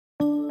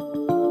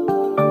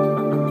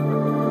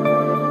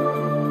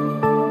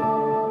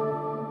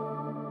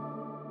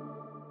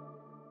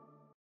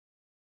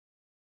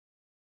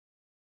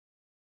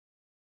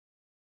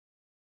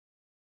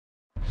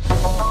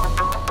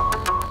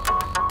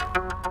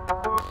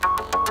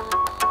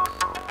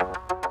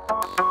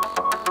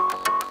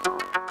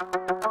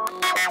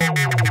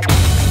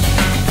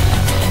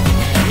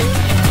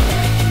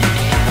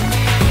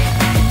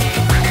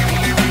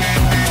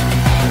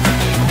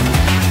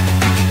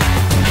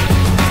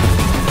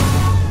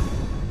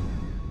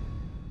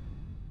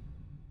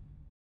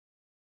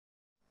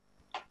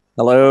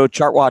Hello,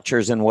 chart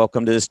watchers, and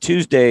welcome to this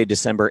Tuesday,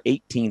 December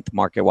 18th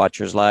Market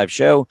Watchers live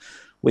show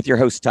with your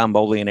hosts, Tom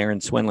Bowley and Erin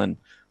Swenlin.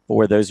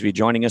 For those of you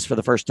joining us for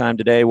the first time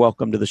today,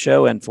 welcome to the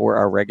show, and for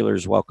our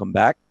regulars, welcome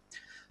back.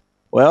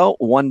 Well,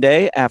 one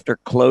day after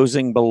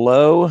closing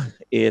below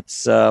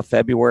its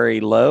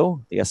February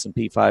low, the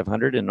S&P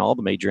 500 and all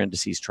the major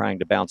indices trying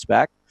to bounce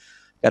back.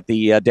 Got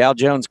the Dow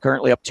Jones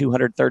currently up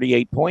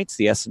 238 points,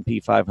 the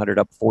S&P 500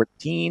 up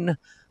 14,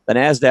 the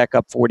NASDAQ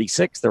up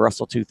 46, the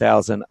Russell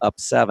 2000 up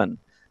 7.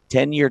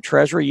 10-year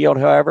Treasury yield,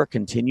 however,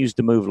 continues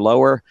to move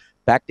lower,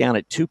 back down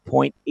at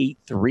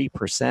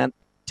 2.83%,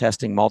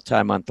 testing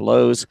multi-month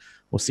lows.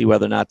 We'll see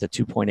whether or not the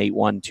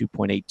 2.81,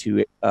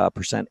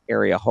 2.82%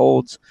 area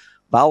holds.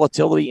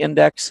 Volatility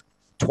index,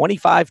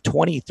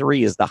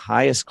 2523 is the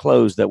highest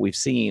close that we've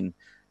seen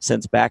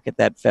since back at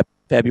that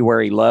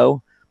February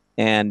low.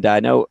 And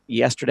I know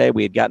yesterday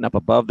we had gotten up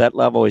above that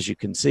level. As you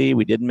can see,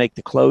 we didn't make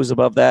the close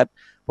above that.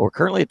 But we're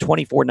currently at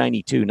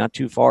 2492, not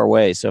too far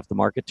away. So if the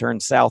market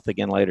turns south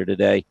again later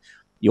today,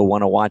 you'll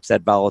want to watch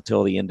that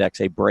volatility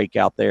index. A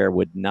breakout there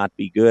would not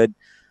be good.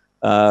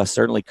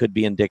 Certainly could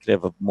be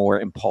indicative of more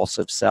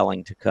impulsive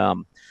selling to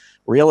come.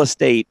 Real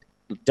estate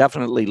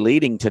definitely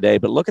leading today,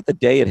 but look at the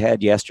day it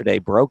had yesterday.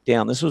 Broke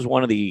down. This was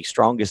one of the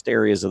strongest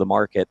areas of the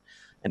market.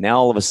 And now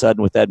all of a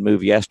sudden with that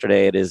move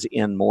yesterday, it is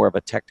in more of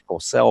a technical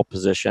sell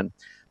position,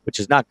 which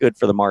is not good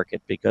for the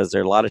market because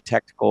there are a lot of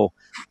technical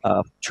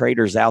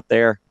traders out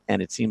there. And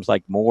it seems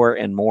like more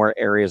and more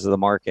areas of the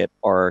market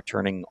are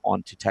turning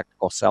onto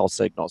technical sell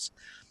signals.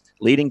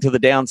 Leading to the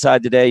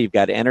downside today, you've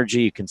got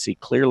energy. You can see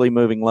clearly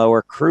moving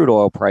lower. Crude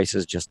oil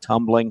prices just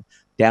tumbling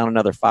down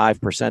another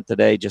 5%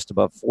 today, just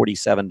above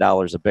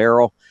 $47 a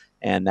barrel.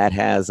 And that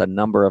has a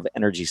number of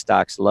energy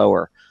stocks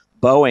lower.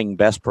 Boeing,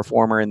 best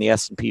performer in the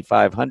S&P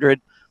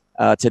 500.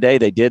 Today,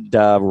 they did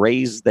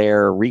raise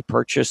their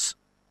repurchase.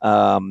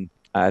 I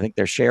think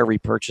their share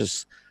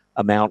repurchase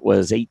amount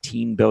was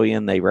 $18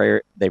 billion. They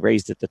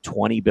raised it to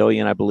 $20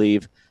 billion, I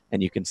believe.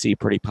 And you can see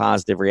pretty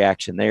positive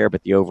reaction there,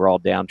 but the overall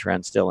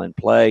downtrend still in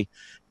play.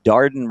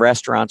 Darden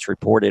Restaurants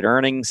reported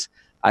earnings.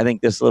 I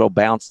think this little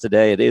bounce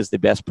today, it is the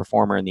best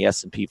performer in the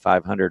S&P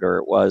 500, or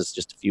it was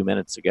just a few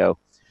minutes ago.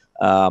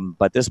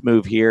 But this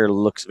move here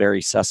looks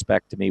very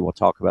suspect to me. We'll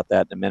talk about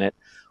that in a minute.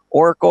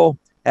 Oracle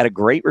had a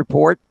great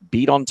report,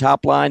 beat on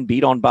top line,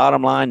 beat on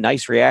bottom line,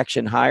 nice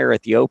reaction higher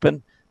at the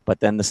open, but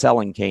then the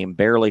selling came,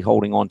 barely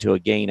holding on to a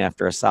gain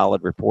after a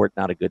solid report,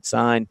 not a good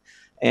sign.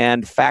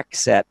 And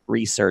FactSet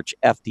Research,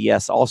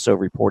 FDS, also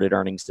reported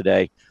earnings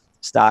today.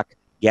 Stock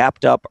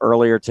gapped up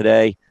earlier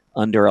today,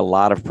 under a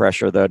lot of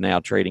pressure, though, now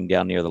trading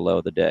down near the low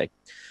of the day.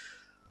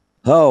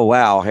 Oh,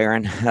 wow,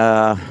 Erin.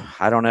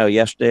 I don't know.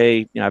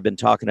 Yesterday, I've been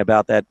talking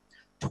about that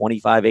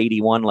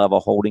 2581 level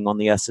holding on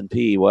the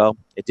S&P. Well,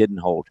 it didn't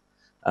hold.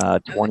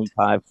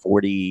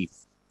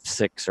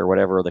 2546 or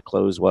whatever the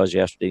close was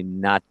yesterday,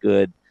 not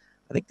good.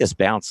 I think this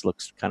bounce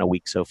looks kind of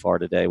weak so far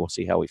today. We'll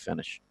see how we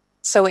finish.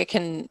 So it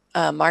can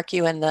mark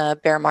you in the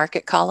bear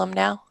market column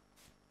now?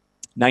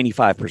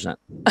 95%.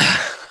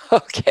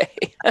 Okay.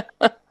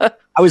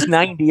 I was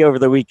 90 over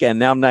the weekend.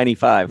 Now I'm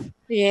 95.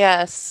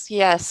 Yes.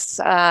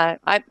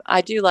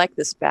 I do like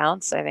this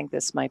bounce. I think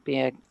this might be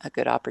a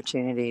good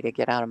opportunity to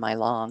get out of my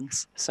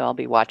longs. So I'll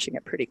be watching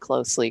it pretty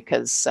closely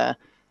because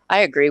I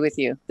agree with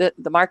you.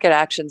 The market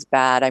action's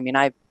bad. I mean,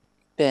 I've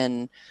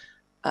been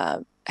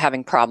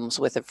having problems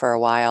with it for a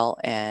while.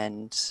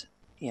 And,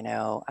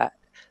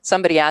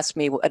 somebody asked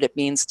me what it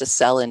means to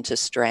sell into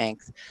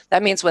strength.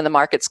 That means when the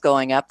market's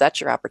going up,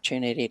 that's your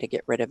opportunity to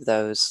get rid of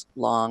those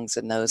longs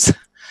and those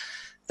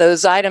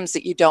items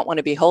that you don't want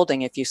to be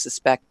holding if you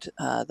suspect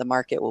the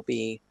market will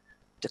be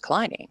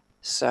declining.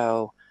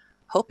 So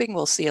hoping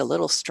we'll see a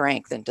little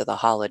strength into the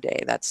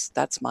holiday.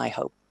 That's my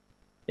hope.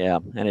 Yeah,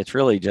 and it's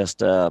really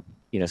just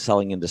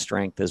selling into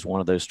strength is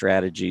one of those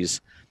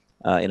strategies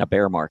in a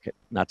bear market,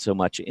 not so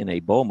much in a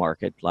bull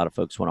market. A lot of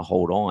folks want to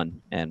hold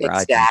on and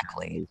ride.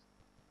 Exactly.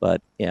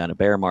 But yeah, in a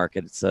bear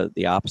market, it's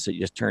the opposite.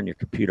 You just turn your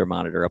computer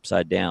monitor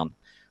upside down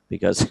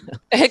because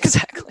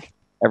exactly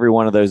every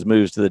one of those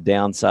moves to the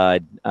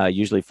downside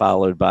usually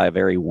followed by a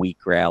very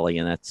weak rally,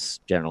 and that's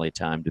generally a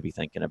time to be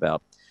thinking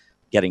about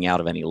getting out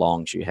of any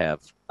longs you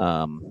have.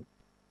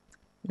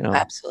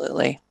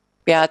 Absolutely.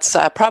 Yeah, it's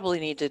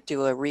probably need to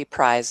do a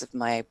reprise of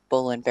my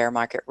bull and bear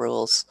market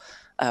rules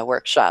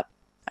workshop.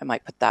 I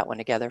might put that one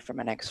together for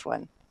my next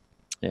one.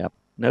 Yeah.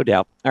 No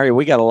doubt. All right,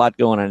 we got a lot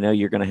going. I know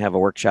you're going to have a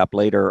workshop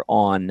later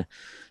on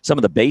some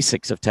of the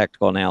basics of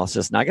technical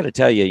analysis. And I got to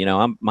tell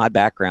you, my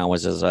background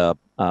was as a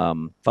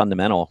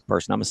fundamental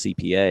person. I'm a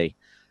CPA.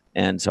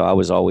 And so I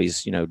was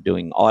always,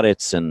 doing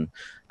audits and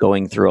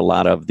going through a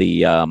lot of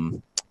the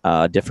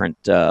different,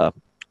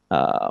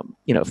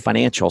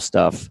 financial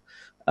stuff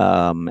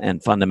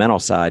and fundamental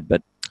side.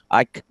 But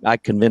I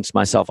convinced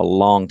myself a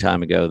long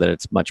time ago that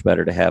it's much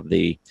better to have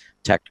the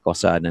technical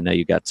side. And I know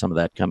you got some of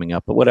that coming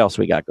up. But what else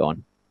we got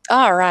going?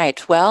 All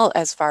right. Well,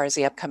 as far as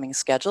the upcoming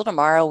schedule,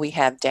 tomorrow we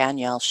have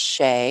Danielle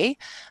Shea,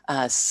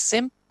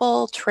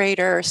 Simple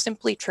Trader,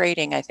 Simply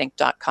Trading, I think,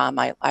 .com.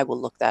 I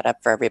will look that up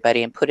for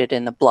everybody and put it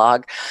in the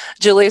blog.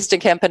 Julius de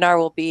Kempenaar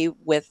will be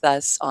with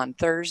us on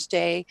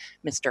Thursday.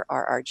 Mr.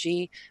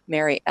 RRG.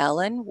 Mary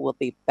Ellen will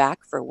be back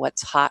for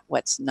What's Hot,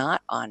 What's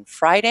Not on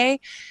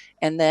Friday.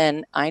 And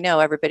then I know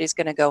everybody's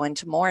going to go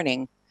into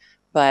mourning,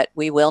 but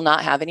we will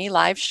not have any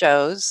live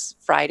shows.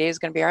 Friday is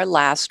going to be our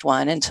last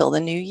one until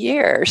the new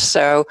year.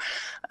 So,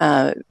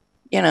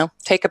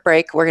 take a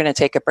break. We're going to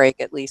take a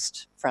break, at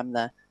least from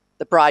the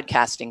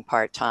broadcasting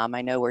part, Tom.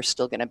 I know we're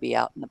still going to be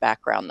out in the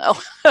background, though.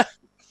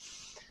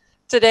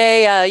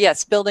 Today,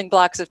 yes, building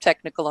blocks of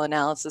technical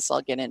analysis.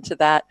 I'll get into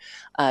that.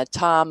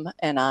 Tom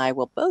and I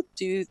will both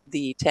do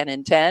the 10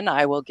 and 10.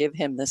 I will give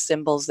him the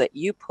symbols that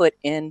you put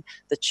in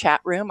the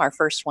chat room. Our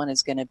first one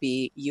is going to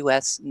be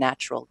U.S.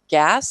 natural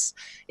gas.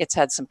 It's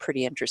had some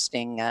pretty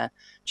interesting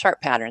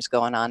chart patterns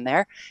going on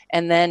there.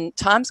 And then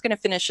Tom's going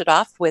to finish it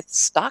off with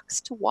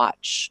stocks to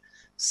watch.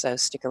 So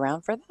stick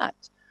around for that.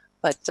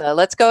 But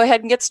let's go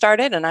ahead and get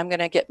started. And I'm going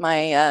to get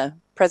my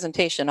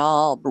presentation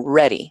all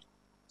ready.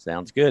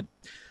 Sounds good.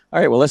 All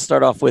right, well, let's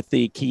start off with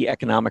the key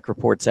economic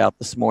reports out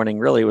this morning.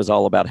 Really, it was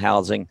all about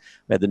housing.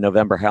 We had the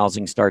November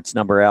housing starts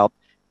number out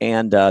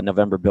and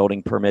November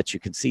building permits. You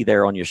can see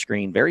there on your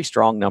screen, very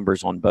strong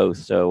numbers on both.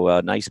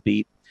 So nice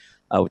beat.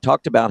 We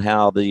talked about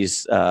how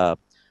these the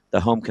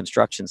home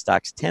construction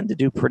stocks tend to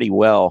do pretty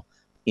well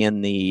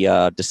in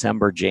the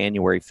December,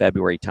 January,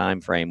 February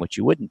timeframe, which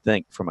you wouldn't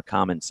think from a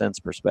common sense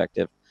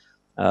perspective.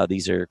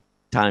 These are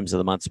times of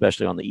the month,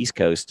 especially on the East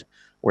Coast,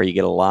 where you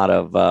get a lot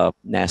of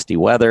nasty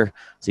weather.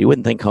 So you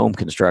wouldn't think home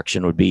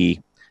construction would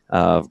be,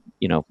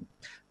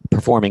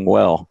 performing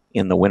well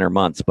in the winter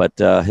months. But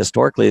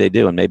historically they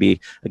do. And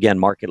maybe, again,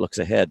 market looks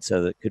ahead.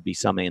 So there could be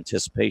some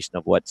anticipation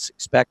of what's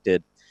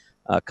expected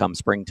come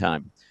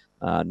springtime.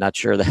 Not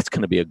sure that's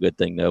going to be a good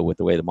thing, though, with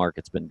the way the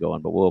market's been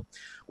going. But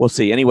we'll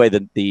see. Anyway,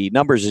 the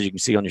numbers, as you can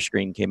see on your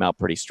screen, came out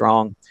pretty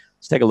strong.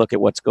 Let's take a look at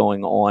what's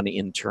going on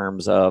in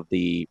terms of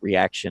the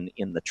reaction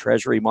in the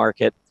Treasury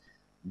market.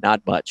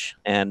 Not much.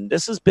 And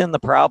this has been the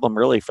problem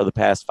really for the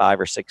past 5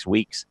 or 6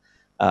 weeks.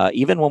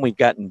 Even when we've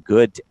gotten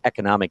good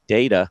economic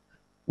data,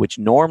 which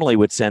normally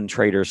would send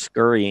traders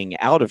scurrying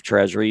out of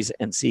treasuries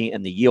and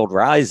the yield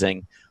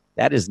rising,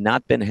 that has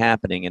not been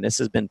happening. And this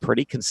has been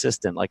pretty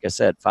consistent, like I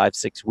said, 5,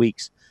 6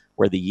 weeks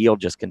where the yield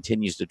just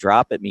continues to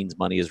drop. It means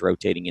money is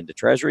rotating into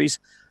treasuries,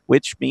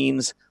 which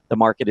means the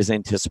market is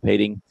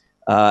anticipating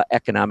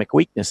economic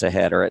weakness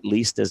ahead, or at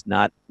least is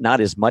not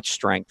as much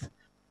strength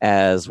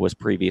as was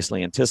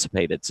previously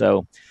anticipated.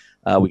 So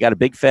we got a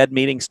big Fed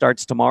meeting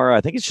starts tomorrow. I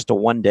think it's just a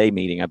one-day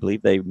meeting. I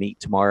believe they meet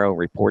tomorrow,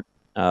 report,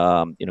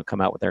 come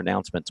out with their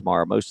announcement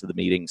tomorrow. Most of the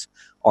meetings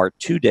are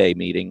 2-day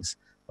meetings,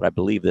 but I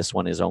believe this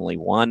one is only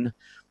one.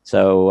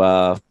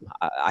 So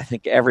I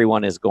think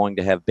everyone is going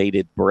to have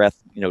bated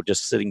breath,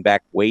 just sitting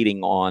back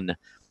waiting on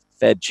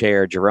Fed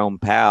Chair Jerome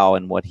Powell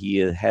and what he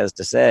has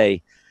to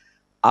say.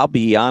 I'll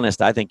be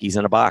honest, I think he's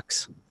in a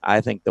box.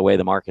 I think the way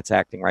the market's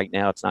acting right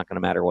now, it's not going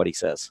to matter what he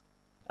says.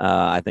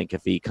 I think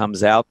if he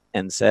comes out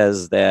and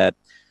says that,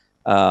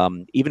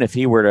 even if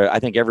he were to,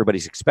 I think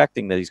everybody's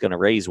expecting that he's going to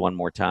raise one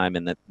more time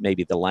and that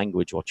maybe the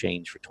language will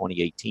change for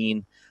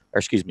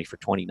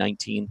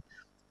 2019.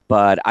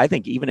 But I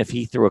think even if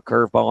he threw a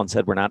curveball and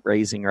said we're not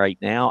raising right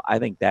now, I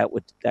think that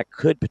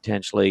could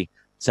potentially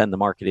send the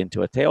market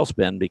into a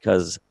tailspin,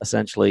 because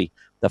essentially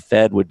the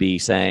Fed would be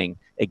saying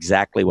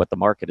exactly what the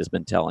market has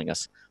been telling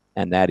us,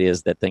 and that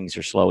is that things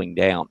are slowing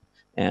down.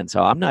 And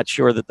so I'm not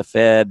sure that the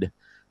Fed,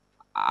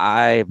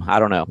 I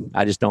don't know.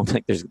 I just don't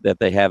think that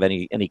they have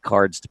any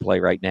cards to play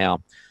right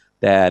now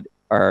that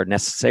are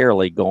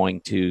necessarily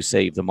going to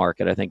save the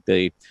market. I think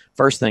the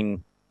first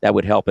thing that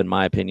would help, in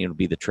my opinion, would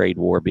be the trade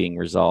war being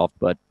resolved.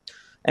 But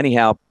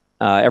anyhow,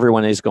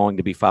 everyone is going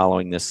to be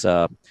following this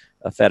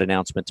Fed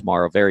announcement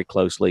tomorrow very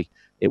closely.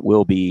 It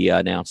will be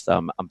announced,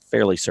 I'm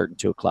fairly certain,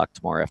 2 o'clock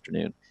tomorrow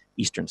afternoon,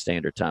 Eastern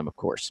Standard Time, of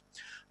course.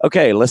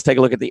 Okay, let's take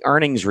a look at the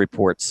earnings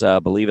reports.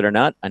 Believe it or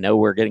not, I know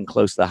we're getting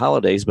close to the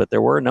holidays, but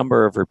there were a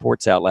number of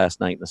reports out last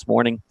night and this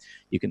morning.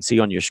 You can see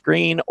on your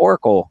screen,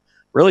 Oracle,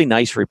 really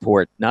nice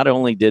report. Not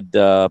only did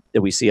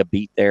we see a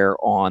beat there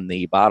on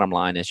the bottom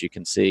line, as you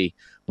can see,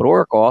 but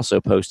Oracle also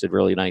posted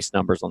really nice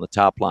numbers on the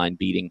top line,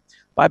 beating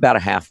by about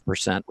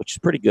 0.5%, which is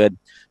pretty good,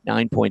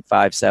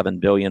 $9.57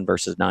 billion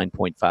versus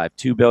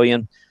 $9.52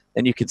 billion.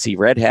 Then you can see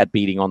Red Hat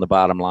beating on the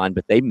bottom line,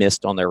 but they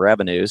missed on their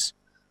revenues.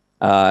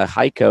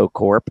 Heiko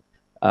Corp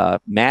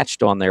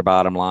matched on their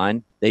bottom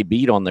line. They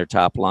beat on their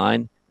top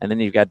line. And then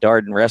you've got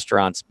Darden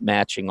Restaurants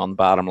matching on the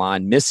bottom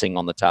line, missing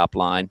on the top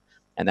line.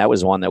 And that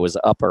was one that was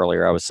up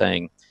earlier. I was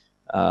saying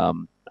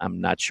I'm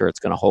not sure it's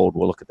going to hold.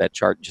 We'll look at that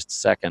chart in just a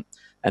second.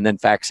 And then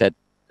FactSet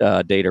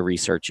Data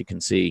Research, you can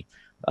see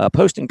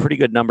posting pretty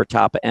good number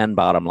top and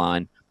bottom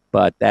line.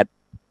 But that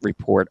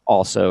report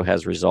also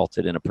has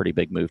resulted in a pretty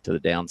big move to the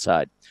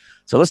downside.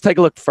 So let's take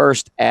a look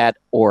first at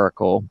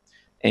Oracle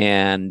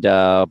and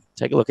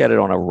take a look at it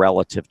on a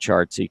relative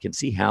chart so you can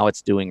see how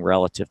it's doing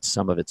relative to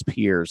some of its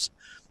peers.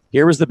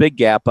 Here was the big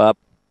gap up.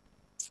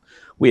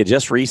 We had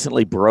just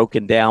recently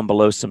broken down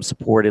below some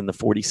support in the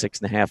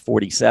 46.5,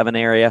 47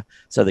 area.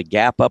 So the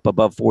gap up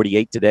above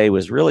 48 today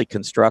was really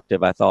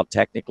constructive, I thought,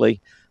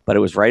 technically, but it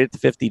was right at the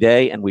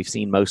 50-day, and we've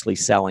seen mostly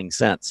selling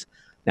since.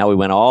 Now we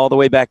went all the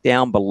way back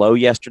down below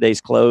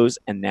yesterday's close,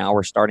 and now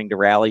we're starting to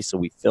rally, so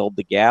we filled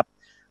the gap.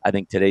 I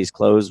think today's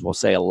close will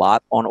say a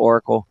lot on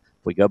Oracle.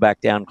 If we go back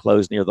down,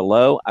 close near the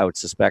low, I would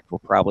suspect we're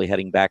probably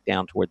heading back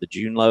down toward the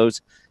June lows.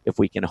 If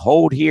we can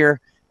hold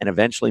here and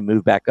eventually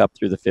move back up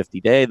through the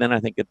 50-day, then I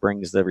think it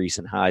brings the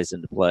recent highs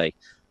into play.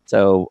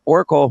 So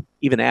Oracle,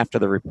 even after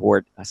the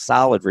report, a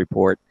solid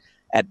report,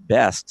 at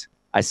best,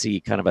 I see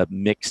kind of a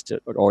mixed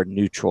or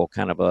neutral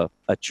kind of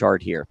a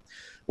chart here.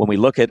 When we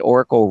look at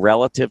Oracle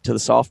relative to the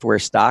software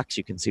stocks,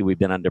 you can see we've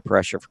been under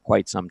pressure for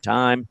quite some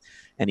time.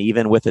 And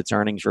even with its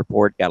earnings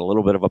report, got a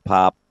little bit of a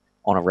pop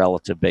on a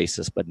relative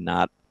basis, but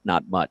not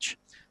much.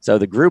 So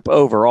the group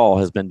overall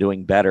has been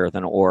doing better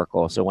than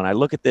Oracle. So when I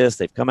look at this,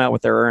 they've come out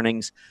with their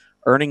earnings.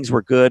 Earnings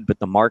were good, but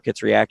the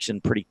market's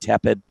reaction pretty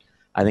tepid.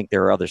 I think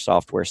there are other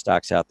software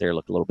stocks out there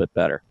look a little bit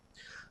better.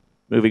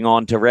 Moving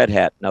on to Red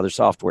Hat, another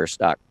software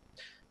stock.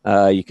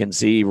 You can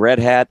see Red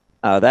Hat.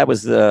 That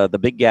was the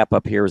big gap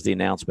up here was the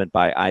announcement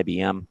by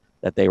IBM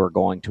that they were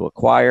going to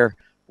acquire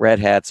Red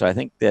Hat. So I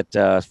think that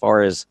as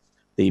far as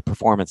the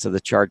performance of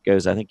the chart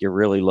goes, I think you're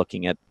really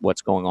looking at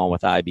what's going on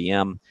with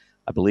IBM.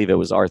 I believe it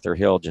was Arthur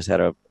Hill just had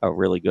a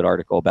really good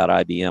article about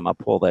IBM. I'll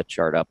pull that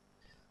chart up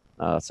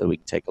so we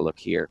can take a look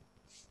here.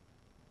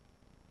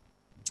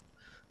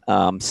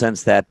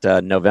 Since that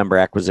November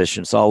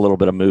acquisition, saw a little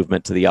bit of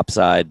movement to the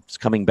upside. It's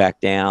coming back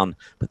down,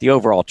 but the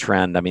overall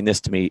trend, I mean, this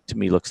to me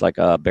looks like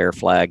a bear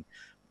flag,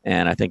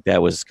 and I think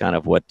that was kind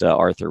of what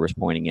Arthur was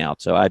pointing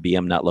out. So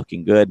IBM not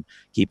looking good.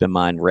 Keep in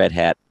mind Red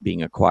Hat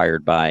being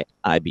acquired by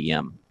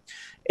IBM.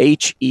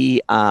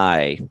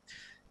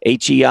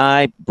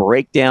 HEI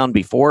breakdown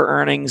before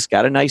earnings,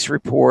 got a nice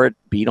report,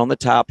 beat on the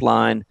top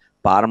line.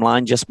 Bottom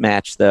line just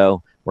matched,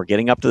 though. We're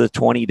getting up to the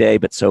 20-day,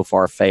 but so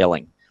far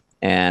failing.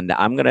 And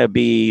I'm going to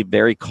be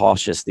very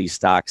cautious, these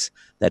stocks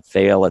that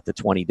fail at the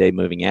 20-day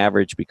moving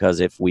average,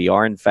 because if we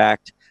are in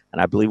fact, and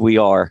I believe we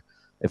are,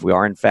 if we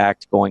are in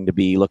fact going to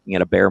be looking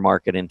at a bear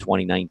market in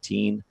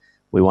 2019,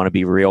 we want to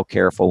be real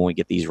careful when we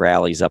get these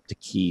rallies up to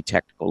key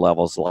technical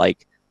levels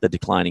like the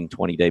declining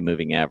 20-day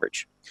moving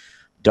average.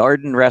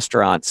 Darden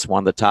Restaurants, one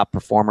of the top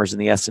performers in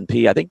the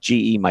S&P. I think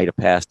GE might have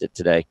passed it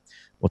today.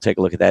 We'll take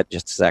a look at that in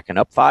just a second.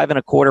 Up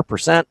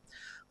 5.25%,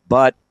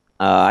 but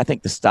I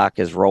think the stock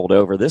has rolled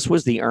over. This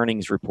was the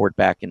earnings report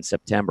back in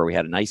September. We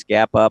had a nice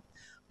gap up,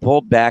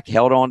 pulled back,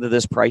 held on to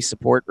this price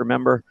support,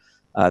 remember?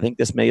 I think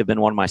this may have been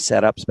one of my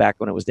setups back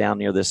when it was down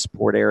near this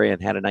support area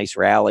and had a nice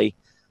rally.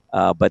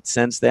 But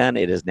since then,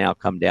 it has now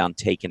come down,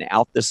 taken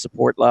out this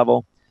support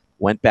level,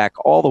 went back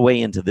all the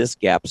way into this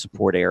gap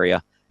support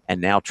area,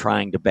 and now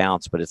trying to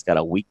bounce, but it's got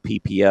a weak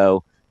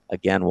PPO.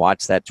 Again,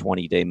 watch that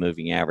 20-day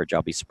moving average.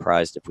 I'll be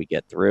surprised if we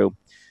get through.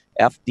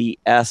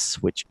 FDS,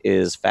 which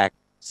is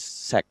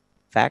FactSet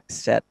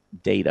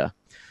Data.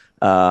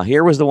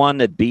 Here was the one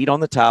that beat on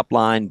the top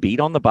line, beat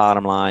on the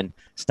bottom line.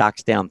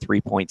 Stock's down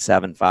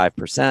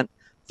 3.75%,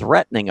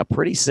 threatening a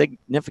pretty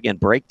significant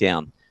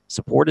breakdown.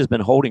 Support has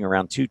been holding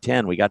around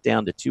 210. We got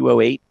down to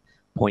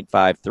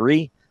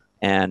 208.53,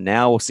 and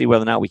now we'll see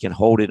whether or not we can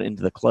hold it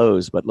into the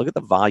close. But look at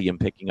the volume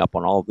picking up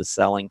on all of the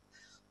selling.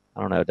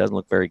 I don't know. It doesn't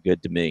look very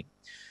good to me.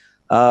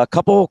 A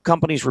couple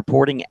companies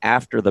reporting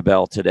after the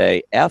bell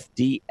today.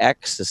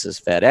 FDX, this is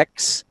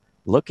FedEx.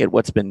 Look at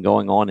what's been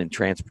going on in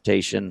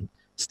transportation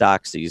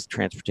stocks, these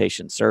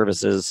transportation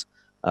services,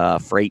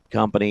 freight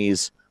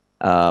companies.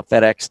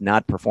 FedEx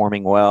not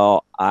performing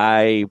well.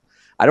 I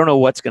don't know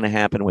what's going to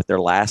happen with their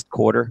last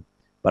quarter,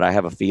 but I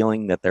have a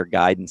feeling that their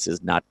guidance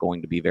is not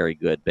going to be very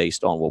good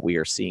based on what we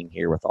are seeing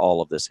here with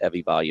all of this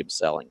heavy volume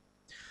selling.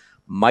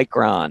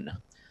 Micron.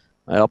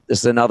 Well, this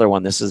is another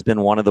one. This has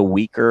been one of the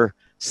weaker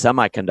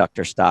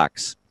semiconductor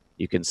stocks.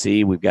 You can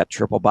see we've got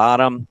triple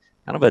bottom,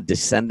 kind of a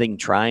descending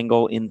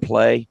triangle in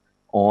play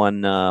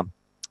on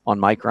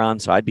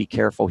Micron. So I'd be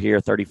careful here.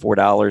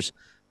 $34,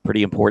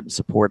 pretty important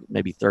support,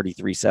 maybe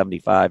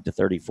 $33.75 to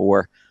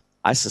 $34.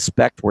 I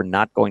suspect we're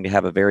not going to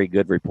have a very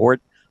good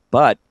report,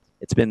 but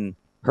it's been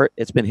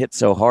hit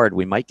so hard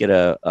we might get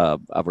a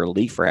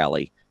relief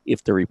rally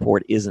if the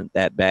report isn't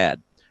that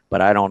bad.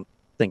 But I don't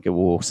think it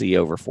will see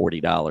over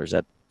 $40.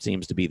 That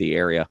seems to be the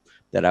area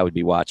that I would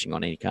be watching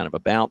on any kind of a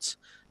bounce.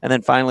 And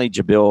then finally,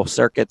 Jabil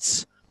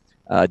Circuits,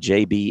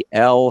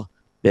 JBL,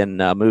 been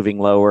moving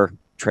lower,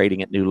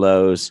 trading at new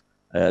lows.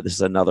 This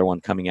is another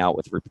one coming out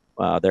with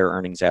their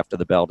earnings after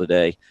the bell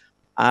today.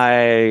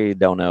 I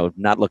don't know,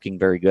 not looking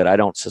very good. I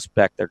don't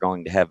suspect they're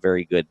going to have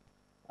very good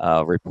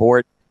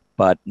report,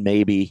 but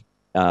maybe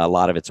a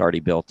lot of it's already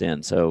built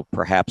in. So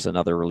perhaps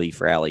another relief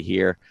rally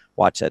here.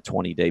 Watch that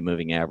 20-day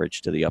moving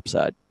average to the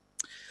upside.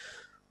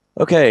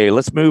 Okay,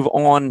 let's move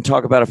on,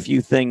 talk about a few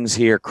things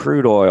here.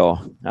 Crude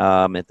oil.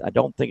 I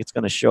don't think it's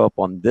going to show up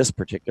on this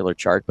particular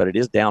chart, but it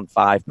is down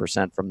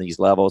 5% from these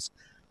levels.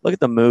 Look at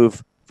the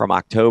move from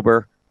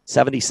October,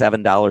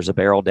 $77 a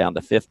barrel down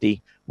to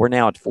 $50. We're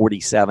now at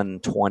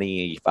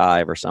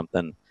 $47.25 or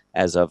something.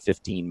 as of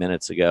 15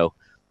 minutes ago.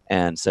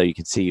 And so you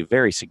can see a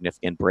very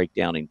significant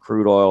breakdown in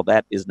crude oil.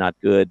 That is not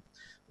good.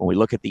 When we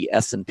look at the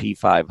S&P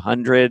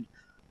 500,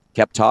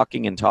 kept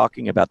talking and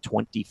talking about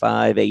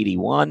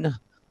 2581.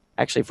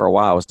 Actually, for a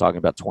while, I was talking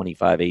about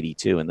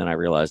 2582, and then I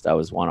realized I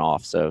was one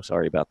off. So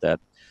sorry about that.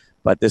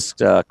 But this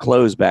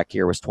close back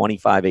here was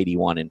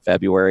 2581 in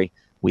February.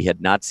 We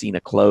had not seen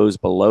a close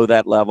below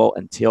that level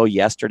until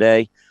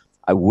yesterday.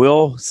 I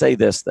will say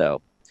this,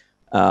 though.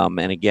 And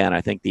again, I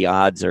think the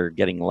odds are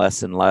getting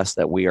less and less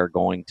that we are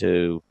going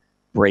to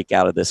break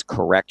out of this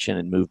correction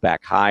and move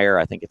back higher.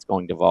 I think it's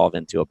going to evolve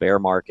into a bear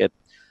market.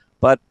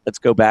 But let's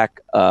go back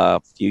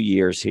a few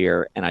years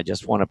here, and I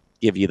just want to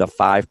give you the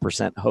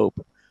 5%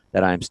 hope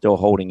that I'm still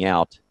holding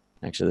out.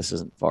 Actually, this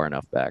isn't far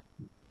enough back.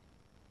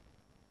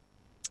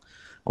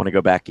 I want to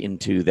go back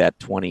into that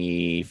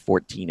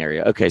 2014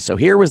 area. Okay, so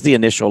here was the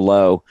initial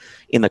low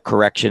in the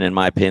correction, in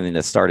my opinion,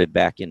 that started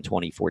back in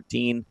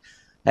 2014.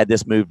 Had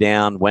this move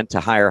down, went to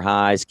higher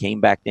highs,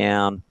 came back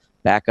down,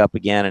 back up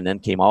again, and then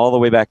came all the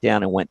way back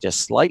down and went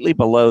just slightly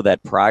below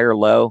that prior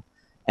low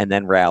and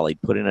then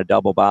rallied, put in a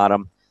double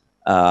bottom.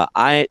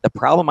 The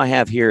problem I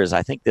have here is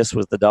I think this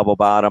was the double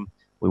bottom.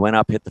 We went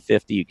up, hit the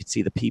 50. You could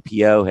see the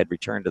PPO had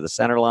returned to the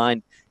center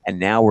line, and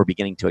now we're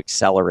beginning to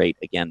accelerate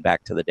again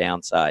back to the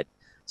downside.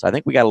 So I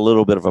think we got a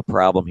little bit of a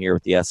problem here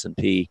with the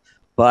S&P.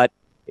 But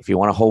if you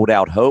want to hold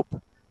out hope,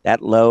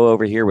 that low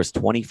over here was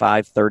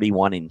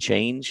 25.31 and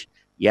change.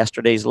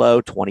 Yesterday's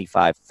low,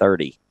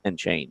 25.30 and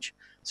change.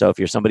 So if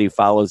you're somebody who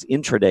follows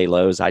intraday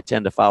lows, I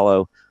tend to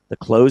follow the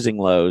closing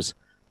lows.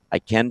 I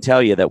can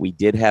tell you that we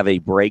did have a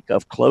break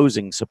of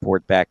closing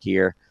support back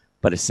here,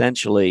 but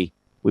essentially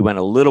we went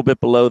a little bit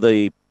below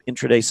the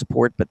intraday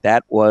support, but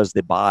that was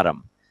the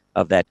bottom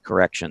of that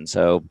correction.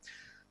 So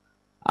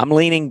I'm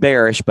leaning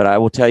bearish, but I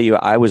will tell you,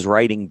 I was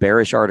writing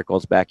bearish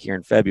articles back here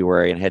in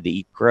February and had to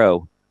eat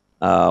crow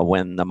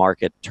when the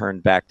market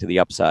turned back to the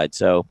upside.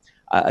 So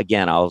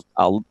again,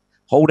 I'll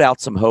hold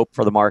out some hope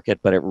for the market,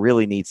 but it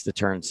really needs to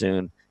turn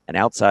soon. And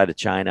outside of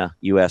China,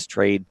 U.S.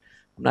 trade,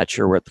 I'm not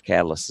sure what the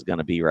catalyst is going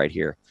to be right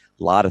here.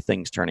 A lot of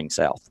things turning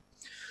south.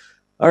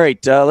 All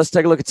right, let's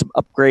take a look at some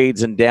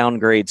upgrades and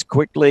downgrades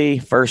quickly.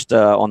 First,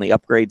 on the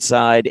upgrade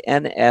side,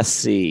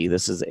 NSC.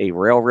 This is a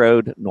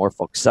railroad,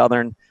 Norfolk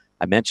Southern.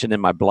 I mentioned in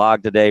my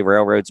blog today,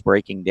 railroads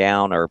breaking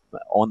down or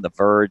on the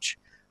verge.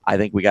 I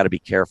think we got to be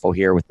careful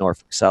here with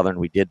Norfolk Southern.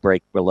 We did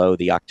break below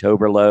the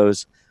October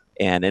lows,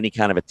 and any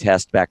kind of a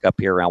test back up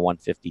here around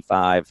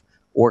 155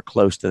 or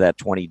close to that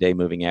 20-day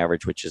moving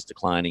average, which is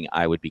declining,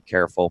 I would be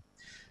careful.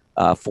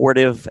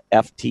 Fortive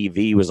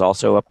FTV was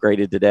also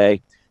upgraded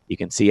today. You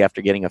can see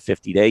after getting a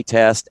 50-day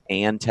test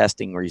and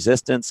testing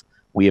resistance,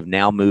 we have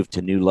now moved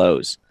to new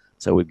lows.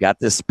 So we've got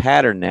this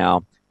pattern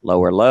now,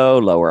 lower low,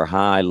 lower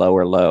high,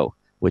 lower low,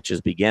 which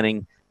is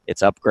beginning.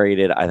 It's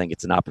upgraded. I think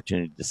it's an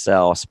opportunity to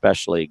sell,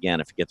 especially,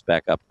 again, if it gets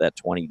back up to that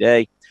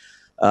 20-day.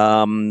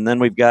 Then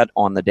we've got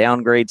on the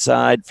downgrade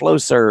side,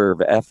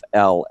 Flowserve,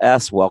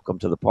 FLS. Welcome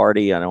to the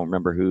party. I don't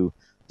remember who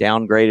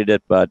downgraded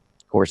it, but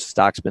of course, the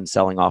stock's been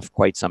selling off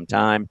quite some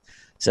time.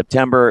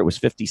 September, it was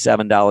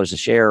 $57 a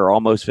share, or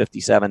almost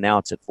 57. Now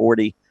it's at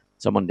 40.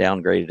 Someone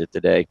downgraded it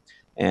today.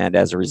 And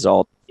as a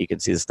result, you can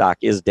see the stock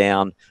is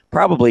down,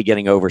 probably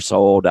getting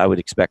oversold. I would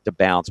expect a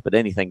bounce, but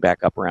anything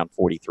back up around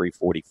 43,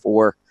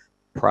 44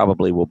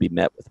 probably will be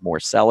met with more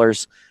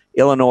sellers.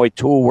 Illinois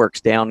Toolworks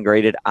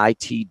downgraded.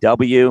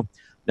 ITW,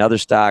 another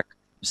stock,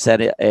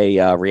 set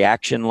a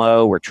reaction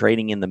low. We're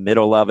trading in the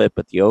middle of it,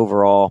 but the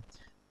overall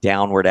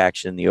downward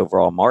action in the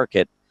overall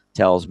market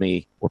tells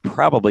me we're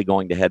probably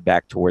going to head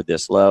back toward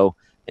this low.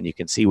 And you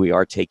can see we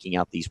are taking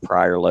out these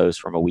prior lows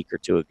from a week or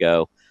two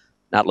ago.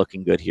 Not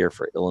looking good here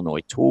for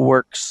Illinois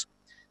Toolworks.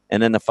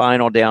 And then the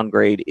final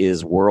downgrade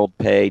is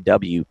WorldPay,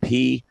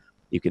 WP.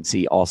 You can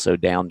see also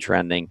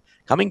downtrending,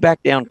 coming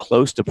back down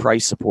close to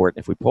price support.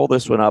 If we pull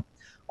this one up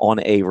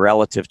on a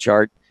relative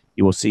chart,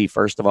 you will see,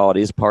 first of all, it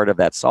is part of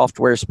that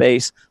software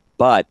space,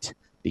 but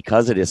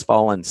because it has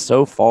fallen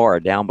so far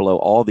down below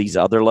all these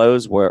other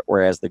lows,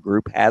 whereas the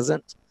group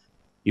hasn't,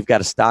 you've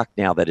got a stock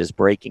now that is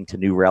breaking to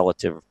new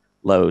relative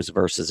lows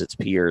versus its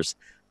peers.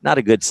 Not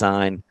a good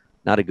sign,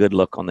 not a good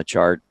look on the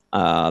chart.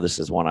 This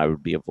is one I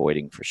would be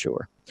avoiding for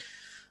sure.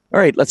 All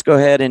right, let's go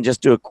ahead and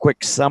just do a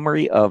quick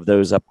summary of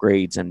those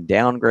upgrades and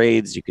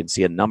downgrades. You can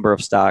see a number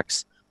of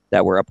stocks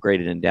that were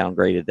upgraded and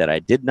downgraded that I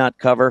did not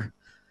cover.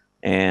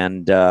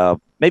 And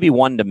maybe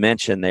one to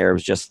mention there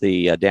was just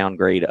the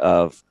downgrade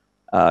of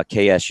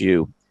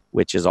KSU,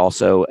 which is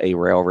also a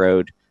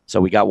railroad. So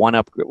we got one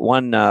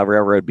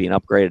railroad being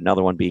upgraded,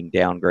 another one being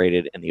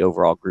downgraded, and the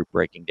overall group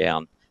breaking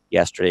down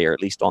yesterday, or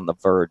at least on the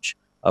verge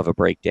of a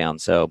breakdown.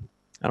 So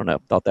I don't know,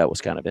 thought that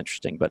was kind of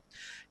interesting. But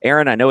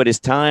Erin, I know it is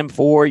time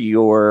for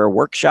your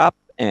workshop,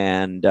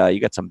 and you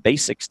got some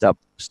basic stuff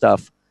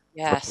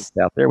Yes.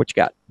 out there. What you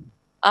got?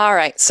 All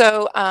right.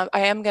 So I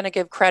am going to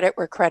give credit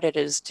where credit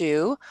is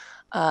due.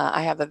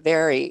 I have a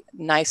very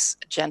nice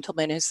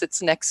gentleman who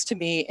sits next to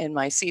me in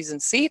my season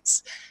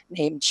seats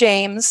named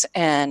James,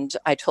 and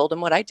I told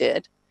him what I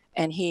did,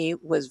 and he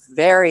was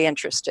very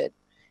interested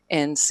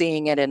in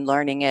seeing it and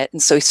learning it.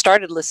 And so he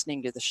started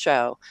listening to the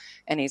show,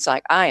 and he's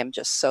like, I am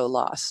just so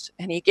lost.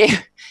 And he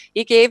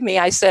gave me,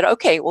 I said,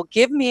 okay, well,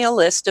 give me a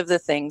list of the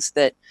things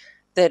that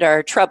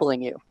are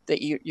troubling you,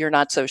 that you're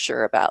not so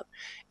sure about.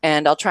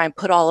 And I'll try and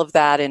put all of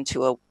that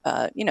into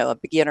a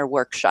beginner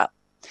workshop.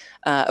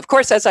 Of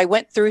course, as I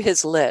went through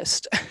his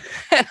list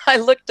and I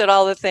looked at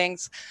all the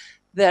things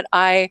that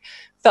I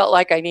felt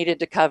like I needed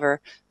to cover,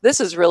 this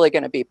is really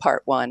going to be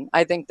part one.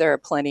 I think there are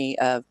plenty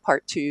of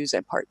part twos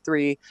and part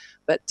three,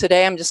 but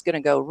today I'm just going to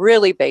go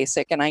really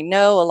basic. And I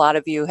know a lot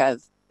of you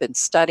have been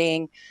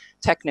studying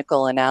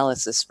technical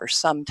analysis for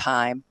some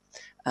time.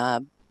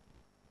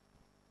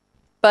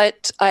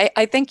 But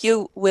I think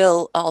you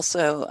will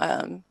also,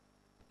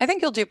 I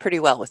think you'll do pretty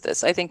well with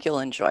this. I think you'll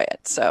enjoy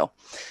it. So,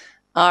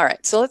 all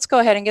right, so let's go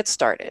ahead and get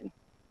started.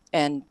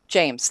 And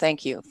James,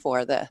 thank you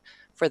for the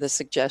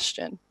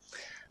suggestion.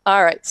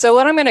 All right, so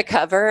what I'm going to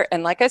cover,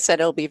 and like I said,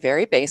 it'll be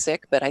very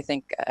basic, but I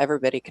think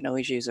everybody can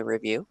always use a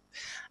review.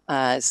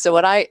 So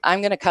what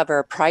I'm going to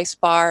cover price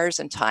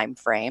bars and time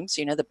frames,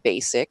 the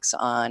basics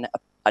on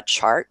a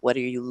chart. What are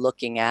you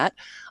looking at?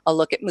 I'll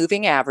look at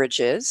moving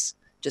averages,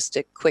 just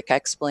a quick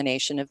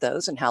explanation of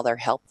those and how they're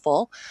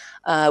helpful.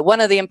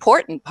 One of the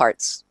important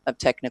parts of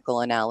technical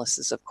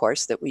analysis, of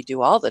course, that we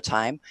do all the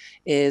time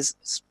is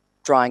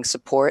drawing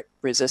support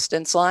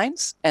resistance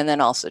lines, and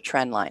then also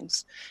trend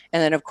lines.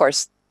 And then, of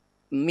course,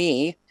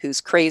 me, who's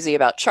crazy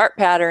about chart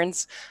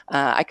patterns,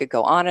 I could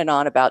go on and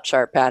on about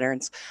chart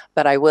patterns,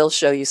 but I will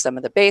show you some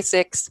of the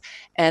basics.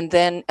 And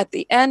then at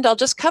the end, I'll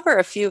just cover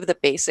a few of the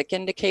basic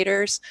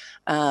indicators.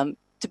 To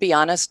be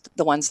honest,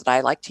 the ones that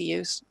I like to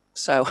use.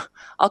 So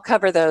I'll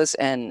cover those,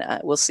 and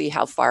we'll see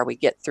how far we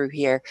get through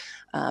here.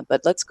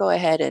 But let's go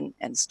ahead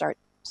and start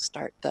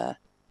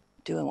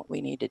doing what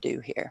we need to do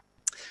here.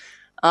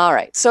 All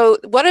right, so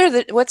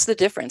what's the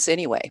difference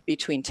anyway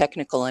between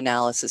technical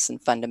analysis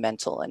and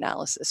fundamental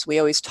analysis? We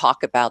always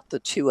talk about the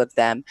two of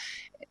them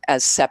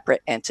as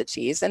separate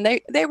entities, and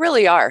they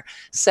really are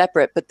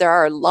separate, but there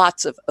are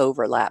lots of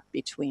overlap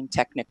between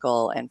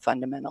technical and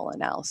fundamental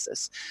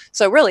analysis.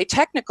 So really,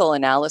 technical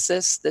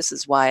analysis, this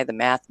is why the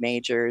math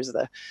majors,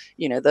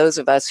 those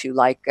of us who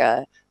like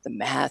the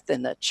math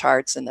and the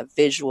charts and the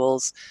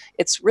visuals,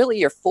 it's really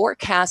you're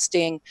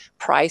forecasting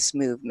price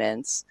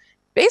movements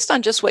based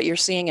on just what you're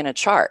seeing in a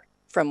chart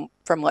from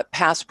what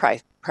past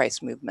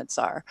price movements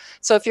are.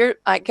 So if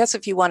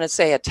you want to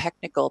say a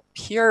technical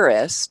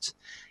purist,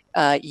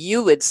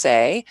 you would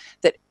say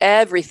that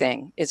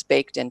everything is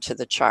baked into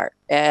the chart,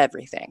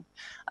 everything.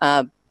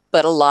 But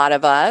a lot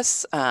of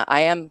us,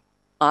 I am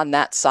on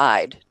that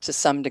side to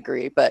some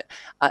degree, but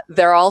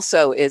there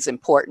also is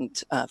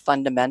important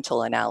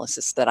fundamental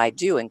analysis that I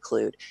do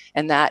include.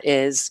 And that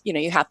is,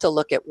 you have to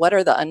look at what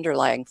are the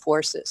underlying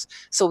forces.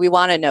 So we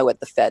want to know what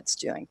the Fed's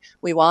doing.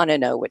 We want to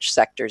know which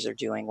sectors are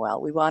doing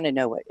well. We want to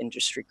know what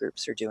industry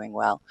groups are doing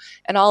well.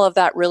 And all of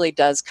that really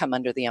does come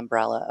under the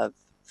umbrella of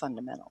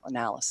fundamental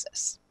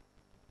analysis.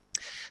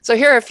 So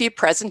here are a few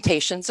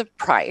presentations of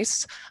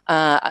price.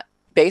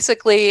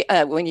 Basically,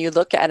 when you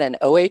look at an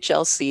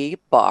OHLC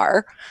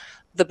bar,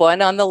 the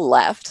one on the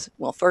left,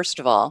 well, first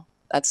of all,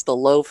 that's the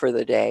low for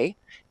the day,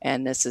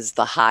 and this is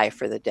the high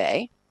for the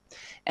day.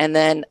 And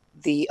then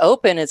the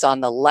open is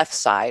on the left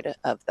side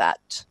of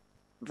that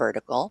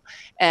vertical,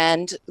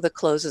 and the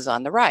close is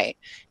on the right.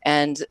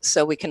 And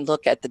so we can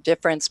look at the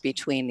difference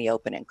between the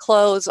open and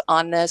close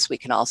on this. We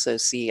can also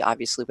see,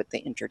 obviously, what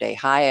the intraday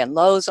high and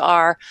lows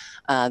are.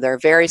 There are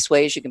various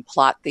ways you can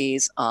plot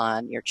these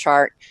on your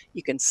chart.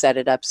 You can set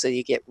it up so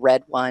you get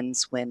red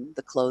ones when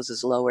the close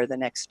is lower the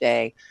next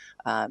day.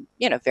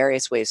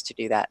 Various ways to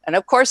do that. And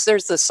of course,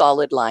 there's the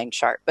solid line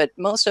chart, but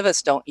most of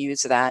us don't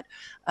use that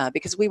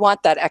because we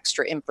want that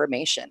extra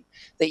information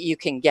that you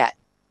can get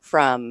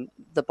from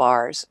the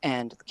bars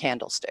and the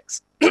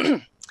candlesticks.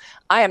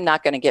 I am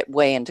not going to get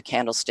way into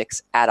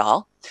candlesticks at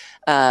all.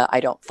 I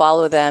don't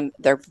follow them.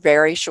 They're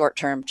very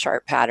short-term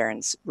chart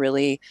patterns,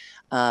 really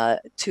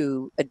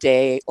to a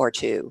day or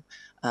two,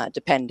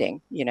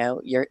 depending.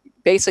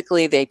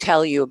 Basically, they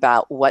tell you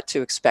about what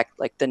to expect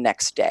like the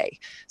next day.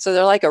 So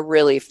they're like a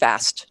really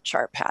fast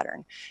chart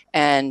pattern.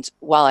 And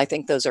while I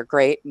think those are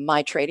great,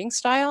 my trading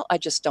style, I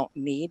just don't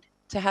need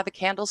to have a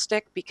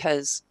candlestick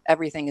because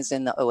everything is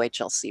in the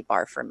OHLC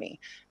bar for me,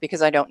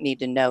 because I don't need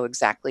to know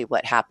exactly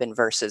what happened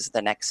versus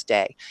the next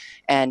day.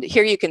 And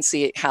here you can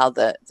see how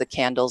the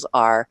candles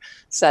are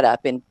set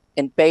up in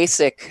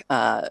basic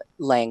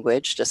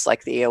language, just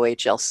like the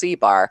OHLC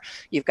bar.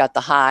 You've got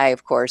the high,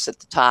 of course, at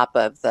the top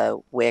of the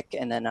wick,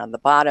 and then on the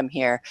bottom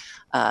here,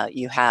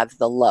 you have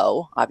the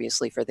low,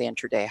 obviously for the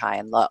intraday high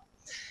and low.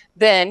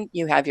 Then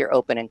you have your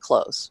open and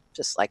close,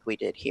 just like we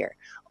did here.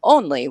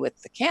 Only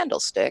with the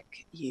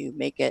candlestick, you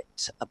make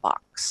it a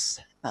box.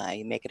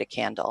 You make it a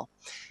candle.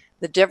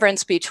 The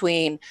difference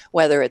between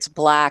whether it's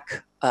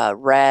black,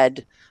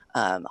 red,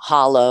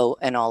 hollow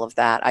and all of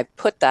that. I've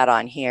put that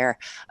on here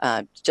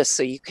just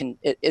so you can,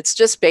 it's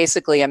just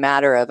basically a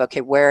matter of,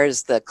 okay,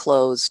 where's the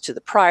close to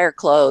the prior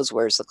close?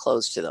 Where's the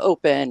close to the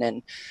open?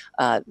 And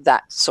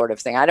that sort of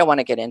thing. I don't want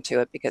to get into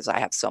it because I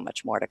have so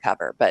much more to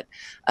cover, but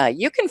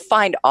you can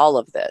find all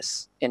of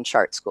this in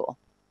Chart School.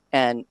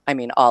 And I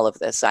mean, all of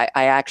this. I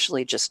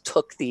actually just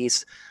took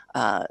these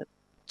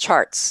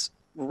charts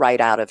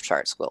right out of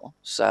Chart School.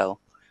 So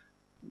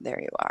there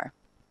you are.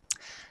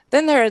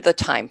 Then there are the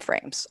time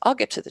frames. I'll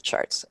get to the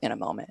charts in a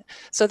moment.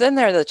 So then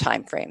there are the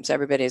time frames.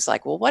 Everybody's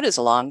like, well, what does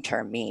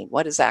long-term mean?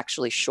 What does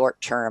actually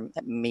short-term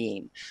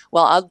mean?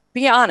 Well, I'll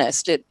be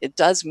honest, it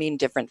does mean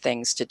different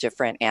things to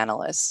different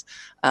analysts.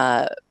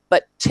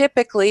 But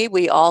typically,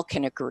 we all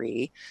can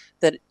agree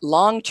that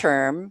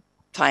long-term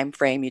time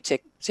frame, you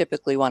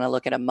typically want to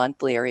look at a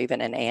monthly or even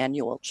an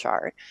annual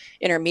chart.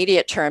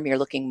 Intermediate term, you're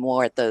looking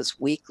more at those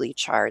weekly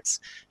charts.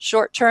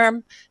 Short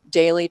term,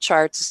 daily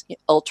charts.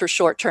 Ultra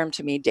short term,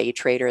 to me, day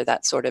trader,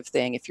 that sort of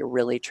thing, if you're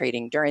really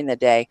trading during the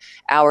day.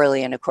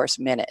 Hourly, and of course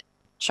minute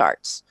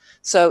charts.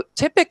 So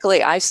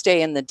typically I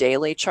stay in the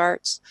daily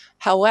charts.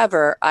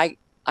 However, I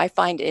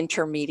find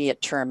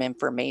intermediate term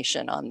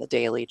information on the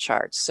daily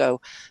charts. So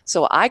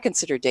I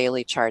consider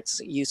daily charts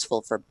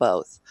useful for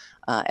both.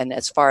 And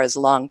as far as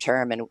long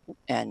term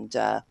and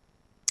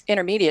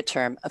intermediate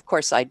term, of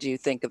course, I do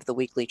think of the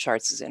weekly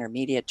charts as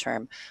intermediate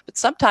term, but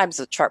sometimes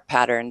the chart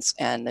patterns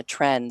and the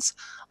trends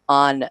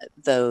on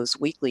those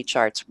weekly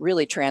charts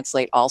really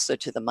translate also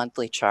to the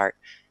monthly chart,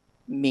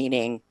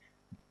 meaning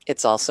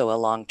it's also a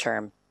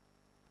long-term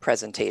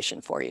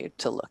presentation for you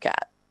to look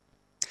at.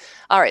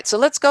 All right, so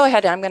let's go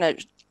ahead. I'm going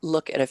to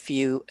look at a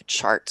few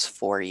charts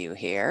for you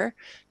here,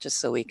 just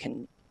so we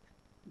can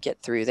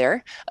get through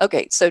there.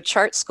 Okay, so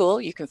Chart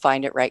School, you can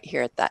find it right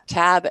here at that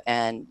tab,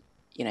 and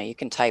you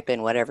can type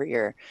in whatever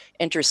you're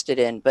interested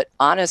in. But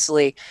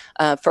honestly,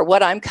 for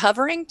what I'm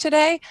covering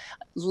today,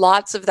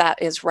 lots of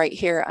that is right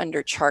here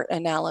under chart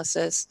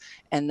analysis.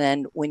 And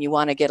then when you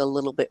want to get a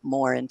little bit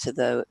more into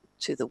the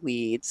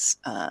weeds,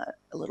 a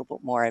little bit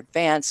more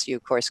advanced, you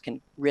of course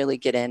can really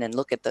get in and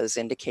look at those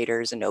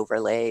indicators and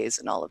overlays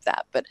and all of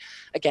that. But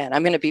again,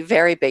 I'm going to be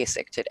very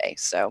basic today.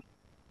 So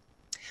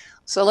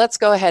let's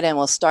go ahead and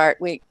we'll start.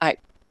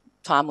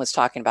 Tom was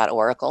talking about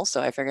Oracle,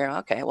 so I figured,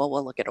 okay, well,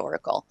 we'll look at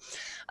Oracle.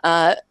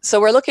 So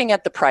we're looking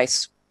at the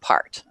price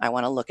part. I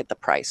want to look at the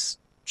price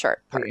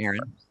chart part. Hey, Erin.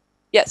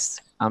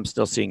 Yes. I'm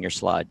still seeing your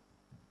slide.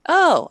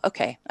 Oh,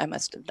 okay. I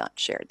must have not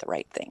shared the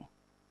right thing.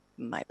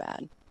 My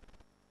bad.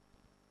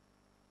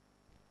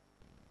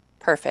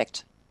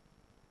 Perfect.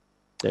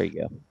 There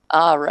you go.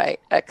 All right.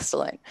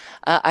 Excellent.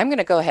 I'm going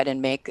to go ahead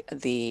and make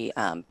the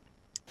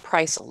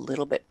price a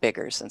little bit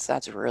bigger, since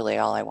that's really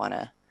all I want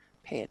to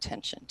pay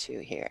attention to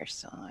here.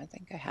 So I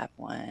think I have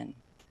one.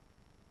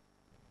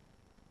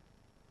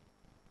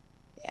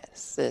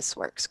 Yes, this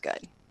works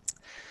good.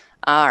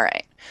 All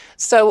right.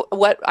 So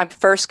what I'm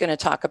first going to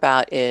talk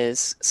about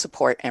is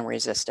support and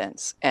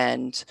resistance.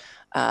 And,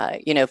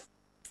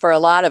 for a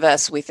lot of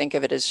us, we think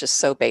of it as just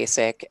so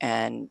basic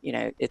and,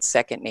 it's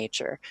second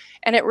nature.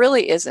 And it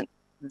really isn't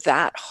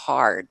that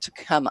hard to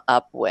come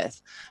up with.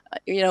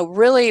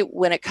 Really,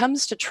 when it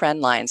comes to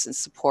trend lines and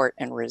support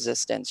and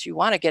resistance, you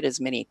want to get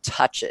as many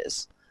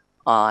touches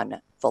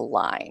on the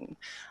line.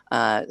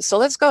 So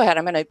let's go ahead.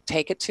 I'm going to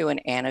take it to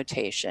an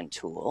annotation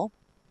tool.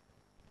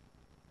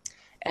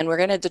 And we're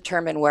going to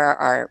determine where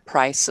our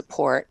price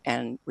support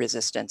and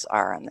resistance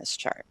are on this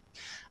chart.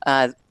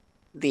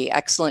 The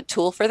excellent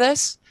tool for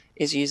this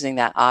is using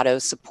that auto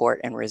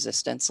support and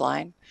resistance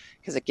line,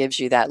 because it gives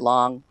you that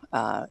long,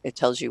 it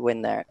tells you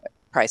when the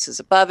price is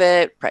above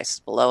it, price is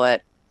below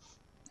it.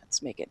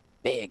 Let's make it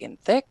big and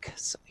thick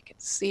so we can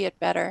see it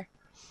better.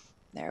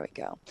 There we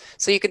go.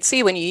 So you can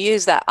see when you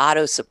use that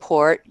auto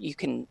support, you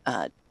can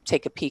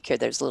take a peek here.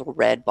 There's little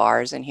red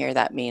bars in here.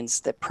 That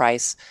means the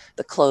price,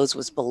 the close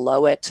was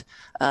below it,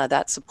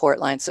 that support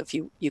line. So if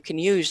you can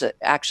use it,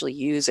 actually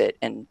use it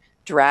and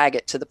drag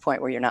it to the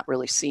point where you're not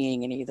really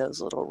seeing any of those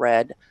little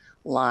red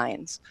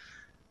lines.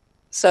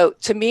 So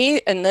to me,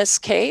 in this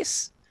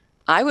case,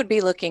 I would be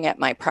looking at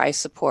my price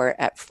support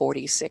at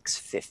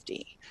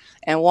 46.50.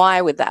 And why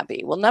would that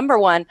be? Well, number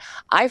one,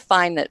 I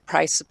find that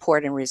price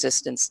support and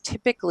resistance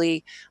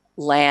typically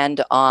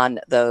land on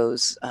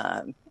those,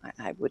 I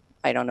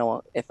don't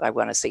know if I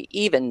want to say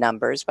even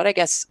numbers, but I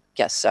guess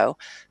so.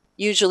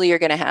 Usually you're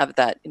going to have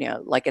that,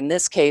 like in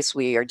this case,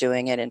 we are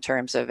doing it in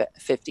terms of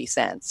 50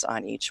 cents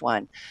on each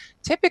one.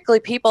 Typically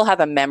people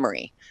have a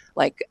memory,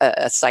 like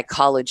a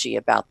psychology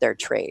about their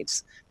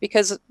trades,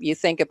 because you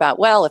think about,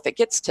 well, if it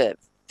gets to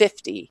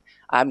 50,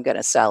 I'm going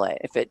to sell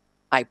it.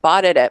 I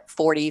bought it at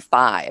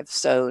 45.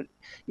 So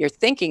you're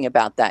thinking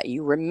about that.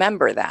 You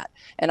remember that.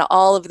 And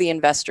all of the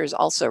investors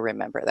also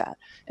remember that.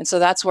 And so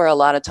that's where a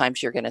lot of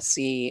times you're going to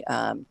see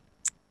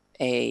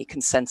a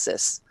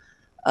consensus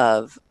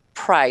of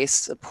price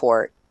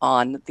support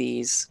on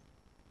these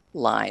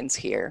lines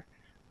here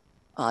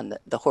on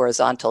the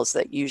horizontals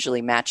that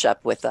usually match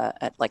up with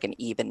like an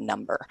even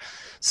number.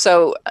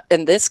 So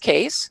in this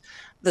case,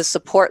 the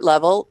support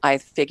level, I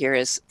figure,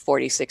 is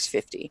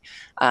 46.50.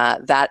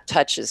 That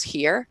touches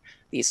here.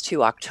 These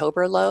two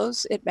October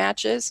lows it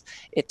matches.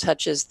 It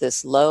touches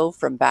this low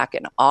from back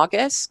in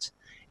August.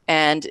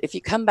 And if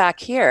you come back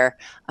here,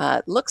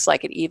 it looks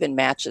like it even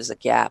matches a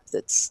gap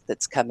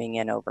that's coming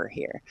in over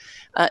here.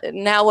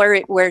 Now,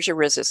 where's your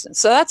resistance?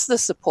 So that's the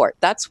support.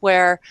 That's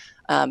where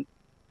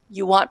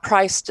you want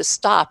price to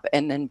stop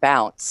and then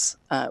bounce.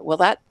 Well,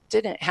 that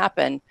didn't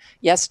happen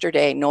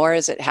yesterday, nor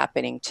is it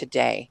happening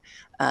today.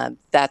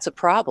 That's a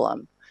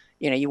problem.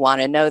 You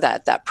want to know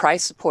that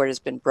price support has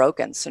been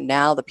broken. So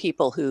now the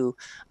people who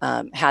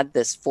had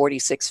this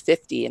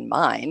 46.50 in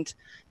mind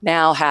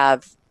now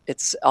have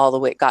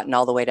gotten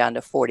all the way down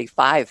to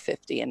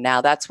 45.50, and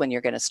now that's when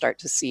you're going to start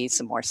to see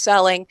some more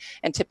selling.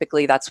 And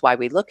typically that's why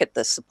we look at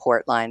the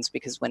support lines,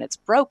 because when it's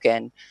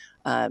broken,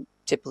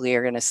 typically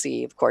you're going to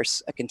see, of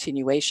course, a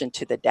continuation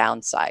to the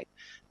downside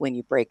when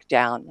you break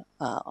down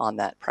on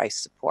that price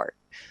support.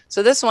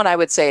 So this one I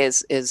would say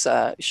is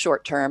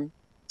short term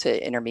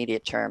to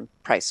intermediate term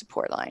price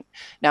support line.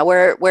 Now,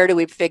 where do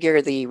we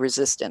figure the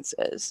resistance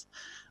is?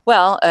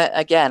 Well,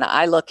 again,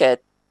 I look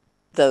at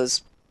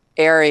those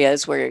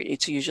areas where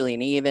it's usually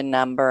an even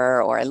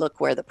number, or I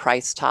look where the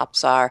price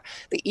tops are.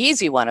 The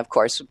easy one, of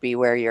course, would be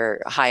where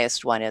your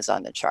highest one is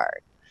on the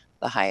chart,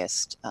 the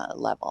highest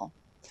level.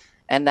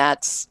 And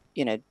that's,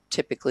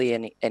 typically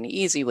an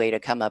easy way to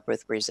come up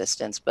with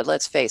resistance. But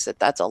let's face it,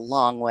 that's a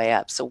long way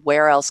up. So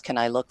where else can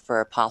I look for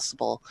a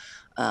possible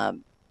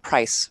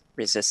price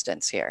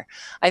resistance here?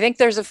 I think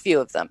there's a few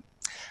of them.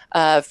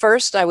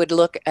 First, I would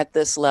look at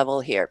this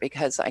level here,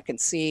 because I can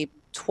see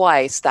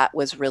twice that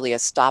was really a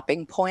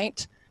stopping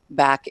point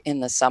back in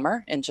the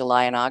summer in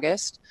July and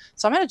August.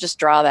 So I'm going to just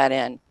draw that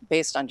in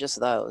based on just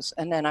those.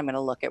 And then I'm going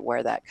to look at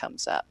where that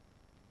comes up.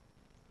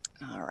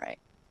 All right.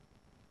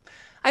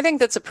 I think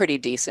that's a pretty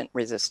decent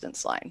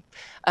resistance line.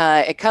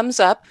 It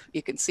comes up,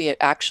 you can see it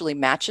actually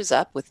matches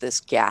up with this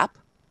gap.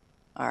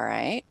 All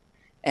right.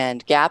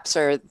 And gaps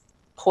are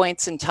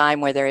points in time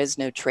where there is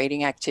no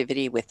trading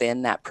activity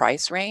within that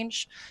price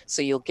range.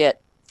 So you'll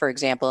get, for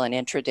example, an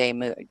intraday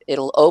move.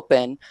 It'll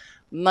open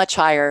much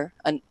higher,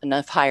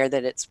 enough higher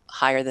that it's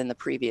higher than the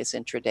previous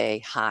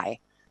intraday high.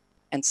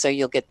 And so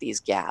you'll get these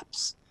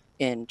gaps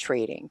in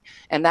trading.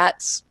 And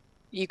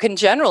you can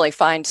generally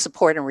find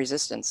support and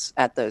resistance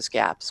at those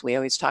gaps. We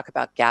always talk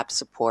about gap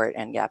support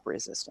and gap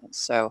resistance.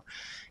 So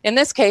in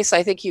this case,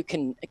 I think you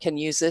can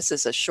use this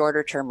as a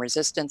shorter term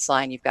resistance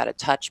line. You've got a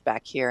touch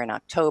back here in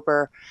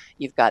October.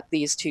 You've got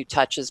these two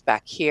touches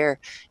back here.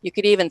 You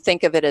could even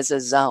think of it as a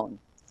zone.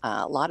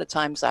 A lot of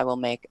times I will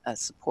make a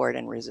support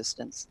and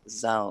resistance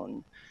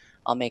zone.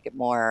 I'll make it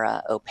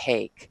more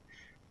opaque.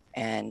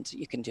 And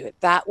you can do it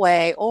that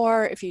way,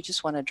 or if you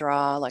just want to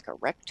draw like a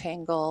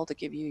rectangle to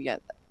give you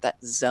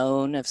that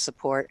zone of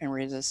support and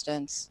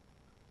resistance.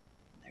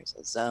 There's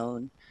a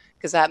zone,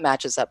 because that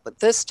matches up with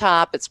this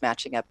top, it's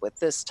matching up with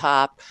this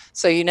top.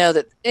 So you know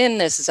that in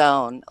this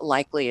zone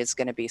likely is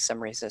going to be some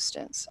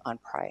resistance on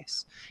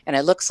price. And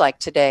it looks like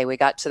today we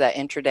got to that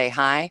intraday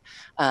high,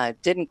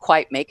 didn't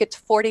quite make it to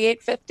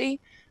 48.50.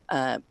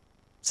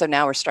 So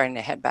now we're starting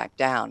to head back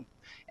down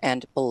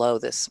and below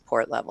this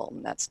support level,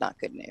 and that's not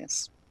good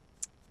news.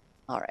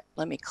 All right,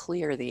 let me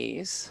clear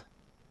these,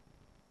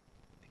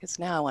 because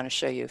now I want to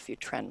show you a few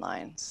trend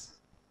lines.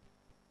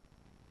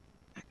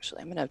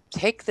 Actually, I'm going to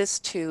take this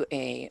to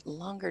a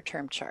longer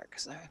term chart,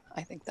 because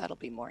I think that'll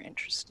be more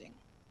interesting.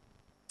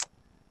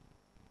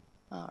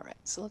 All right,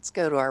 so let's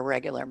go to our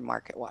regular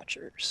market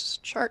watchers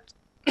chart,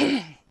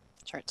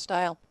 chart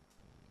style.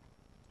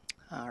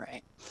 All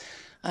right,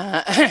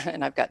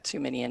 and I've got too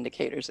many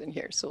indicators in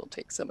here, so we'll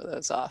take some of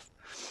those off.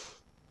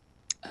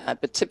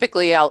 But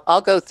typically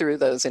I'll go through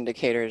those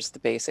indicators, the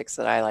basics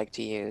that I like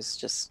to use,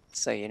 just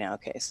so you know.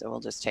 Okay, so we'll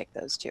just take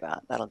those two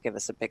out. That'll give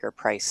us a bigger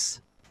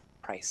price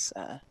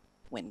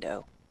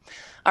window.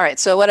 All right,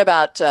 so what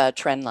about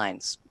trend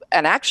lines?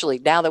 And actually,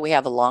 now that we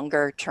have a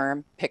longer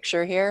term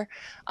picture here,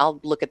 I'll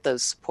look at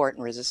those support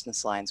and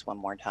resistance lines one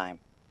more time.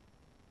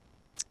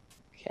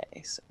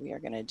 Okay, so we are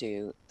going to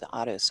do the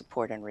auto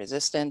support and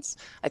resistance.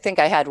 I think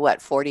I had, what,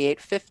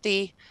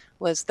 48.50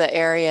 was the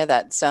area,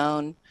 that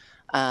zone.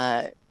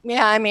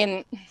 Yeah, I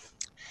mean,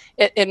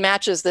 it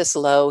matches this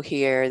low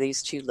here,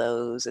 these two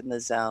lows in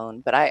the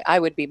zone, but I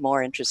would be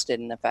more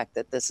interested in the fact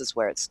that this is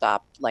where it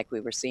stopped, like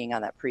we were seeing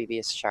on that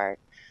previous chart,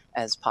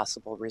 as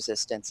possible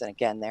resistance. And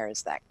again, there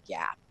is that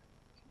gap.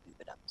 Move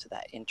it up to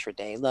that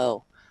intraday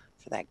low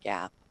for that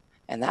gap.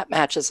 And that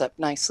matches up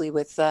nicely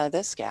with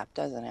this gap,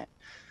 doesn't it?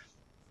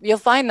 You'll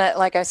find that,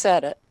 like I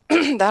said,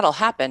 that'll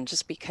happen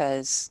just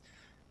because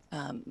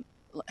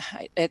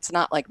it's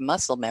not like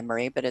muscle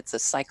memory, but it's a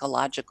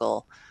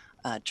psychological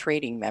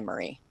trading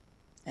memory.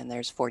 And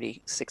there's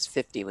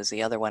 46.50 was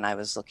the other one I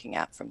was looking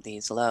at from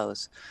these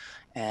lows.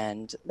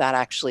 And that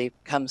actually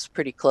comes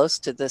pretty close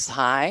to this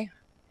high.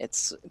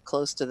 It's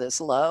close to this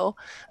low.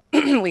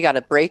 We got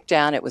a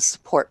breakdown. It was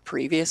support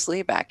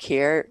previously back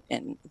here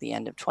in the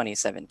end of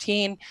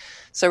 2017.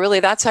 So really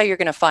that's how you're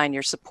going to find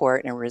your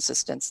support and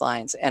resistance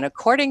lines. And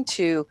according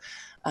to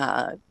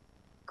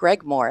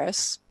Greg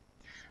Morris,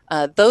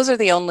 Those are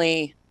the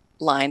only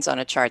lines on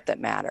a chart that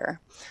matter.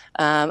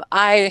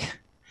 I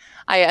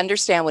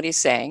understand what he's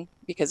saying,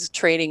 because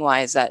trading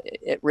wise, that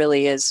it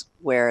really is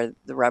where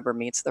the rubber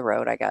meets the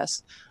road, I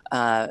guess.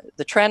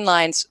 The trend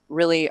lines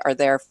really are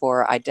there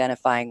for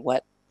identifying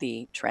what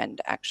the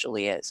trend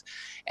actually is.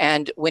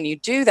 And when you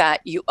do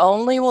that, you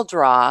only will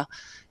draw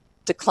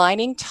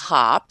declining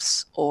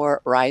tops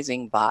or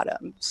rising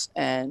bottoms.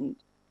 And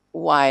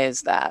why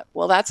is that?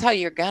 Well, that's how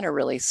you're going to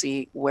really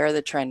see where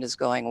the trend is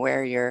going,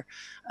 where you're,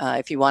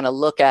 if you want to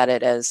look at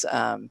it as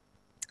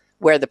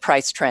where the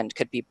price trend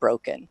could be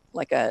broken,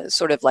 like a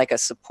sort of like a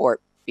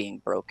support being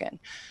broken.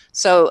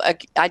 So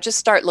I just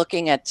start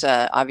looking at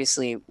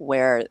obviously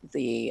where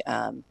the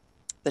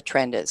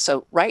trend is.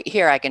 So right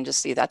here, I can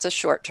just see that's a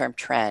short-term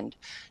trend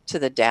to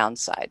the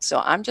downside. So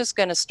I'm just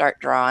going to start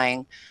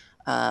drawing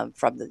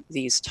from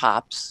these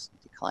tops,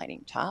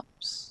 declining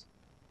tops.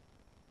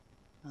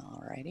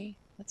 Alrighty,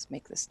 let's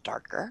make this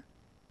darker.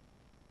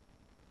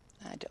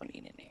 I don't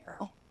need an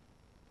arrow.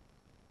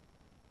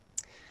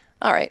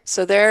 All right,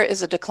 so there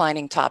is a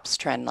declining tops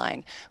trend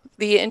line.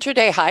 The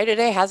intraday high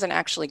today hasn't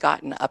actually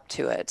gotten up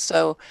to it.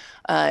 So,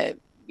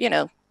 you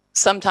know,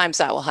 sometimes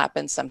that will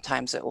happen,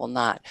 sometimes it will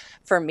not.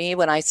 For me,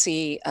 when I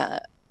see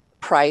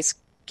price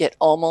get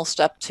almost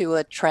up to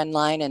a trend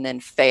line and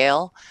then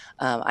fail,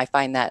 I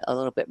find that a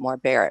little bit more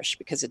bearish,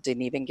 because it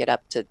didn't even get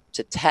up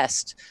to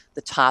test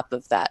the top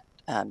of that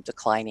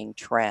declining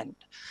trend.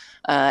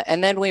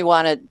 And then we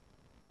want to,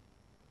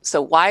 so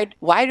why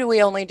do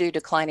we only do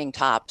declining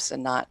tops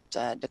and not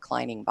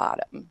declining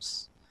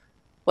bottoms?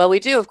 Well, we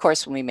do, of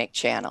course, when we make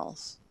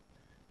channels.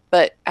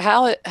 But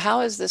how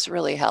is this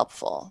really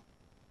helpful?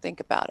 Think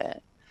about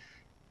it.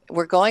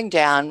 We're going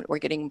down, we're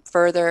getting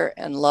further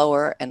and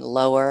lower and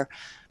lower.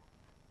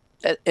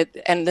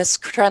 And this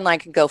trend line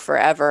can go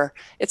forever.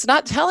 It's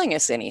not telling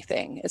us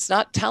anything. It's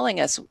not telling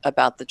us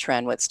about the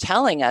trend. What's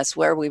telling us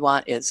where we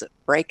want is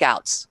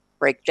breakouts,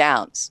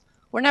 breakdowns.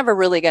 We're never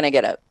really going to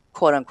get a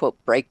quote unquote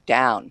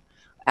breakdown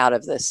out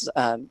of this,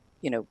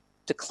 you know,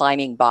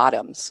 declining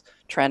bottoms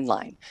trend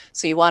line.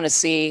 So you want to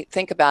see,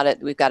 think about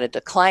it. We've got a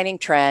declining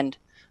trend.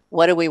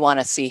 What do we want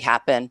to see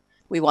happen?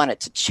 We want it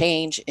to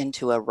change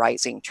into a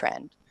rising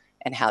trend.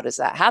 And how does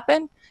that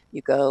happen?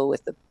 You go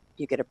with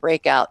you get a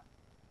breakout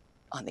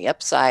on the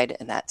upside,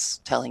 and that's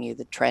telling you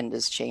the trend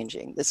is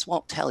changing. This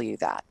won't tell you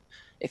that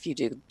if you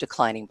do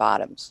declining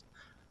bottoms.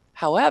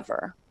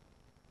 However,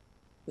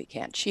 we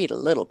can cheat a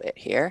little bit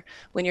here.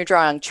 When you're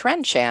drawing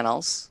trend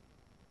channels,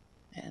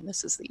 and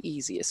this is the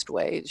easiest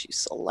way, is you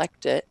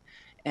select it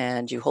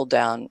and you hold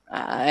down,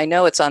 I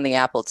know it's on the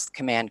Apple, it's the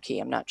Command key.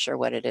 I'm not sure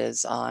what it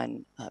is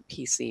on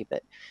PC,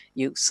 but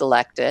you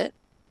select it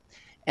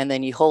and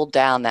then you hold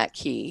down that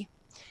key,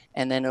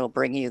 and then it'll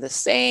bring you the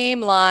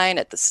same line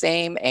at the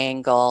same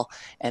angle,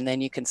 and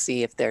then you can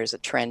see if there's a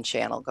trend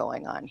channel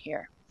going on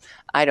here.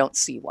 I don't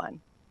see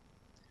one.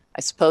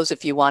 I suppose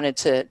if you wanted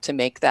to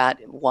make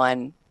that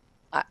one,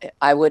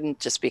 I wouldn't,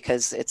 just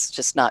because it's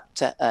just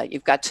not,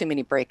 you've got too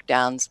many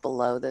breakdowns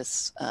below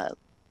this,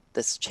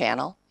 this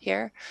channel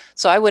here.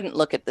 So I wouldn't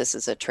look at this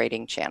as a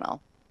trading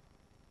channel.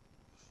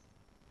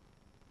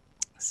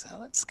 So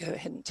let's go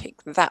ahead and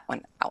take that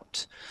one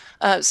out.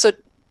 So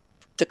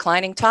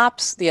declining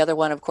tops, the other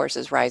one, of course,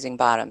 is rising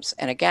bottoms.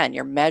 And again,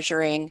 you're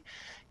measuring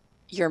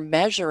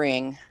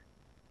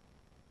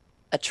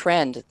a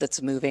trend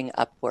that's moving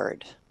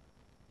upward.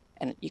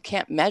 And you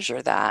can't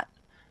measure that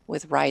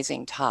with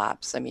rising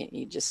tops. I mean,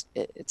 you just,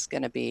 it's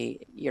going to be,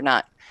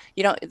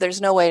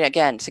 there's no way,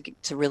 again,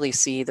 to really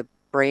see the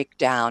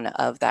breakdown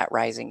of that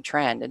rising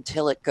trend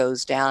until it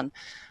goes down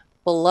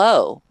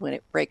below, when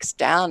it breaks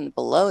down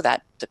below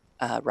that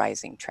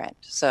rising trend.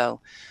 So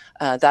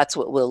that's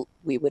what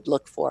we would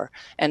look for.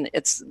 And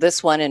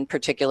this one in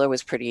particular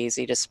was pretty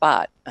easy to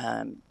spot.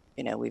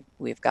 You know,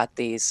 we've got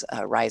these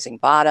rising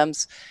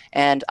bottoms,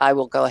 and I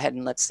will go ahead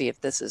and let's see if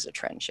this is a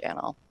trend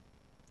channel.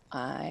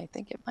 I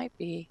think it might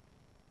be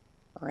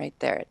right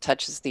there. It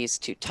touches these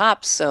two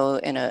tops. So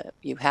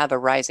you have a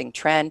rising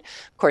trend.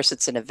 Of course,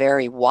 it's in a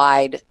very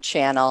wide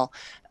channel,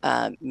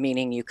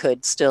 meaning you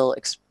could still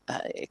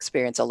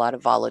experience a lot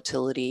of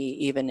volatility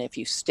even if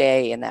you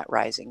stay in that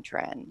rising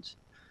trend.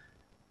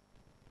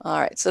 All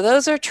right, so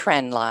those are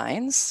trend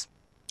lines.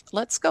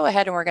 Let's go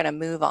ahead and we're going to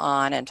move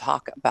on and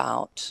talk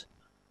about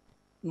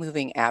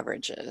moving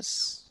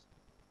averages.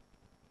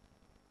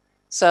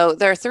 So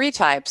there are three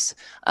types.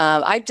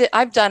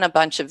 I've done a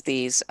bunch of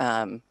these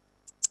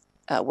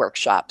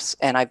workshops,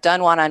 and I've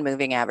done one on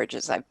moving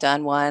averages. I've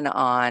done one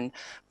on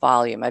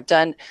volume. I've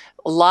done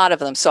a lot of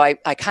them. So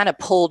I kind of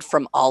pulled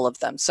from all of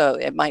them. So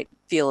it might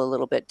feel a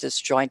little bit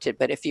disjointed,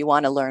 but if you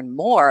want to learn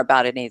more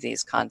about any of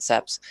these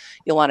concepts,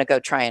 you'll want to go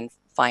try and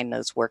find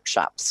those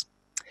workshops.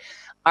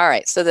 All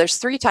right, so there's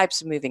three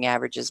types of moving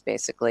averages,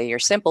 basically. Your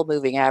simple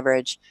moving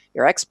average,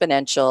 your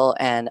exponential,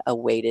 and a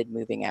weighted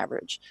moving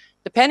average.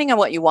 Depending on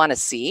what you want to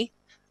see,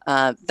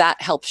 that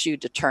helps you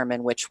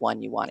determine which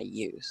one you want to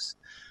use.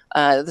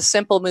 The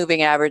simple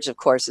moving average, of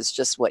course, is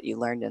just what you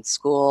learned in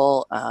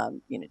school.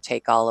 You know,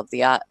 take all of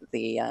the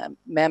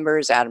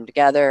members, add them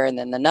together, and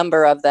then the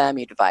number of them,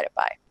 you divide it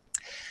by.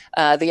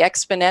 The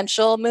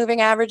exponential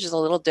moving average is a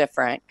little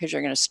different because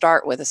you're going to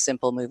start with a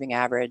simple moving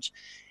average,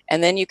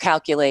 and then you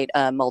calculate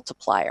a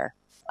multiplier.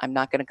 I'm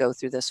not going to go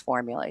through this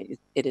formula.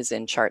 It is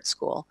in chart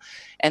school.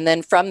 And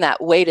then from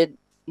that weighted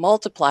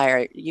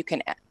multiplier, you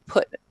can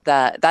put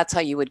that's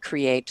how you would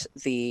create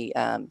the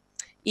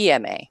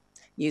EMA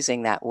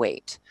using that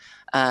weight.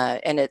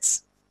 And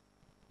it's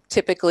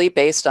typically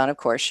based on, of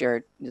course,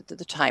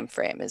 the time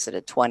frame. Is it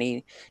a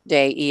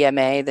 20-day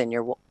EMA? Then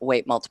your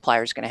weight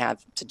multiplier is going to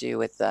have to do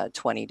with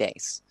 20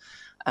 days.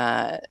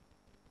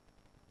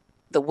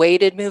 The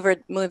weighted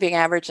moving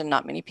average, and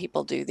not many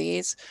people do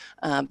these,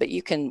 but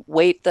you can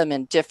weight them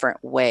in different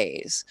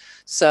ways.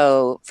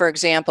 So, for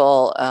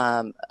example,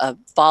 a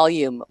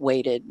volume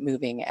weighted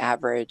moving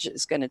average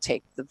is going to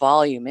take the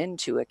volume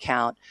into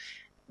account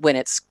when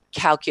it's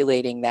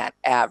calculating that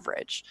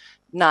average.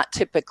 Not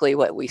typically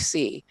what we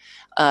see.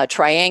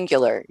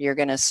 Triangular, you're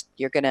gonna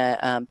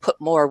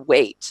put more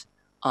weight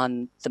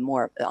on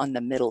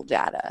the middle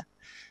data.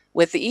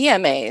 With the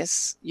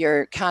EMAs,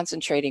 you're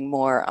concentrating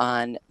more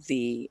on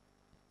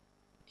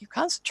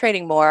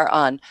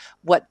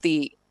what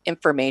the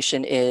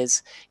information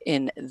is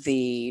in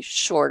the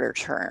shorter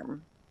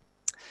term.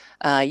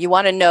 You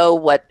want to know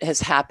what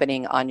is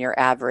happening on your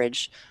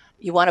average.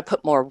 You want to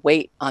put more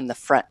weight on the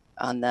front,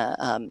 on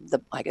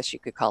the I guess you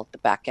could call it the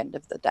back end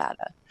of the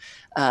data,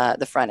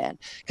 the front end,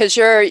 because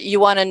you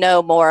want to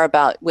know more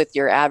about with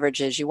your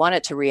averages. You want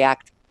it to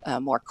react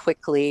more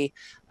quickly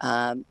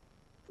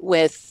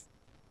with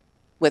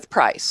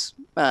price.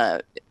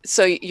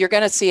 So you're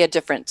going to see a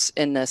difference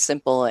in the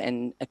simple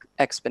and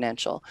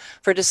exponential.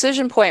 For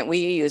decision point, we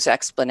use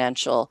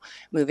exponential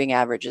moving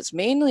averages,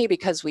 mainly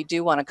because we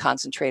do want to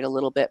concentrate a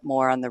little bit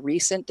more on the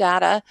recent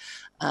data,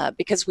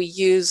 because we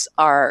use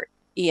our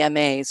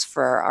EMAs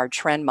for our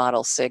trend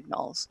model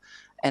signals.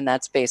 And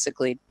that's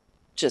basically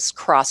just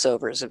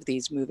crossovers of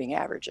these moving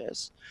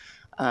averages.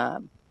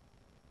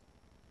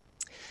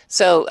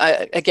 So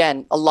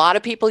again, a lot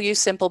of people use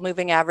simple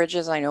moving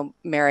averages. I know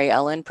Mary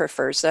Ellen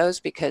prefers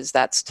those because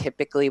that's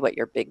typically what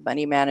your big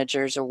money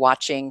managers are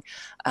watching.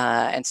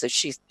 And so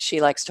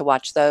she likes to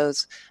watch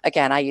those.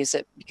 Again, I use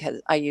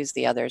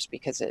the others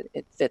because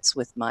it fits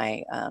with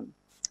my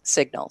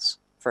signals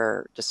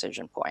for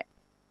decision point.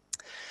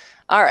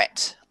 All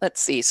right, let's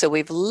see. So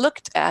we've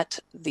looked at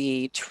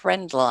the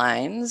trend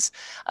lines.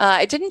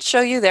 I didn't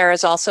show you there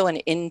is also an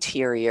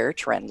interior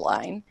trend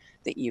line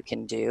that you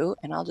can do.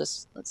 And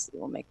let's see,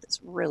 we'll make this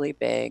really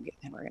big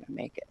and we're going to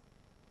make it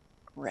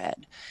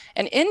red.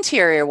 An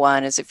interior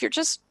one is if you're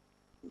just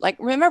like,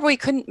 remember we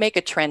couldn't make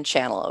a trend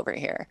channel over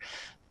here.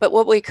 But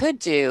what we could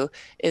do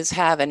is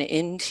have an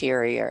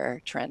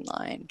interior trend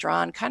line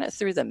drawn kind of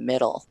through the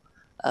middle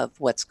of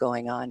what's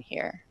going on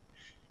here.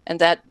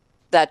 And that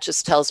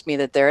just tells me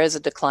that there is a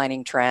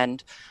declining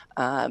trend.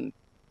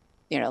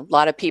 You know, a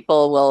lot of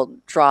people will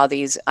draw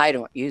these. I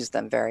don't use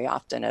them very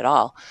often at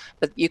all,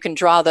 but you can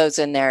draw those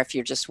in there if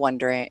you're just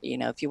wondering, you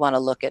know, if you want to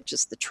look at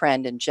just the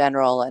trend in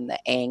general and the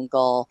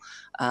angle,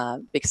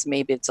 because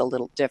maybe it's a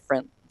little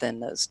different than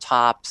those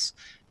tops.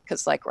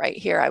 Because like right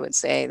here, I would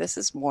say this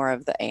is more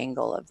of the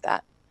angle of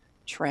that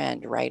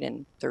trend right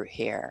in through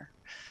here.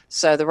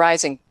 So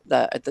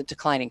the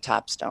declining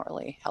tops don't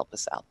really help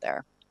us out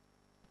there.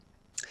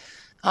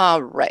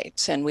 All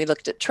right, and we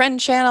looked at trend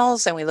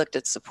channels and we looked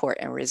at support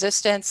and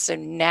resistance. So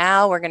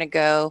now we're going to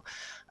go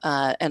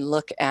and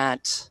look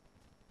at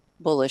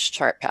bullish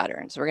chart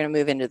patterns. We're going to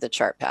move into the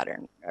chart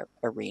pattern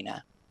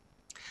arena.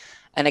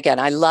 And again,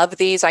 I love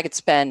these. I could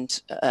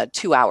spend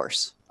 2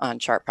 hours on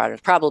chart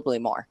patterns, probably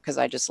more, because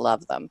I just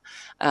love them.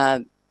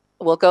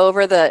 We'll go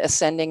over the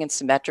ascending and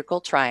symmetrical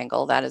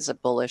triangle. That is a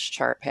bullish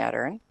chart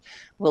pattern.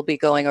 We'll be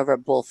going over a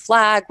bull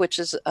flag, which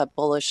is a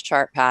bullish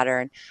chart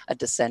pattern, a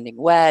descending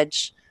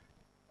wedge,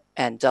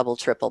 and double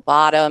triple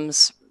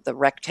bottoms. The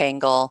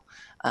rectangle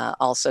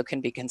also can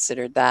be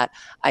considered that.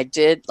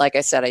 Like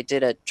I said, I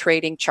did a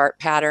trading chart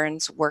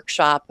patterns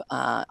workshop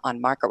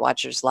on Market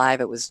Watchers Live.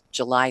 It was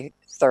July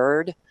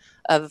 3rd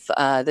of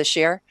this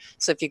year.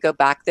 So if you go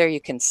back there,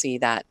 you can see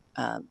that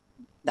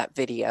that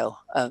video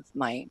of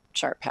my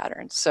chart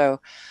patterns.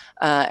 So,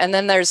 and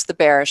then there's the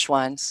bearish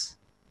ones.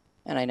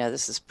 And I know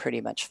this is pretty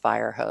much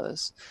fire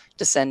hose.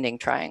 Descending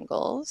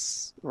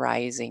triangles,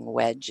 rising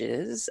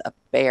wedges, a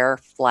bear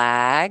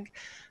flag,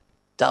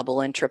 double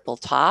and triple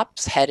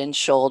tops, head and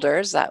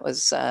shoulders. That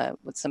was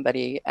what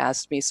somebody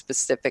asked me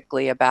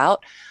specifically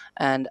about,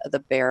 and the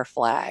bear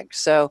flag.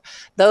 So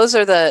those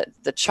are the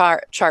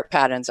chart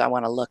patterns I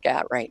want to look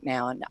at right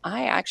now. And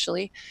I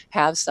actually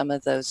have some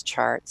of those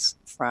charts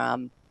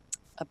from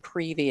a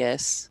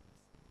previous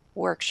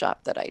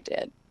workshop that I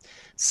did.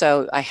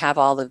 So I have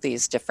all of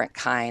these different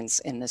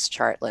kinds in this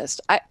chart list.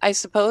 I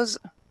suppose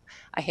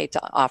I hate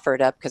to offer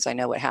it up because I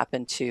know what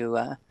happened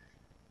to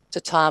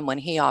Tom when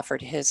he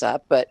offered his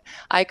up, but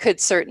I could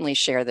certainly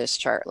share this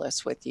chart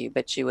list with you,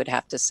 but you would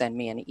have to send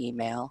me an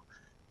email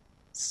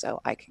so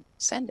I can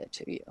send it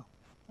to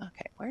you.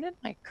 Okay, where did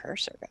my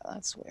cursor go?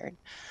 That's weird.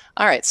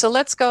 All right, so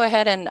let's go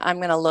ahead and I'm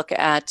going to look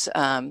at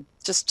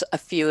just a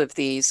few of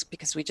these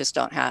because we just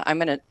don't have. I'm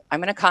going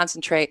to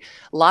concentrate.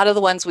 A lot of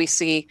the ones we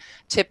see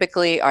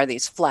typically are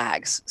these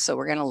flags. So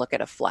we're going to look at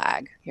a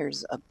flag.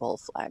 Here's a bull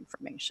flag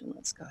formation.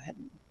 Let's go ahead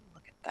and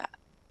look at that.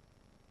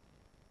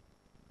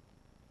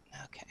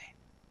 Okay.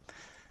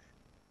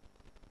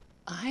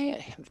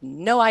 I have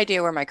no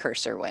idea where my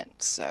cursor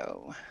went,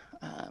 so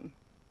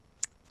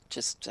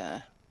just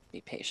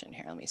be patient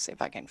here. Let me see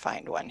if I can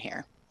find one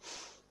here.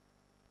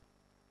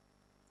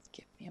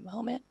 Give me a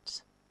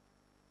moment.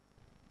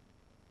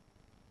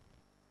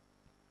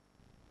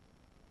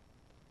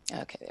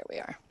 Okay, there we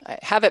are. I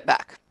have it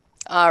back.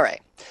 All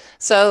right.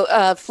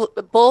 So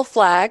bull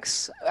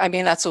flags, I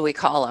mean, that's what we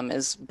call them,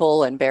 is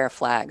bull and bear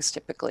flags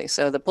typically.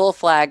 So the bull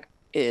flag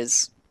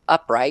is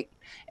upright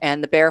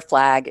and the bear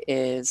flag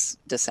is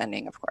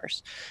descending, of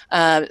course.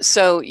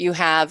 So you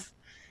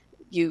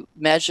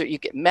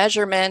get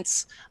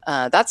measurements.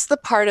 That's the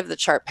part of the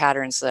chart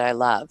patterns that I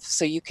love.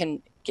 So you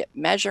can get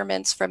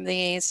measurements from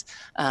these.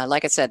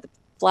 Like I said, the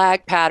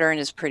flag pattern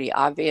is pretty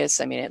obvious.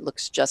 I mean, it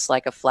looks just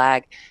like a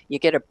flag. You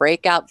get a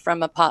breakout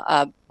from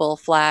a bull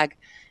flag,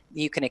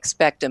 you can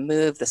expect to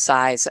move the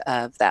size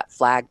of that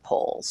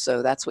flagpole.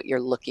 So that's what you're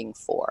looking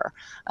for.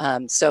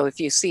 So if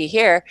you see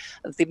here,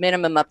 the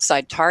minimum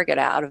upside target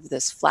out of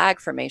this flag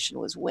formation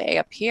was way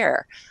up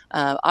here.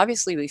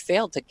 Obviously, we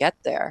failed to get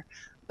there.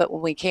 But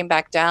when we came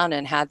back down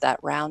and had that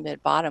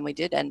rounded bottom, we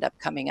did end up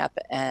coming up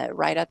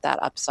right at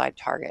that upside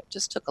target.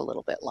 Just took a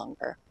little bit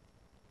longer.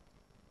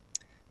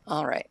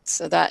 All right,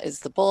 so that is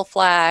the bull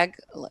flag.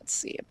 Let's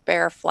see, a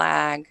bear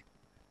flag.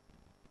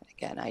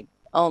 Again, I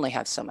only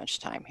have so much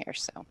time here,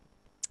 so.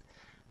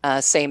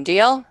 Same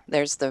deal,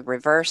 there's the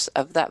reverse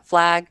of that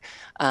flag.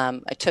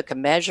 I took a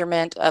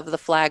measurement of the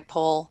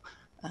flagpole.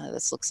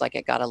 This looks like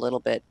it got a little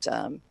bit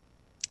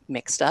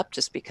mixed up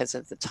just because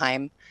of the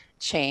time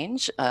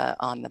change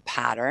on the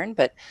pattern,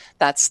 but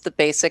that's the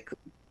basic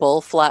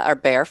bull flag or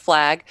bear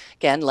flag.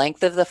 Again,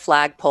 length of the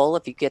flagpole.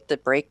 If you get the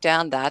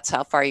breakdown, that's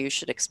how far you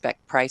should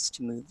expect price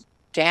to move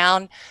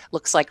down.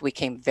 Looks like we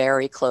came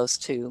very close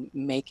to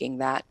making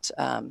that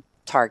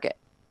target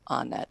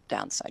on that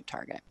downside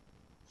target.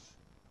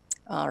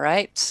 All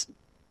right,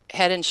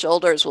 head and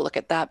shoulders, we'll look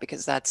at that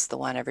because that's the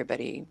one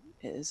everybody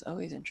is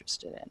always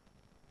interested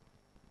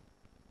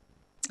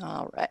in.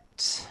 All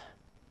right.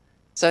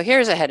 So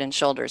here's a head and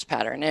shoulders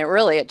pattern.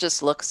 And it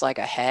just looks like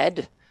a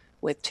head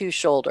with two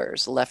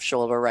shoulders, left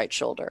shoulder, right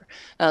shoulder.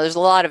 Now there's a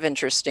lot of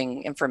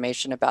interesting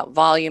information about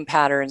volume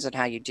patterns and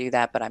how you do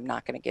that, but I'm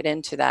not going to get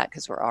into that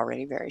because we're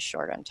already very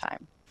short on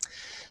time.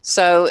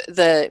 So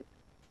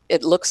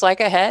it looks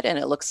like a head and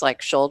it looks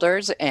like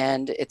shoulders,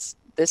 and it's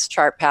this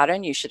chart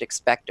pattern. You should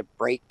expect a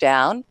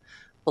breakdown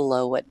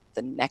below what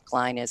the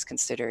neckline is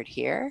considered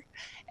here.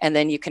 And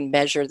then you can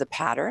measure the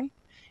pattern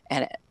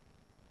and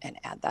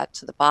add that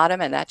to the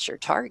bottom, and that's your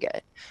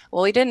target.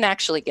 Well, we didn't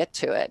actually get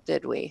to it,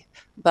 did we?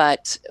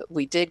 But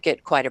we did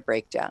get quite a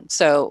breakdown.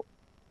 So,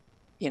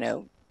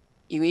 you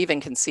even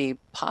can see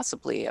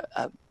possibly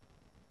a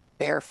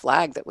bear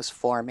flag that was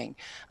forming,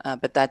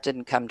 but that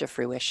didn't come to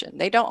fruition.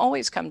 They don't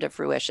always come to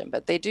fruition,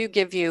 but they do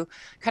give you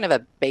kind of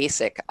a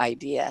basic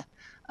idea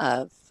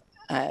of,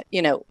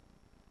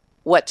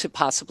 what to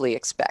possibly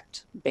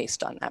expect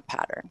based on that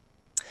pattern.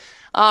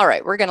 All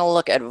right, we're going to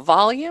look at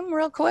volume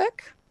real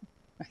quick.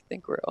 I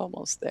think we're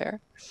almost there.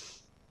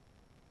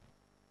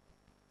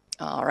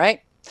 All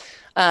right.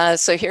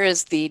 So here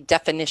is the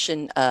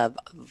definition of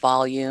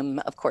volume.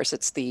 Of course,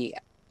 it's the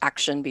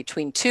action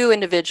between two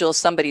individuals.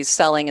 Somebody's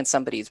selling and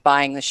somebody's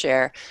buying the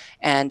share.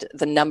 And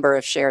the number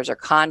of shares or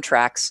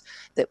contracts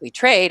that we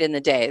trade in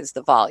the day is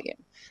the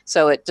volume.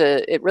 So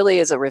it really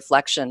is a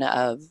reflection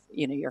of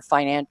your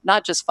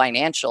not just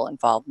financial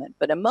involvement,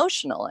 but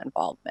emotional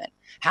involvement.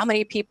 How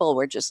many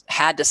people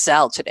had to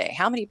sell today?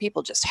 How many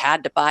people just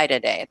had to buy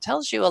today? It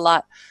tells you a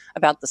lot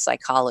about the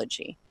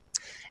psychology.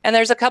 And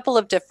there's a couple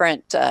of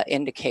different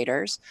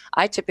indicators.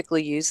 I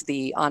typically use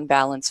the on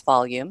balance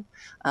volume,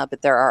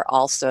 but there are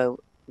also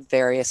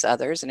various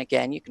others. And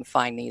again, you can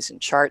find these in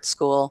Chart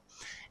School.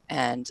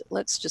 And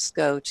let's just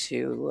go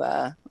to,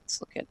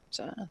 let's look at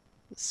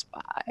the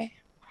SPY.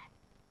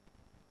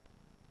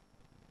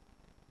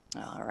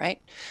 All right,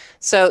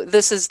 so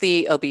this is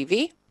the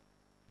OBV.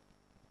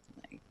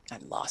 I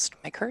lost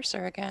my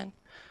cursor again.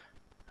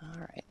 All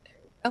right, there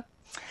we go.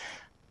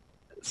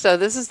 So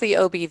this is the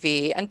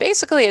OBV, and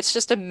basically it's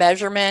just a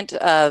measurement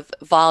of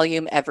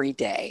volume every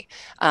day.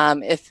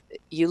 If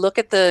you look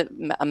at the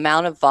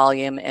amount of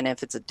volume, and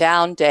if it's a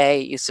down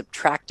day, you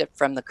subtract it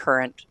from the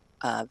current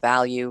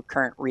value,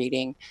 current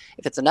reading.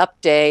 If it's an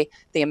up day,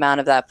 the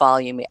amount of that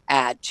volume you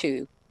add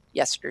to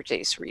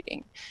yesterday's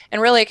reading.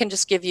 And really it can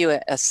just give you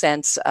a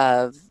sense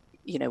of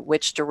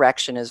which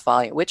direction is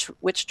volume,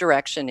 which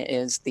direction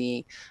is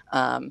the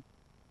the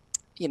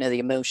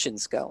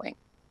emotions going.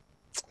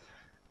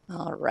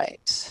 All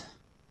right,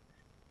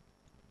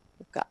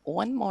 we've got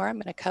one more I'm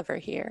going to cover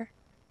here,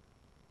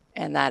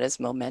 and that is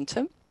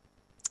momentum.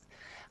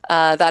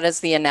 That is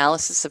the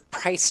analysis of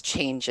price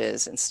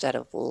changes instead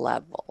of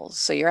levels.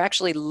 So you're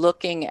actually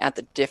looking at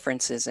the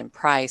differences in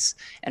price.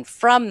 And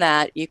from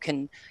that, you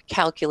can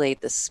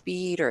calculate the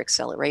speed or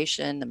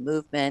acceleration, the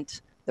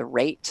movement, the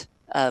rate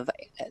of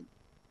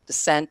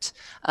descent.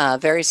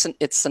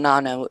 It's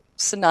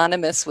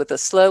synonymous with a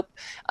slope.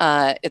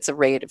 It's a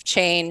rate of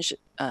change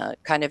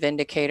kind of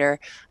indicator.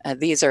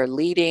 These are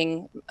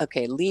leading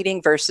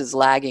versus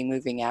lagging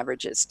moving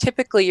averages.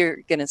 Typically,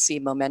 you're going to see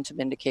momentum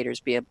indicators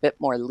be a bit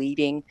more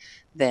leading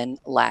than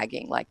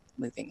lagging, like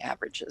moving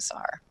averages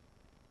are.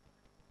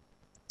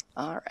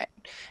 All right.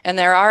 And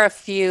there are a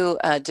few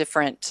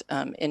different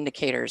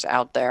indicators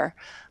out there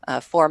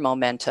for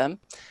momentum.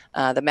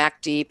 The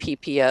MACD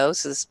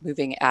PPO is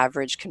moving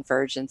average,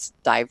 convergence,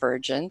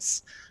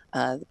 divergence,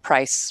 the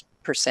price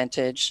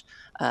percentage.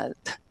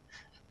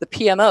 The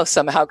PMO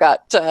somehow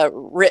got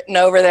written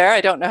over there.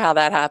 I don't know how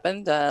that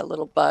happened, a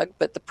little bug,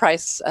 but the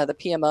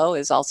PMO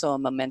is also a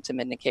momentum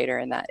indicator,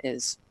 and that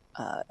is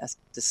a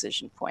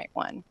decision point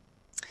one.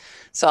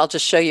 So I'll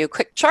just show you a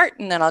quick chart,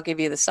 and then I'll give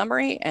you the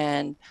summary,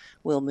 and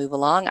we'll move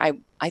along.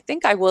 I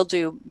think I will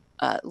do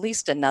at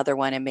least another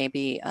one and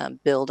maybe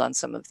build on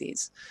some of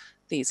these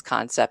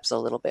concepts a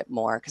little bit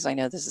more, because I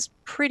know this is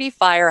pretty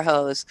fire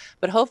hose,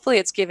 but hopefully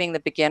it's giving the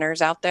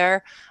beginners out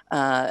there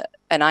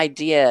an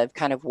idea of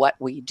kind of what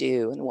we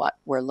do and what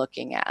we're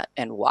looking at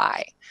and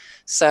why.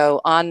 So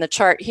on the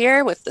chart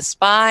here with the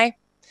SPY,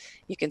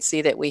 you can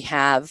see that we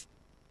have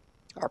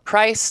our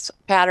price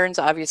patterns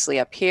obviously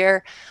up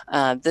here.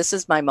 This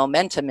is my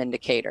momentum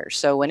indicator.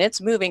 So when it's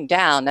moving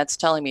down, that's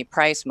telling me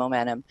price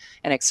momentum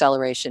and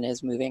acceleration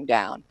is moving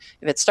down.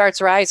 If it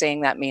starts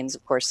rising, that means,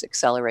 of course,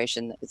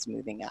 acceleration is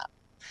moving up.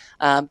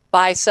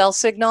 Buy-sell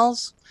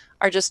signals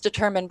are just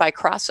determined by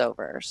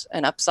crossovers.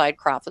 An upside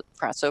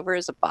crossover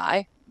is a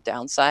buy,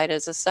 downside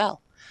is a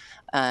sell.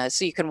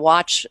 So you can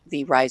watch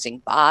the rising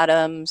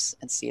bottoms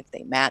and see if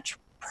they match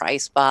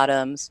price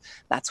bottoms.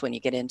 That's when you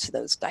get into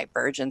those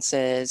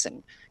divergences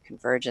and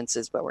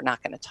convergences, but we're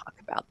not going to talk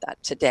about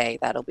that today.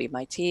 That'll be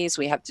my tease.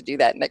 We have to do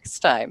that next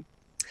time.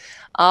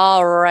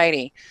 All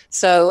righty.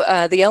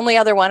 So the only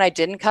other one I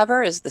didn't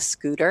cover is the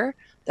scooter.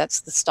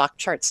 That's the stock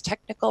charts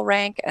technical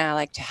rank, and I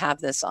like to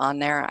have this on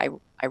there.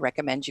 I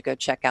recommend you go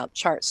check out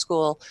Chart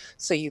School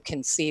so you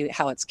can see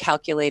how it's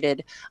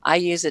calculated. I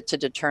use it to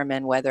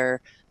determine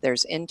whether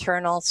there's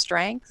internal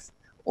strength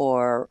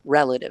or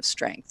relative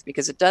strength,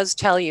 because it does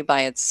tell you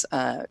by its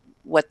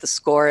what the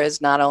score is,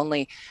 not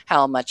only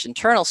how much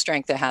internal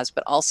strength it has,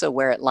 but also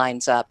where it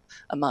lines up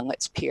among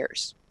its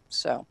peers.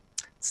 So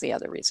that's the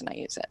other reason I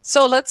use it.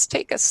 So let's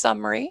take a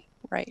summary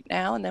right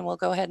now, and then we'll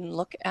go ahead and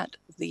look at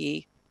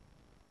the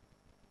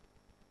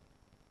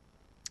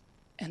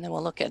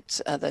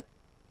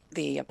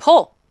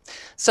poll.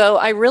 So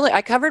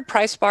I covered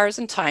price bars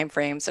and time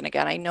frames, and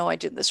again, I know I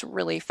did this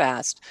really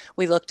fast.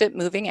 We looked at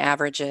moving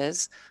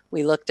averages.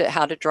 We looked at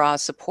how to draw a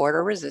support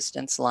or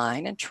resistance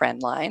line and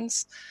trend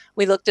lines.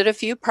 We looked at a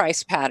few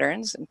price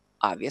patterns, and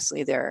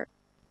obviously there are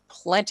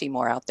plenty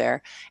more out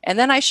there. And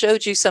then I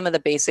showed you some of the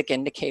basic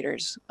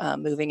indicators,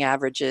 moving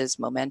averages,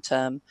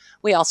 momentum.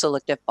 We also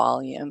looked at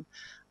volume.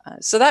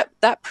 So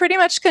that pretty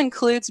much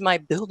concludes my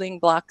building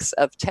blocks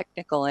of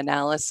technical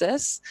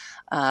analysis.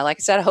 Like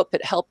I said, I hope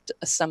it helped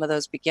some of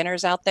those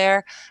beginners out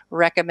there.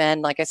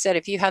 Recommend, like I said,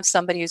 if you have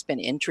somebody who's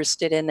been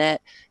interested in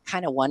it,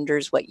 kind of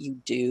wonders what you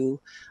do.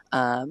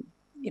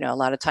 You know, a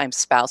lot of times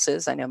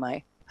spouses, I know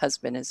my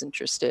husband is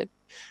interested.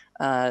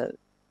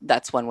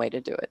 That's one way to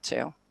do it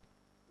too,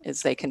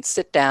 is they can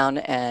sit down,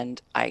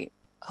 and I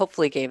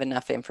hopefully gave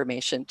enough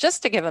information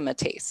just to give them a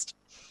taste.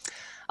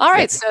 All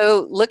right,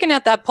 so looking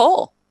at that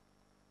poll,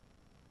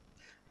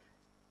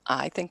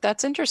 I think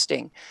that's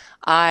interesting.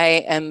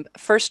 I am,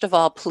 first of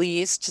all,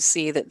 pleased to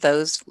see that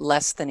those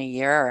less than a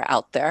year are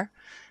out there,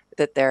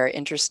 that they're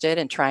interested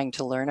in trying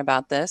to learn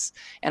about this.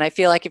 And I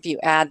feel like if you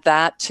add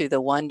that to the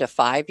 1 to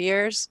 5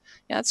 years,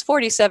 that's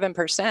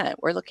 47%.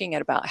 We're looking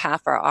at about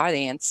half our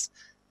audience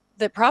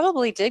that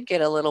probably did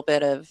get a little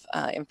bit of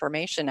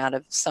information out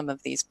of some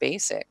of these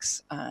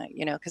basics,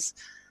 you know, because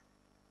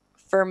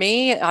for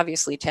me,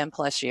 obviously 10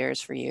 plus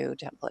years, for you,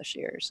 10 plus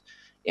years,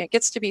 it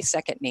gets to be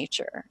second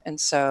nature. And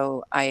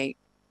so I,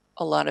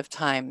 a lot of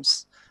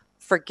times,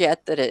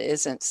 forget that it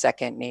isn't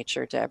second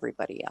nature to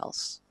everybody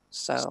else.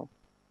 So.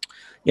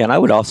 Yeah, and I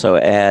would also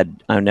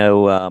add, I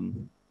know,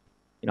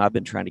 you know, I've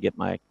been trying to get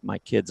my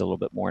kids a little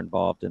bit more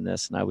involved in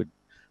this, and I would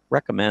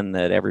recommend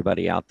that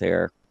everybody out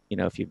there, you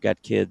know, if you've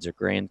got kids or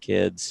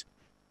grandkids,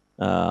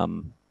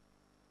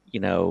 you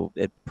know,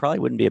 it probably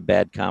wouldn't be a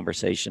bad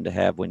conversation to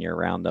have when you're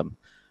around them,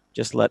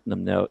 just letting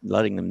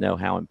them know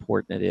how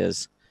important it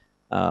is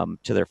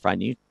to their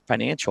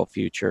financial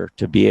future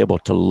to be able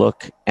to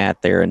look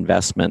at their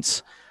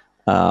investments.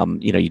 You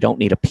know, you don't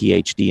need a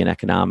PhD in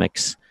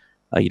economics.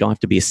 You don't have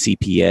to be a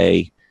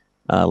CPA.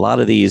 A lot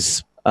of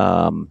these,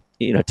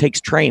 you know, it takes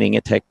training,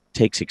 it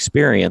takes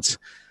experience,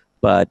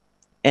 but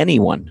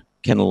anyone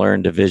can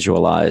learn to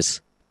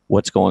visualize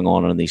what's going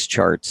on these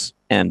charts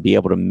and be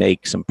able to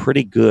make some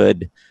pretty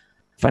good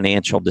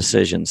financial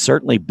decisions,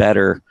 certainly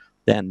better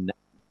than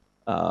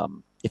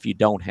if you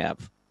don't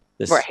have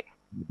this Right.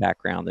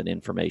 background and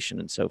information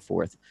and so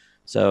forth.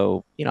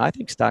 So, I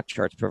think stock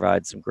charts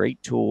provide some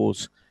great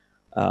tools,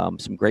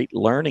 some great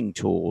learning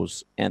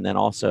tools, and then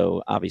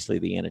also obviously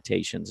the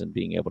annotations and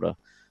being able to,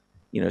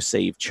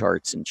 save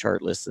charts and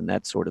chart lists and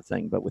that sort of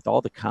thing. But with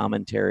all the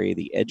commentary,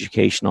 the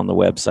education on the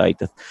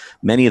website,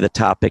 many of the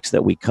topics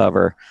that we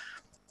cover,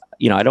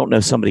 I don't know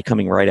somebody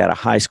coming right out of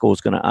high school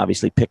is going to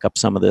obviously pick up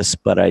some of this,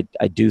 but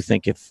I do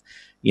think if,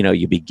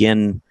 you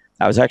begin,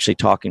 I was actually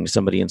talking to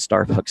somebody in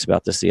Starbucks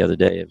about this the other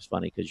day. It was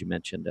funny because you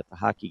mentioned at the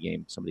hockey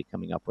game, somebody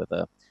coming up with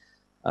a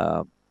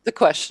The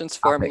questions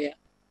for topic. me.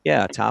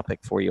 Yeah, a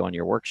topic for you on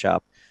your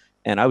workshop.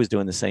 And I was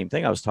doing the same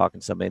thing. I was talking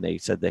to somebody, and they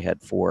said they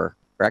had four,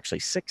 or actually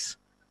six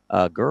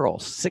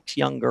girls, six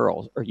young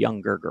girls or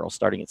younger girls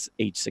starting at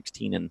age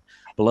 16 and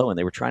below. And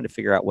they were trying to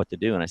figure out what to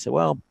do. And I said,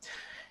 well,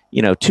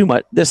 too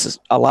much.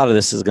 A lot of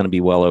this is going to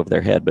be well over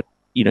their head, but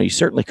you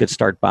certainly could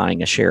start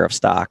buying a share of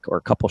stock or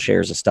a couple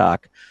shares of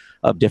stock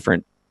of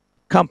different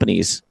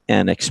companies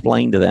and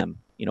explain to them,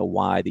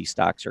 why these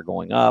stocks are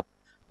going up,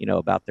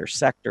 about their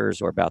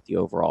sectors or about the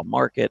overall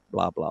market,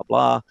 blah, blah,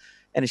 blah.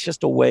 And it's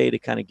just a way to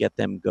kind of get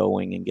them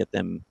going and get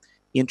them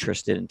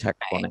interested in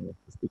technical Right.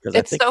 analysis, because I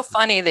It's think, so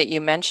funny that you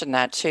mentioned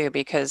that too,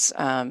 because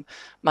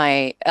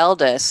my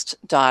eldest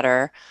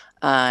daughter,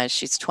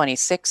 she's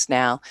 26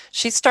 now.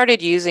 She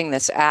started using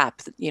this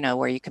app,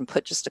 where you can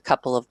put just a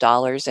couple of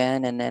dollars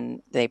in and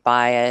then they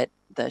buy it,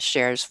 the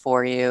shares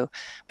for you,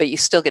 but you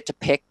still get to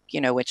pick,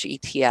 which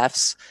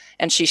ETFs.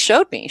 And she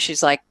showed me,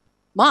 she's like,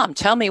 Mom,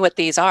 tell me what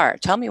these are.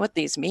 Tell me what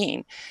these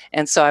mean.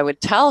 And so I would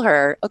tell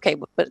her, okay,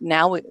 but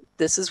now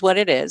this is what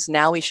it is.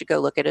 Now we should go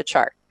look at a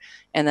chart.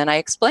 And then I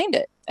explained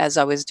it as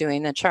I was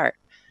doing the chart.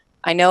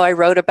 I know I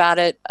wrote about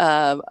it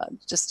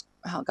just,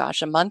 oh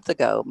gosh, a month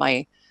ago.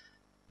 My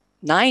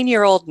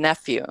 9-year-old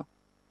nephew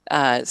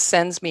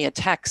sends me a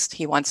text.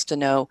 He wants to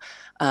know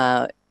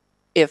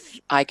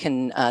if I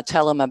can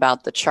tell him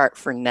about the chart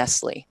for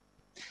Nestle.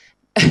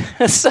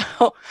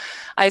 So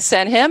I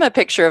sent him a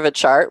picture of a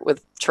chart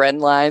with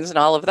trend lines and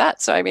all of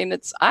that. So, I mean,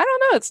 I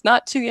don't know, it's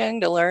not too young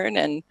to learn.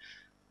 And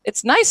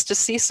it's nice to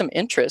see some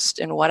interest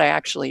in what I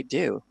actually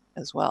do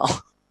as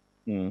well.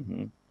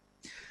 mm-hmm.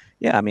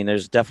 Yeah, I mean,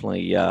 there's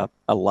definitely a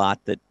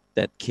lot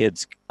that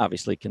kids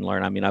obviously can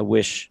learn. I mean, I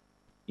wish,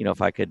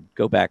 if I could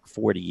go back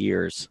 40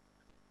 years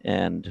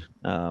and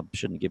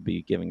shouldn't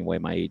be giving away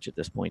my age at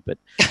this point, but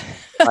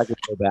if I could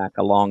go back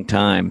a long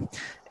time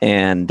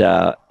and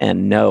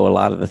know a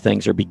lot of the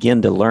things, or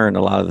begin to learn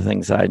a lot of the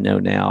things that I know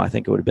now, I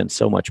think it would have been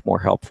so much more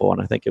helpful.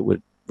 And I think it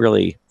would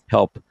really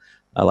help,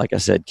 like I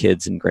said,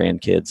 kids and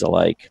grandkids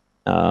alike,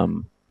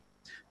 to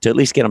at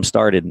least get them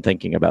started in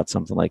thinking about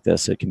something like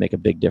this. It can make a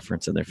big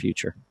difference in their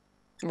future.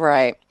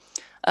 Right.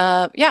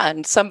 Yeah,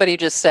 and somebody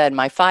just said,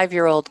 my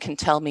 5-year-old can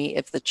tell me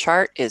if the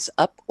chart is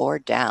up or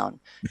down.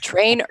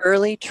 Train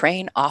early,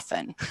 train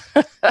often.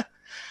 I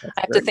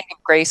have to think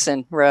of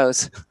Grayson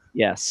Rose.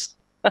 Yes.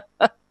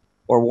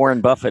 Or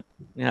Warren Buffett.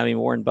 I mean,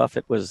 Warren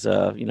Buffett was,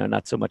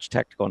 not so much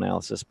technical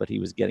analysis, but he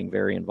was getting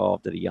very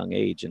involved at a young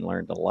age and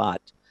learned a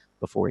lot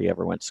before he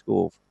ever went to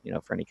school,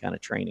 for any kind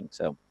of training.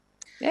 So,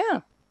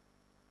 yeah.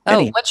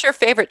 Oh, what's your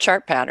favorite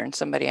chart pattern?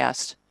 Somebody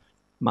asked.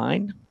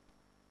 Mine?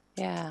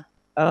 Yeah.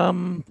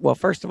 Well,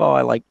 first of all,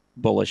 I like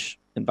bullish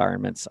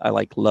environments. I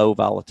like low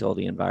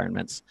volatility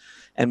environments.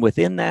 And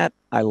within that,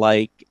 I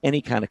like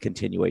any kind of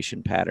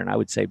continuation pattern. I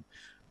would say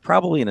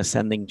probably an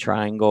ascending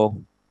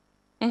triangle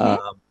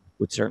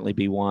would certainly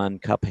be one,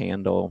 cup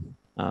handle.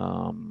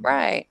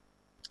 Right.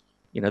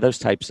 Those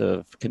types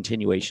of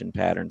continuation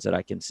patterns that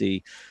I can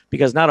see,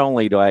 because not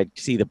only do I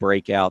see the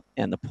breakout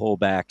and the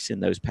pullbacks in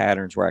those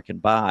patterns where I can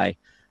buy,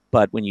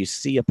 but when you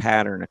see a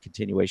pattern, a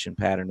continuation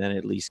pattern, then it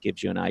at least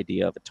gives you an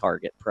idea of a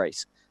target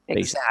price.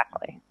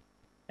 Exactly.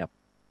 Yep.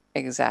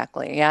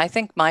 Exactly. Yeah, I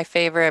think my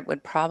favorite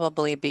would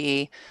probably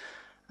be,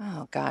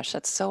 oh gosh,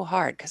 that's so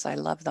hard because I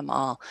love them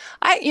all.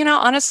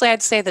 Honestly,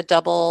 I'd say the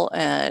double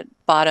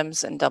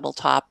bottoms and double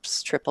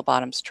tops, triple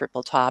bottoms,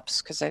 triple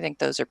tops, because I think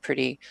those are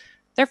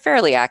they're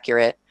fairly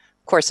accurate.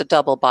 Of course, a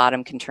double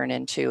bottom can turn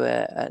into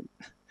a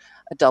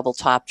double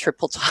top,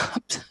 triple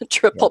top,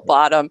 triple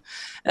bottom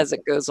as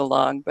it goes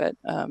along. But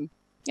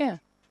yeah.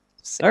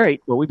 All right.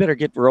 Well, we better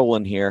get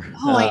rolling here.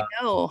 Oh, I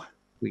know.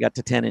 We got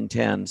to 10 and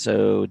 10.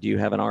 So do you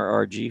have an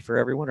RRG for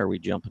everyone, or are we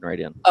jumping right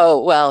in?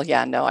 Oh, well,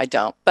 yeah, no, I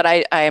don't. But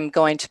I am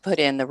going to put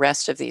in the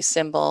rest of these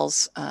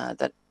symbols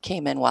that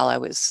came in while I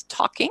was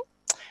talking.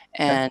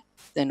 And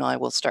then I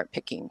will start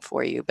picking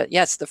for you. But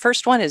yes, the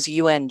first one is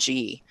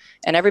UNG.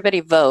 And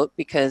everybody vote,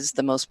 because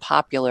the most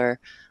popular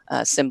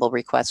symbol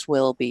request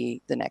will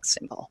be the next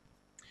symbol.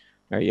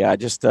 Yeah,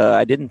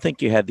 I didn't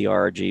think you had the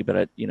RRG,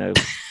 but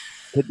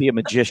could be a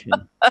magician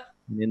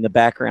in the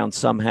background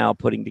somehow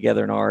putting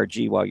together an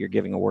RRG while you're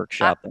giving a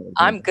workshop.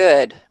 I'm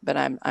good, but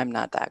I'm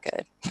not that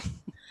good.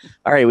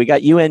 All right, we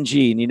got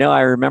UNG, and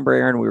I remember,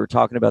 Erin, we were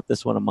talking about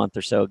this one a month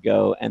or so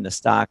ago, and the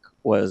stock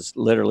was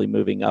literally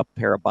moving up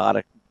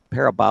parabolically.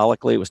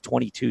 It was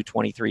 $22,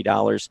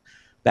 $23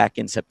 back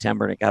in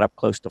September, and it got up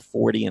close to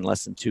 40 in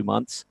less than 2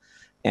 months.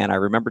 And I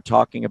remember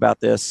talking about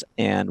this,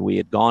 and we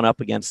had gone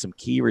up against some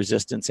key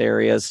resistance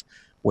areas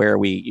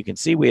where you can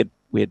see we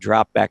had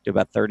dropped back to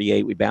about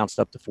 38. We bounced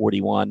up to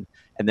 41,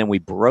 and then we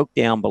broke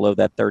down below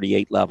that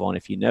 38 level. And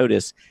if you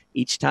notice,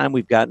 each time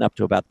we've gotten up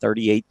to about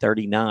 38,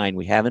 39,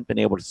 we haven't been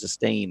able to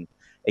sustain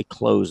a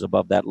close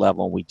above that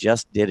level. And we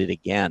just did it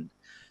again.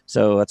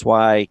 So that's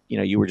why,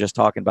 you were just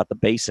talking about the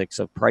basics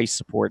of price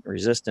support and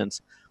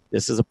resistance.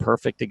 This is a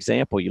perfect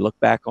example. You look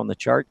back on the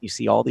chart, you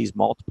see all these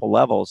multiple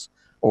levels,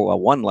 or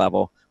one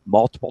level,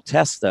 multiple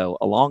tests, though,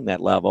 along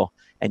that level.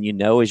 And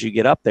as you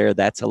get up there,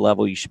 that's a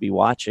level you should be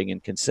watching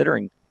and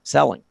considering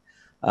selling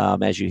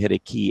as you hit a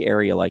key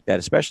area like that,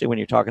 especially when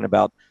you're talking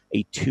about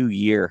a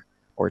 2-year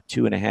or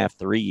 2.5,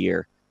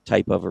 3-year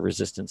type of a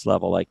resistance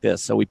level like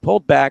this. So we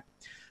pulled back.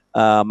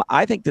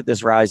 I think that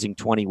this rising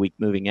 20-week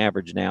moving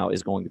average now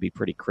is going to be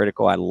pretty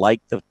critical. I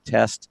like the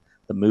test,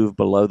 the move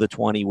below the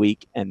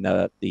 20-week and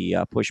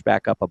the push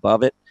back up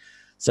above it.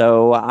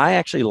 So I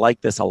actually like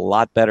this a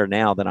lot better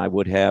now than I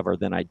would have or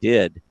than I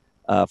did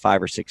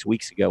 5 or 6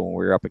 weeks ago when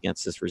we were up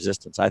against this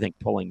resistance. I think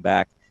pulling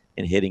back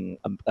and hitting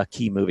a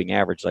key moving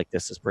average like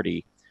this is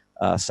pretty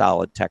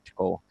solid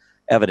technical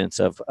evidence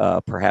of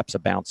perhaps a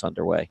bounce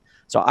underway.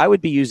 So I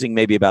would be using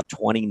maybe about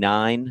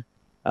 29.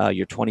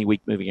 Your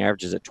 20-week moving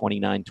average is at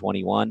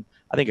 29.21.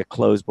 I think a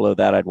close below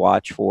that I'd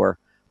watch for.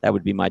 That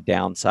would be my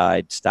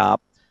downside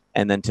stop.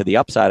 And then to the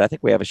upside, I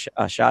think we have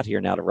a shot here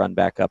now to run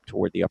back up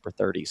toward the upper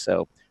 30s.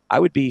 So I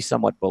would be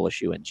somewhat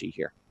bullish UNG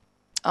here.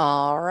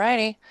 All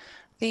righty.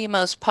 The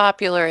most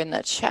popular in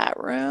the chat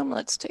room,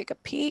 let's take a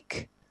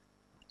peek,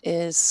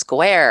 is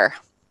Square.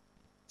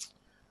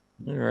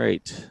 All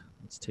right.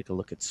 Let's take a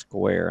look at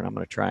Square. And I'm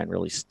going to try and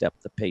really step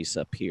the pace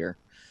up here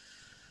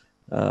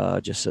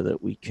just so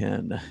that we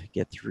can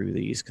get through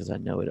these because I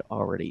know it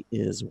already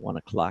is 1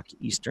 o'clock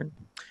Eastern.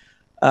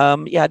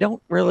 Yeah, I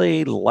don't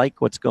really like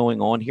what's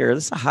going on here.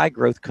 This is a high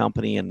growth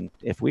company. And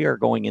if we are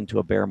going into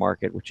a bear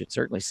market, which it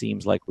certainly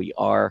seems like we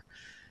are,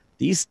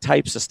 these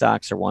types of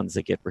stocks are ones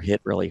that get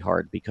hit really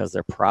hard because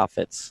their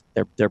profits,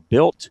 they're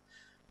built,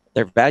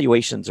 their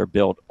valuations are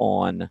built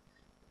on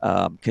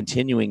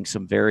continuing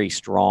some very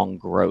strong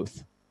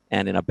growth.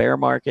 And in a bear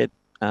market,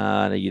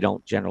 you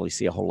don't generally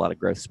see a whole lot of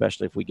growth,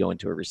 especially if we go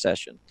into a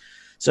recession.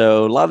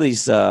 So a lot of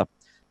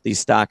these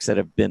stocks that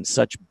have been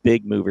such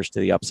big movers to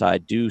the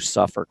upside do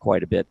suffer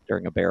quite a bit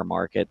during a bear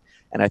market.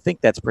 And I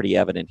think that's pretty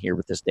evident here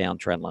with this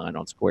downtrend line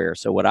on Square.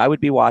 So what I would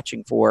be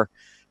watching for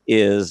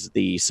is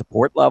the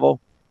support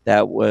level.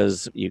 That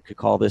was, you could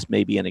call this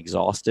maybe an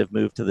exhaustive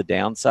move to the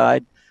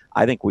downside.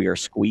 I think we are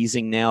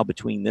squeezing now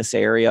between this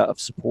area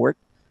of support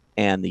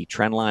and the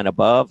trend line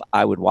above.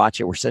 I would watch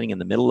it. We're sitting in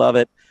the middle of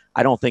it.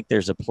 I don't think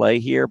there's a play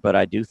here, but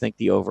I do think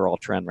the overall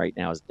trend right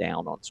now is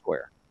down on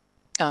Square.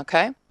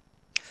 Okay.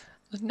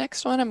 The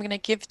next one I'm going to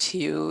give to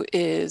you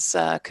is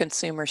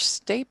consumer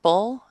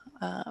staple,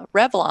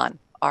 Revlon,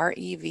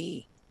 REV.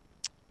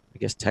 I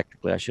guess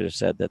technically I should have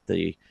said that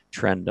the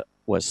trend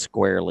was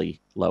squarely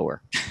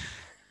lower.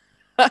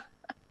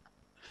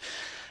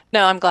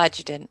 No, I'm glad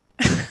you didn't.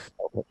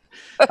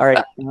 All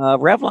right.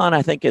 Revlon,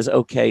 I think, is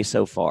okay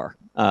so far.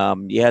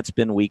 Yeah, it's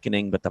been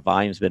weakening, but the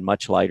volume's been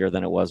much lighter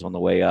than it was on the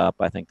way up.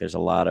 I think there's a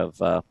lot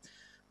of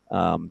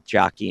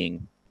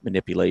jockeying,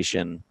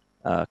 manipulation,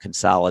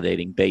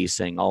 consolidating,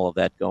 basing, all of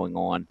that going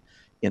on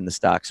in the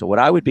stock. So what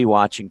I would be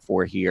watching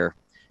for here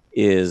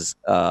is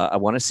I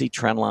want to see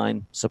trend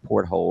line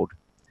support hold.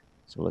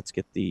 So let's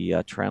get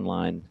the trend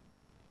line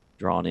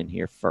drawn in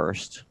here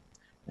first.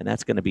 And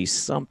that's going to be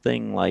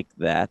something like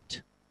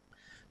that.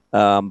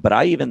 But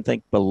I even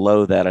think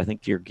below that, I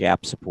think your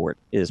gap support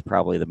is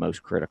probably the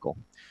most critical.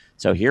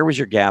 So here was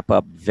your gap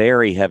up,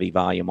 very heavy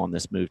volume on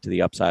this move to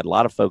the upside. A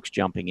lot of folks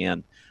jumping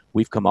in.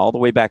 We've come all the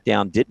way back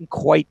down, didn't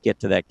quite get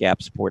to that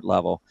gap support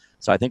level.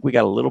 So I think we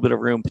got a little bit of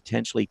room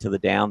potentially to the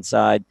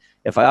downside.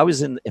 If I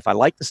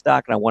like the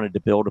stock and I wanted to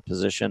build a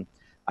position,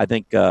 I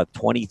think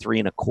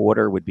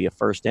 23.25 would be a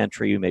first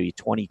entry, maybe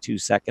 22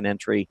 second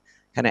entry,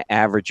 kind of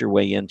average your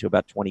way into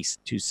about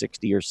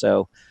 22.60 or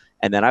so.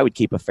 And then I would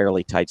keep a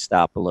fairly tight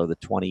stop below the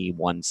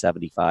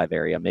 21.75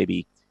 area.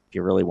 Maybe if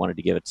you really wanted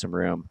to give it some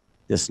room,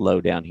 this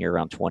low down here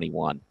around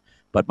 21.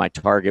 But my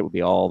target would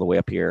be all the way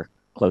up here,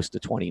 close to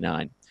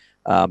 29.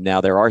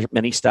 Now, there are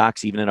many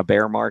stocks, even in a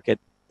bear market,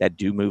 that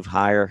do move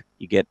higher.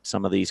 You get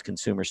some of these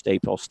consumer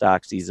staple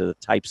stocks. These are the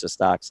types of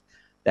stocks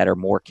that are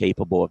more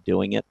capable of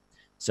doing it.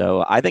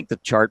 So I think the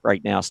chart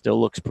right now still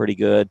looks pretty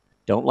good.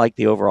 Don't like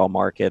the overall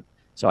market.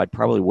 So I'd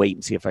probably wait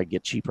and see if I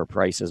get cheaper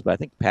prices. But I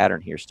think the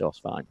pattern here still is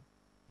fine.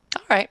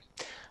 All right,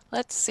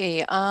 let's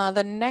see.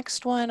 The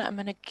next one I'm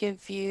going to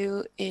give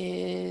you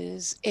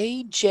is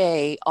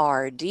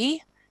AJRD,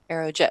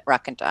 Aerojet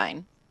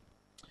Rocketdyne.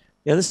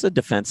 Yeah, this is a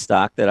defense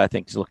stock that I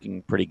think is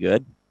looking pretty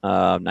good.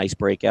 Nice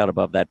breakout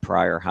above that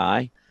prior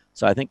high.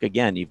 So I think,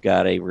 again, you've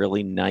got a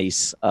really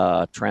nice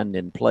trend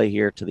in play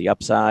here to the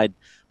upside.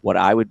 What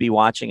I would be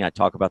watching, I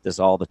talk about this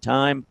all the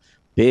time,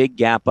 big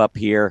gap up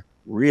here,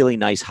 really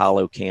nice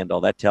hollow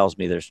candle. That tells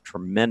me there's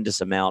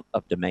tremendous amount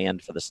of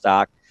demand for the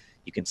stock.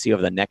 You can see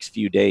over the next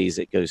few days,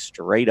 it goes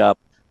straight up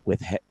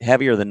with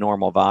heavier than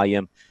normal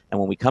volume. And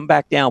when we come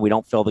back down, we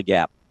don't fill the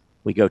gap.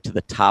 We go to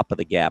the top of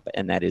the gap,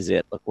 and that is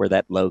it. Look where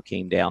that low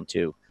came down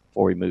to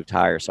before we moved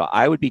higher. So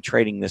I would be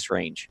trading this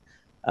range,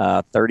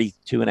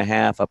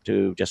 32.5 up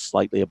to just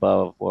slightly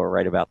above or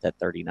right about that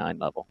 39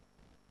 level.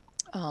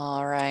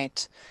 All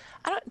right.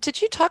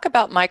 Did you talk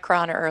about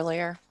Micron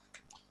earlier?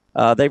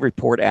 They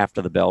report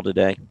after the bell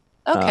today.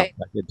 Okay.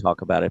 I did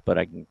talk about it, but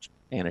I can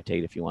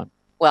annotate if you want.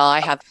 Well,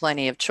 I have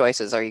plenty of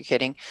choices. Are you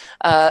kidding?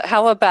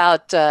 How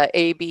about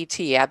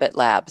ABT, Abbott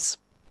Labs?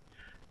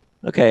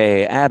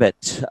 Okay,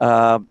 Abbott,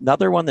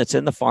 another one that's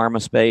in the pharma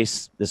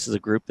space. This is a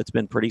group that's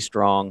been pretty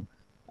strong.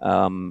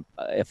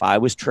 If I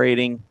was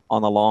trading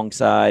on the long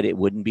side, it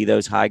wouldn't be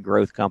those high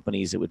growth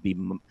companies. It would be,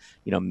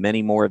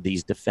 many more of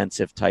these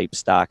defensive type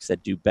stocks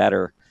that do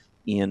better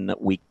in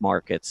weak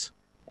markets.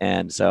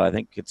 And so I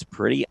think it's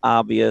pretty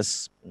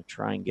obvious. I'm going to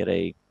try and get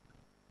a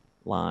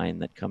line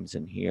that comes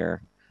in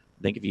here.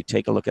 I think if you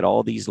take a look at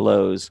all these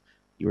lows,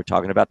 you were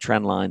talking about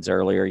trend lines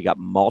earlier. You got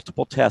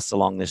multiple tests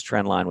along this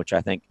trend line, which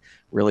I think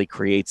really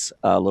creates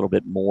a little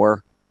bit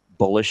more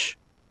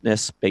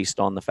bullishness based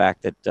on the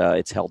fact that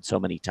it's held so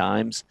many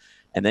times.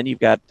 And then you've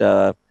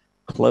got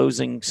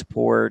closing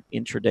support,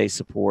 intraday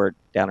support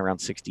down around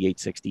 68,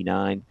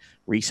 69.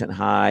 Recent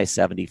high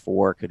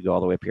 74, could go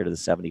all the way up here to the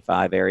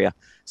 75 area.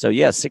 So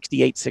yeah,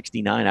 68,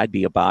 69, I'd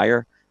be a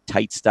buyer,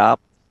 tight stop,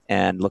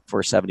 and look for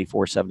a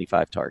 74,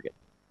 75 target.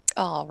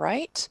 All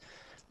right.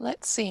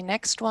 Let's see.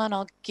 Next one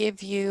I'll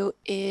give you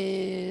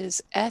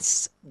is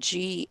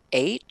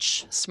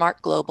SGH,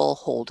 Smart Global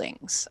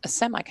Holdings, a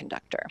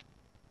semiconductor.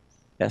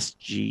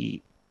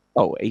 SGH.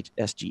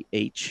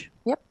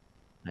 Yep.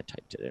 I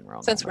typed it in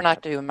wrong. Since we're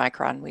not doing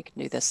Micron, we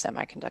can do this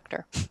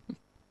semiconductor.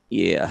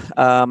 Yeah.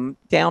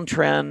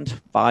 Downtrend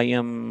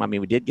volume. I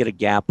mean, we did get a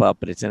gap up,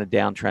 but it's in a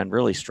downtrend.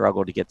 Really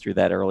struggled to get through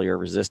that earlier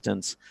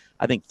resistance.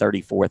 I think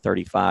 34,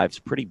 35 is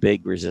pretty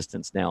big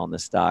resistance now on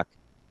this stock.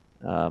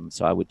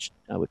 So I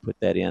would put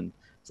that in.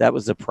 So that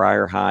was the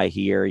prior high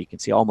here. You can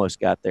see almost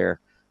got there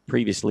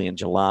previously in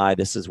July.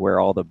 This is where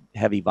all the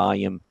heavy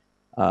volume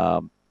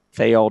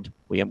failed.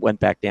 We went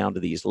back down to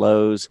these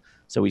lows.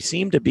 So we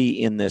seem to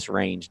be in this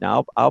range.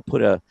 Now I'll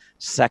put a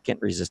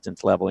second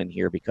resistance level in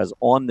here because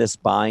on this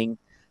buying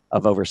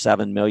of over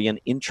 7 million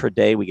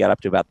intraday, we got up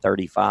to about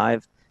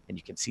 35. And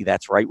you can see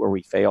that's right where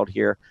we failed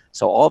here.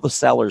 So all the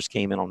sellers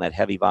came in on that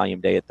heavy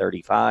volume day at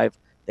 35.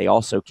 They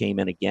also came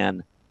in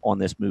again on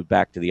this move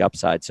back to the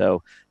upside.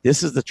 So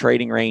this is the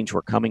trading range.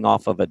 We're coming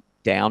off of a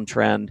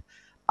downtrend.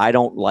 I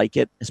don't like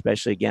it,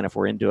 especially again if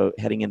we're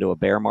heading into a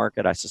bear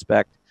market. I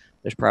suspect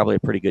there's probably a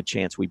pretty good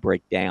chance we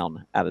break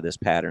down out of this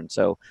pattern.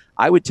 So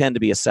I would tend to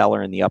be a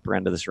seller in the upper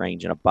end of this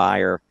range and a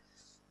buyer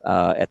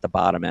at the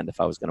bottom end if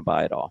I was going to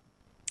buy it all.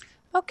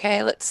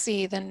 Okay, let's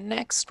see. The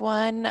next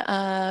one,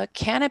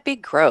 Canopy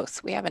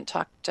Growth. We haven't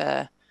talked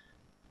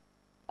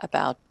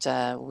about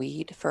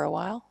weed for a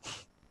while.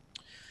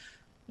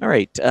 All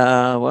right.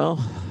 Not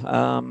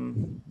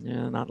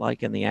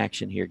liking the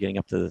action here, getting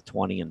up to the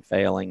 20 and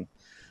failing.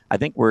 I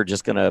think we're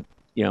just going to,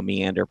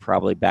 meander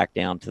probably back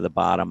down to the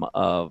bottom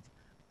of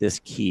this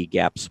key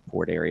gap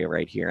support area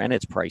right here. And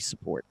it's price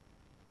support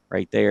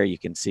right there. You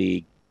can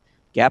see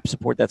gap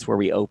support. That's where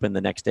we opened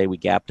the next day. We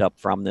gapped up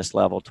from this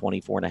level,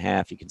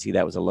 24.5. You can see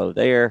that was a low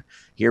there.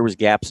 Here was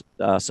gap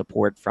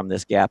support from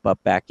this gap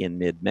up back in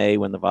mid-May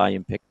when the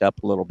volume picked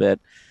up a little bit.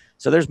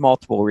 So there's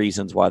multiple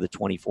reasons why the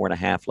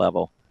 24.5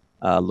 level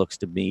looks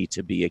to me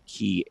to be a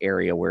key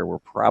area where we're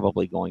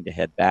probably going to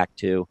head back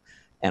to.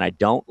 And I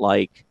don't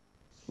like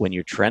when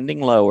you're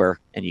trending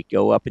lower and you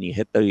go up and you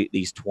hit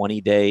these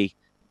 20-day,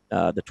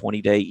 the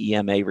 20-day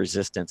EMA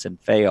resistance and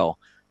fail.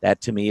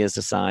 That to me is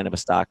a sign of a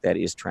stock that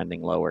is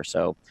trending lower.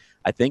 So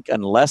I think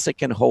unless it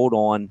can hold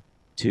on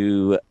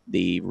to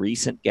the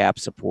recent gap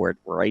support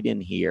right in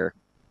here,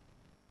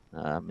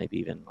 maybe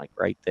even like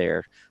right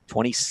there,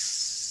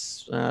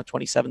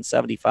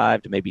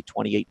 27.75 to maybe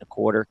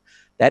 28.25.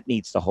 That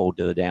needs to hold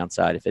to the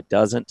downside. If it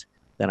doesn't,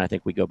 then I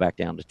think we go back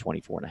down to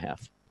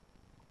 24.5.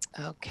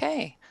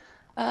 Okay.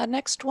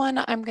 Next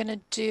one I'm going to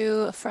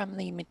do from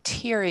the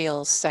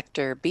materials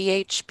sector,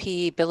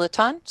 BHP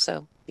Billiton.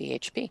 So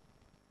BHP.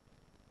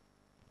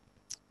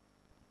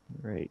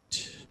 All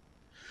right.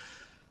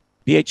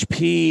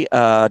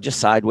 BHP just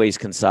sideways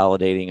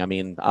consolidating. I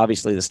mean,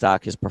 obviously the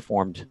stock has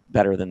performed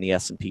better than the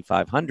S&P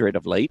 500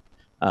 of late.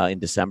 In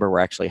December, we're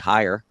actually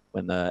higher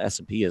when the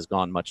S&P has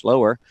gone much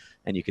lower,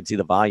 and you can see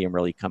the volume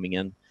really coming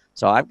in.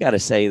 So I've got to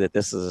say that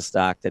this is a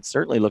stock that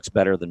certainly looks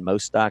better than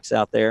most stocks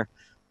out there,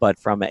 but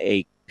from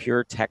a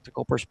pure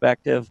technical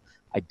perspective,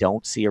 I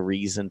don't see a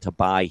reason to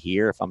buy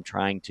here if I'm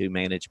trying to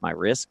manage my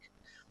risk.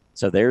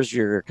 So there's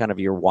your kind of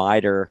your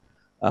wider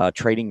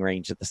trading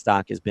range that the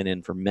stock has been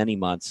in for many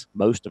months,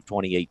 most of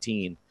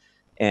 2018.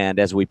 And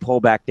as we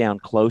pull back down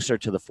closer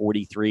to the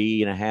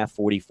 43.5,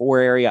 44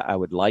 area, I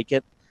would like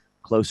it.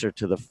 Closer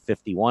to the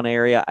 51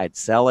 area, I'd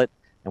sell it.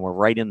 And we're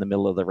right in the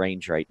middle of the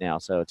range right now.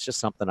 So it's just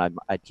something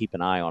I'd keep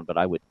an eye on, but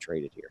I wouldn't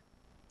trade it here.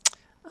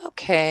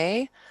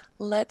 Okay,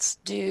 let's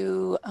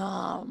do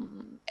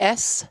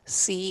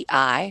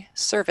SCI,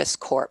 Service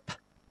Corp.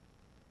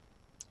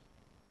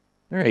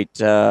 All right.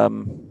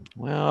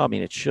 Well, I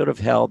mean, it should have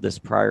held this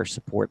prior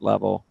support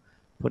level,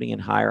 putting in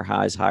higher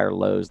highs, higher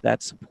lows.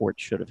 That support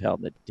should have held,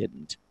 and it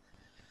didn't,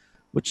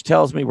 which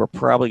tells me we're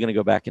probably going to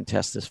go back and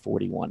test this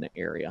 41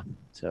 area.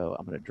 So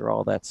I'm going to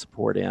draw that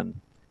support in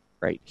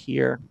right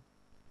here.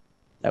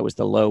 That was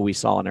the low we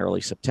saw in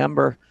early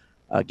September.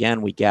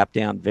 Again, we gapped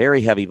down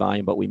very heavy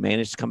volume, but we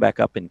managed to come back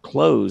up and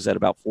close at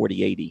about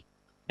 40.80.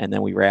 And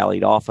then we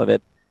rallied off of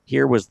it.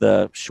 Here was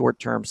the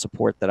short-term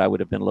support that I would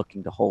have been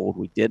looking to hold.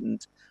 We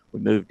didn't. We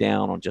moved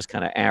down on just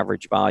kind of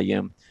average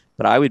volume.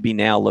 But I would be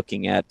now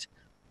looking at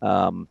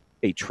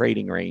a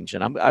trading range.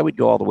 And I would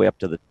go all the way up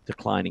to the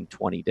declining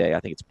 20-day. I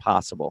think it's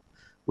possible.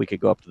 We could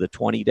go up to the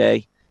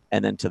 20-day.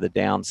 And then to the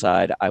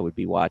downside, I would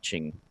be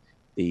watching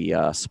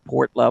the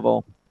support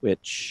level,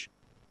 which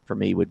for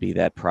me would be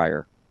that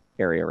prior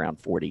area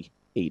around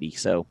 40.80.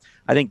 So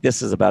I think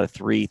this is about a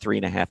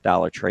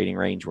 $3.5 trading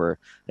range. We're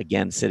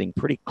again sitting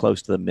pretty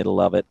close to the middle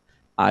of it.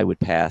 I would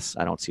pass.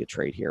 I don't see a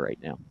trade here right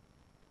now.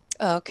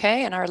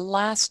 Okay, and our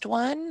last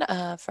one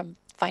from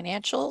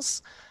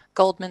financials,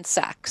 Goldman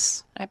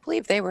Sachs. I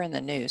believe they were in the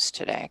news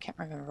today. I can't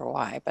remember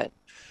why, but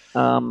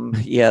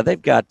yeah,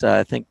 they've got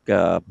I think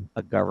a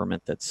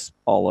government that's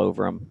all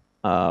over them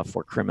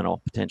for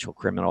potential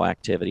criminal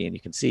activity, and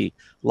you can see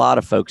a lot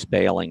of folks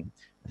bailing.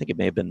 I think it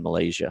may have been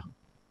Malaysia.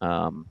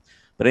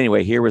 But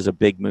anyway, here was a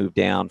big move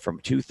down from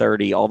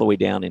 230 all the way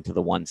down into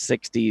the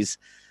 160s.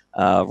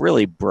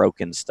 Really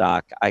broken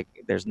stock.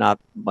 There's not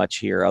much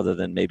here other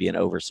than maybe an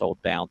oversold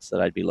bounce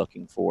that I'd be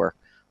looking for.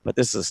 But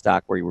this is a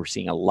stock where you were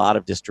seeing a lot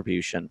of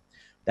distribution.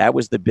 That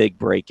was the big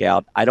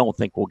breakout. I don't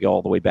think we'll go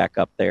all the way back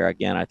up there.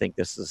 Again, I think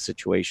this is a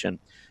situation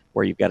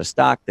where you've got a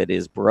stock that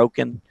is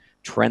broken,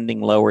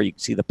 trending lower. You can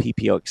see the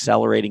PPO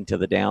accelerating to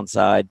the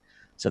downside.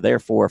 So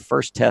therefore,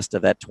 first test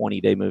of that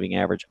 20-day moving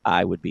average,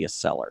 I would be a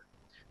seller.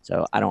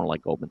 So I don't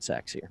like Goldman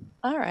Sachs here.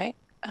 All right.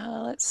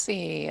 Let's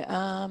see.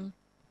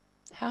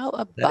 How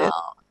about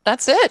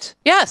that's it?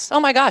 Yes. Oh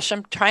my gosh,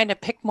 I'm trying to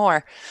pick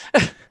more.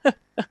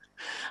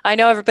 I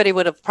know everybody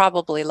would have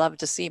probably loved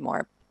to see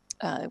more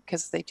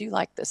because they do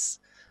like this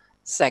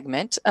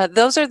segment.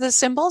 Those are the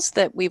symbols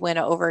that we went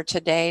over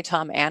today.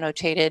 Tom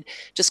annotated.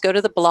 Just go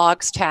to the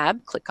blogs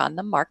tab, click on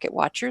the Market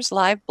Watchers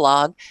live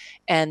blog,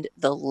 and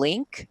the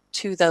link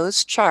to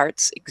those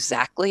charts,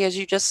 exactly as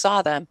you just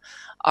saw them,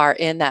 are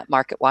in that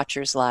Market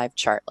Watchers live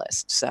chart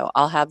list. So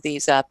I'll have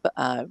these up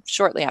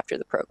shortly after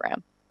the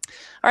program.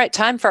 All right,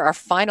 time for our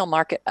final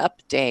market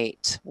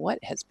update.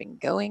 What has been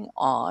going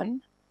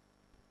on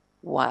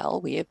while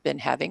we have been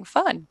having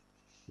fun?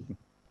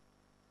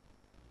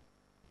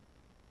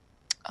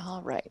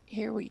 All right,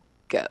 here we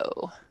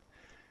go.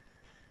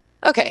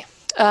 Okay,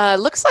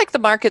 looks like the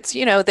markets,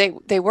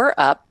 they were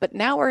up, but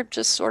now we're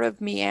just sort of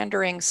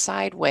meandering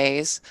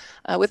sideways,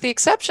 with the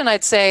exception,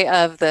 I'd say,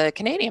 of the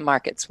Canadian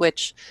markets,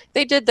 which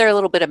they did their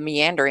little bit of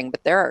meandering,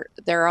 but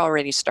they're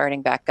already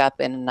starting back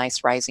up in a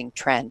nice rising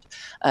trend.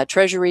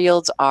 Treasury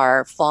yields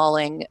are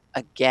falling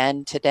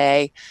again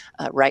today,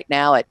 right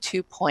now at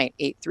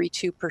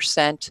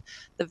 2.832%.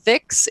 The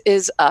VIX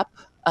is up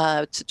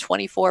to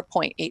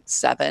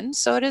 24.87,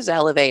 so it is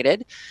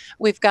elevated.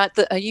 We've got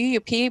the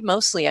UUP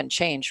mostly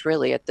unchanged,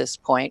 really, at this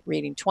point,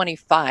 reading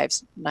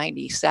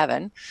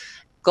 25.97.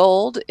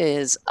 Gold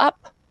is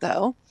up,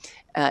 though,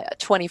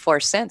 24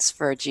 cents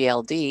for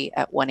GLD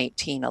at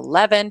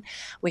 118.11.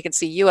 We can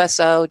see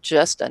USO,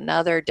 just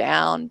another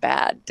down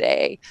bad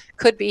day.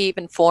 Could be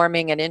even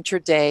forming an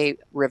intraday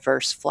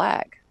reverse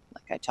flag,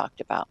 like I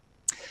talked about.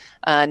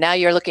 Now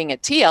you're looking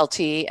at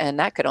TLT, and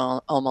that could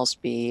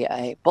almost be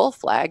a bull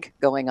flag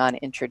going on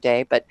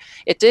intraday, but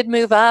it did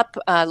move up.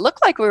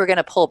 Looked like we were going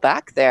to pull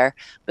back there,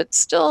 but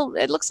still,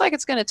 it looks like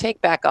it's going to take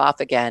back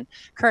off again.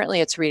 Currently,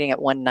 it's reading at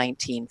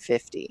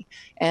 119.50.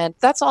 And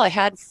that's all I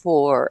had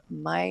for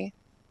my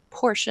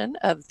portion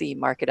of the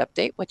market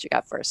update. What you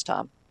got for us,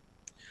 Tom?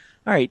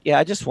 All right. Yeah,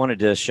 I just wanted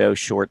to show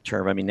short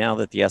term. I mean, now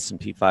that the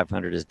S&P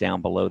 500 is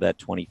down below that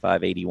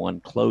 2581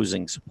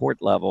 closing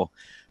support level,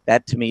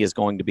 that to me is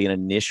going to be an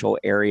initial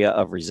area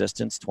of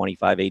resistance,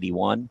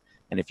 2581.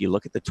 And if you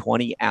look at the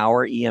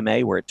 20-hour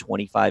EMA, we're at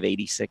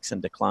 2586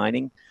 and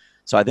declining.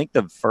 So I think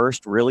the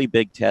first really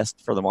big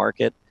test for the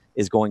market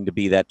is going to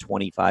be that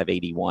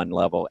 2581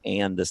 level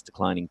and this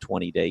declining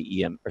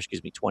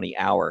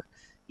 20-hour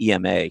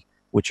EMA,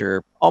 which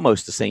are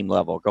almost the same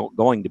level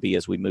going to be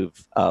as we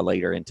move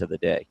later into the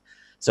day.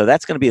 So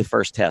that's going to be the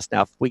first test.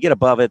 Now, if we get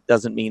above it,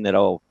 doesn't mean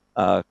that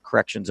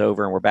correction's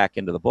over and we're back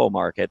into the bull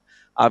market.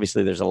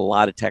 Obviously, there's a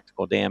lot of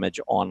technical damage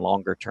on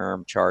longer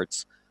term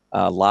charts,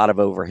 a lot of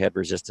overhead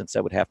resistance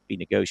that would have to be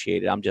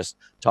negotiated. I'm just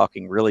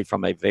talking really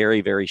from a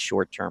very, very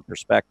short term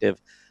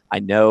perspective. I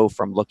know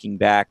from looking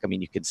back, I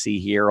mean, you can see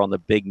here on the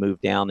big move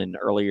down in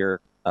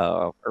earlier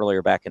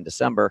back in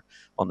December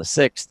on the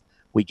 6th,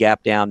 we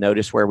gapped down.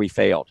 Notice where we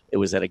failed. It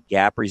was at a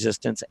gap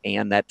resistance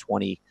and that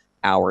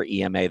 20-hour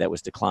EMA that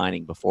was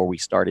declining before we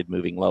started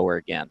moving lower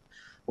again.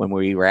 When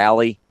we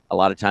rally, a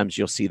lot of times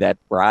you'll see that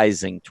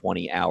rising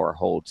 20-hour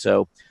hold.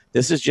 So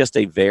this is just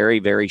a very,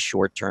 very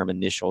short-term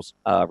initial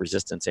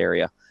resistance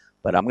area.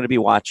 but I'm going to be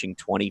watching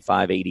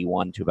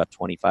 25.81 to about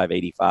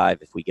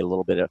 25.85 if we get a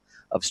little bit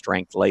of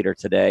strength later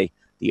today.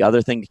 The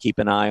other thing to keep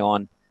an eye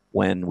on,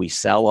 when we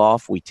sell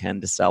off, we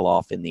tend to sell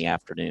off in the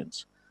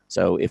afternoons.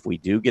 So if we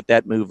do get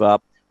that move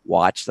up,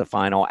 watch the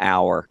final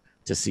hour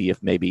to see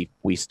if maybe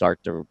we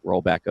start to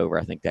roll back over.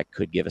 I think that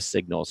could give us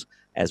signals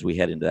as we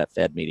head into that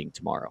Fed meeting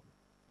tomorrow.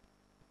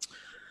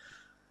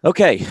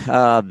 Okay,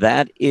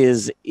 that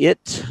is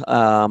it.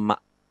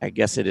 I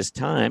guess it is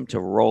time to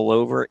roll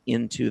over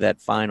into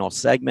that final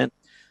segment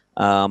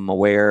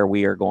where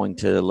we are going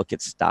to look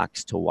at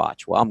stocks to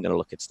watch. Well, I'm going to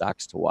look at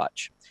stocks to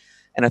watch.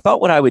 And I thought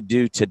what I would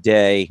do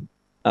today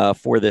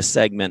for this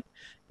segment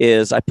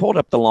is I pulled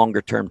up the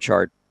longer term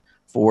chart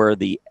for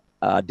the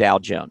Dow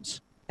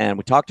Jones. And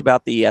we talked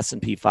about the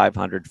S&P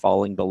 500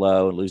 falling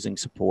below and losing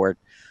support.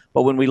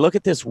 But when we look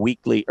at this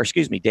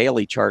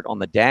daily chart on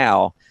the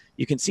Dow,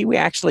 you can see we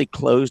actually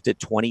closed at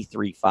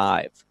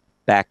 23.5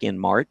 back in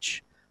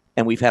March.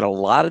 And we've had a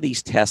lot of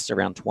these tests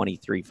around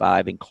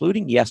 23.5,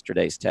 including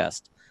yesterday's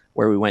test,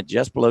 where we went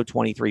just below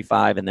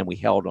 23.5 and then we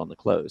held on the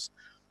close.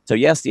 So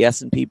yes, the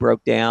S&P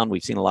broke down.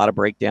 We've seen a lot of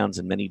breakdowns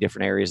in many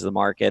different areas of the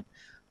market.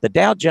 The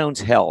Dow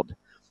Jones held.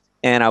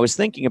 And I was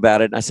thinking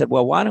about it, and I said,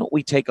 well, why don't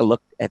we take a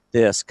look at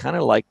this, kind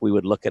of like we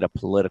would look at a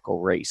political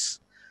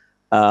race.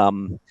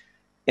 And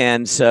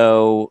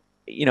so,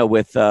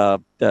 with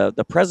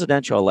the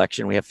presidential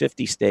election, we have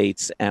 50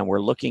 states, and we're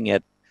looking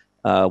at,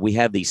 we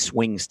have these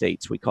swing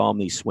states. We call them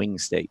these swing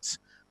states,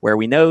 where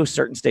we know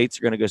certain states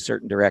are going to go a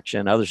certain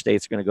direction, other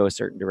states are going to go a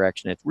certain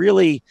direction. It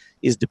really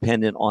is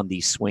dependent on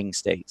these swing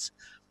states.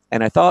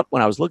 And I thought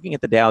when I was looking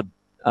at the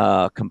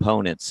Dow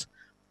components,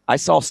 I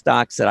saw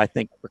stocks that I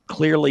think were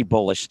clearly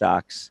bullish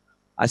stocks.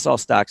 I saw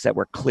stocks that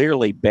were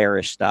clearly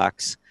bearish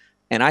stocks.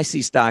 And I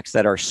see stocks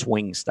that are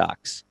swing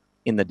stocks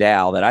in the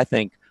Dow that I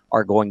think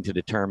are going to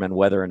determine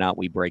whether or not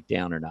we break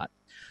down or not.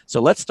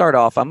 So let's start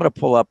off. I'm going to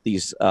pull up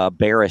these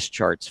bearish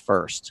charts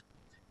first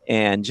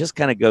and just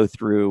kind of go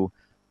through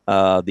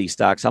these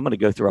stocks. I'm going to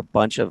go through I'm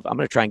going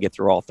to try and get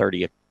through all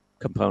 30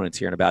 components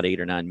here in about 8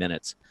 or 9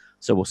 minutes.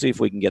 So we'll see if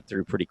we can get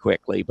through pretty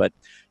quickly. But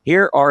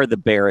here are the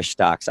bearish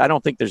stocks. I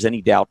don't think there's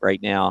any doubt right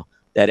now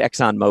that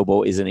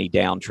ExxonMobil is in a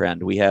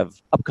downtrend. We have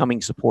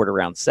upcoming support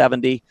around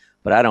 70,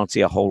 but I don't see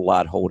a whole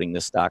lot holding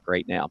this stock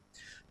right now.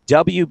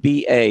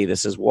 WBA,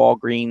 this is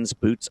Walgreens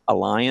Boots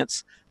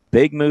Alliance.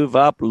 Big move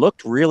up,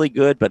 looked really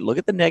good, but look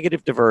at the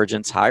negative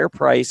divergence, higher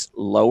price,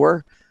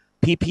 lower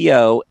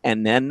PPO,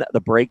 and then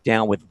the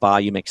breakdown with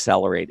volume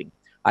accelerating.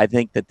 I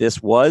think that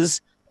this was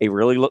a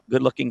really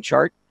good-looking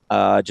chart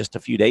just a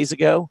few days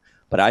ago,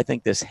 but I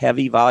think this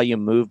heavy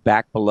volume move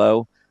back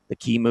below the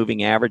key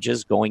moving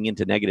averages going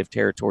into negative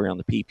territory on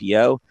the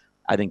PPO,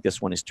 I think this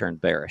one is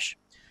turned bearish.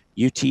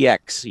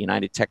 UTX,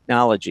 United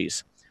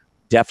Technologies,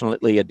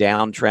 definitely a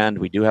downtrend.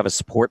 We do have a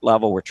support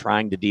level we're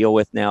trying to deal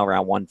with now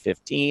around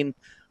 115,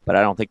 but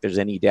I don't think there's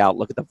any doubt.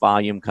 Look at the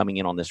volume coming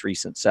in on this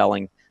recent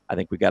selling. I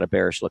think we got a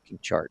bearish looking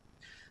chart.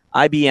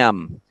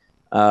 IBM,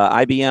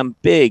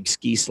 big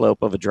ski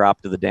slope of a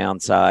drop to the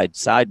downside,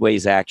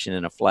 sideways action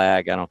and a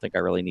flag. I don't think I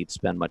really need to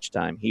spend much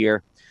time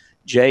here.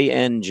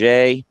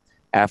 JNJ,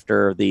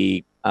 after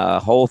the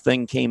whole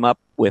thing came up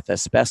with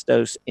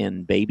asbestos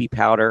in baby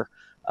powder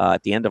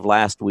at the end of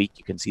last week,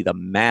 you can see the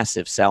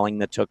massive selling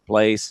that took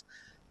place.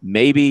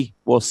 Maybe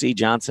we'll see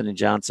Johnson &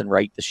 Johnson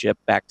right the ship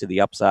back to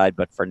the upside,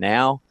 but for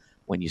now,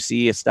 when you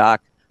see a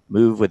stock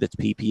move with its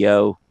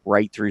PPO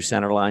right through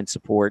centerline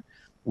support,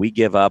 we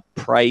give up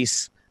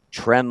price,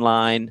 trend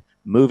line,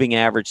 moving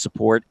average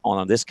support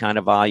on this kind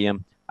of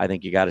volume. I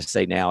think you got to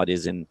say now it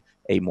is in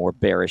a more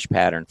bearish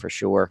pattern for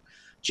sure.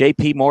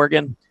 JP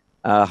Morgan,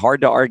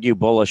 hard to argue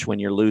bullish when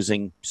you're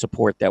losing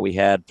support that we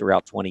had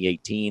throughout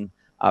 2018.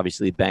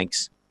 Obviously,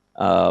 banks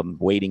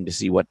waiting to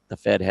see what the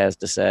Fed has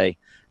to say.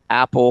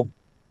 Apple,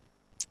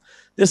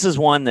 this is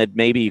one that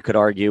maybe you could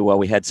argue, well,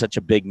 we had such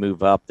a big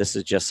move up. This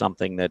is just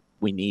something that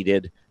we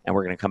needed, and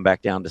we're going to come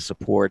back down to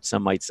support.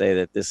 Some might say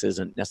that this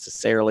isn't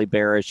necessarily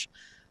bearish.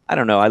 I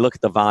don't know. I look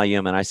at the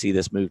volume, and I see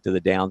this move to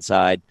the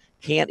downside.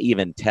 Can't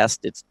even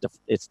test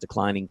its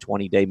declining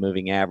 20-day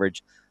moving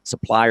average.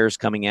 Suppliers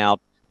coming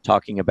out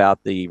talking about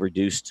the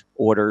reduced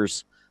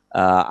orders.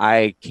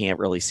 I can't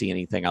really see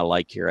anything I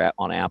like here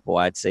on Apple.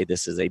 I'd say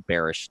this is a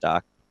bearish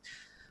stock.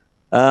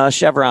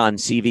 Chevron,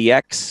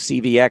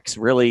 CVX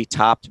really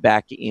topped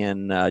back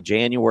in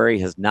January,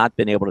 has not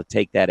been able to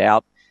take that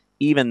out,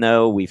 even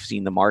though we've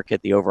seen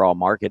the overall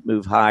market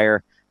move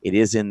higher. It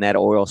is in that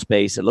oil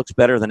space. It looks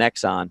better than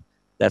Exxon.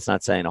 That's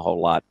not saying a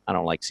whole lot. I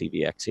don't like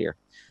CVX here.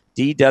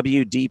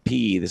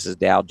 DWDP, this is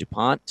Dow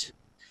DuPont.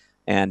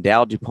 And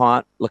Dow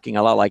DuPont looking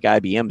a lot like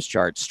IBM's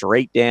chart,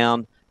 straight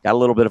down, got a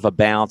little bit of a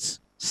bounce.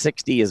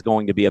 60 is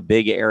going to be a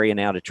big area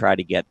now to try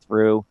to get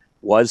through.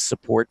 Was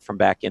support from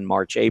back in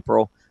March,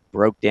 April.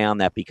 Broke down,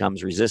 that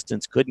becomes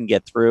resistance, couldn't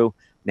get through.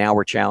 Now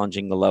we're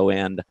challenging the low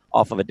end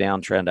off of a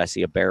downtrend. I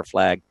see a bear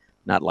flag,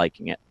 not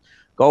liking it.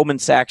 Goldman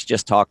Sachs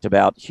just talked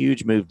about,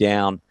 huge move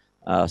down,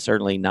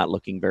 certainly not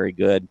looking very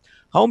good.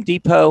 Home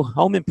Depot,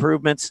 home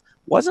improvements,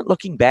 wasn't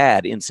looking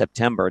bad in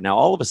September. Now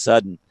all of a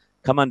sudden,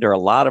 come under a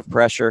lot of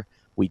pressure.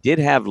 We did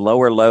have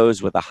lower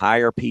lows with a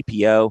higher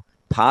PPO,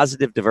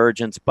 positive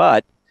divergence,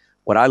 but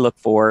what I look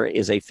for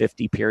is a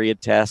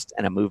 50-period test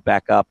and a move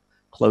back up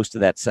close to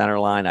that center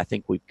line. I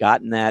think we've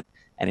gotten that,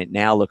 and it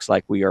now looks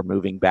like we are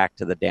moving back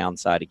to the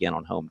downside again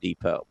on Home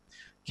Depot.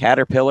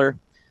 Caterpillar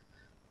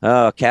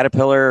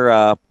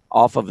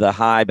off of the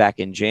high back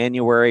in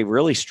January,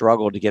 really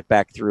struggled to get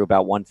back through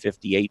about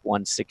 158,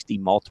 160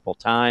 multiple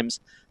times,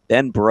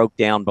 then broke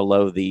down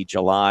below the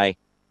July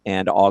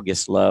and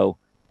August low.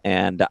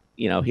 And,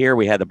 here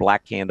we had the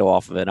black candle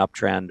off of an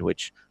uptrend,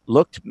 which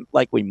looked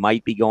like we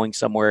might be going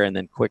somewhere, and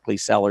then quickly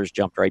sellers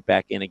jumped right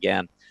back in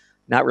again.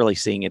 Not really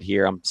seeing it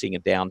here. I'm seeing a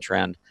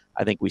downtrend.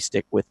 I think we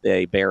stick with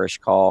a bearish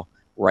call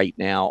right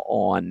now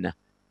on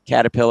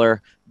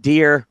Caterpillar.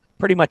 Deere,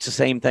 pretty much the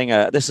same thing.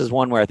 This is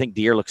one where I think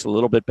Deere looks a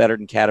little bit better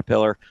than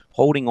Caterpillar,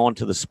 holding on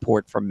to the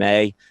support for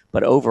May,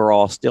 but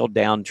overall still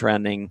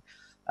downtrending.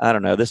 I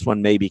don't know. This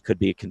one maybe could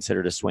be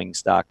considered a swing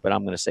stock, but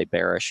I'm going to say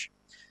bearish.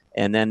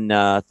 And then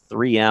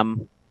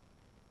 3M,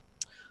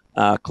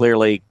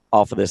 clearly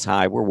off of this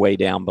high, we're way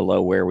down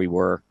below where we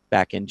were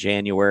back in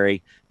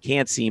January.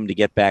 Can't seem to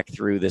get back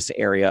through this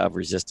area of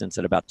resistance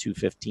at about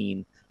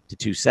 215 to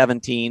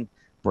 217,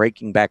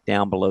 breaking back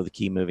down below the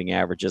key moving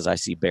averages. I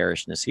see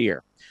bearishness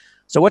here.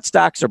 So what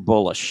stocks are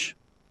bullish?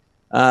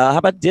 How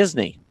about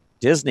Disney?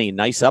 Disney,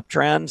 nice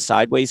uptrend,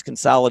 sideways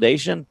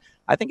consolidation.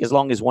 I think as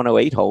long as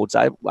 108 holds,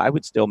 I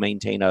would still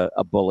maintain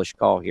a bullish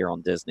call here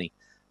on Disney.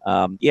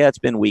 It's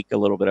been weak a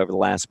little bit over the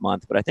last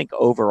month, but I think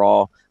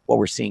overall what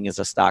we're seeing is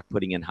a stock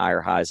putting in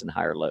higher highs and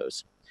higher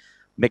lows.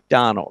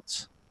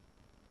 McDonald's,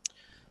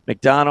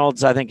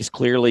 I think, is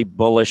clearly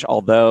bullish,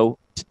 although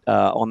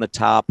on the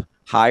top,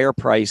 higher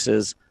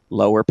prices,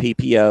 lower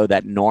PPO.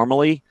 That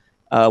normally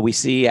we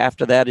see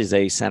after that is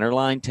a center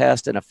line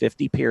test and a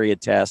 50-period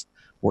test.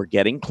 We're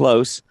getting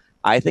close.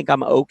 I think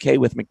I'm okay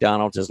with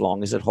McDonald's as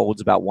long as it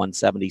holds about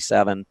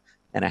 177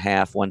 and a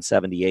half,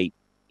 178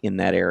 in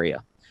that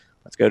area.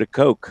 Let's go to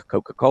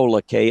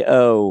Coca-Cola,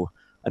 KO.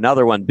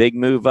 Another one, big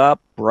move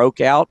up, broke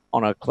out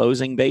on a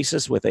closing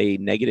basis with a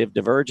negative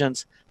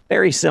divergence.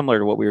 Very similar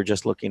to what we were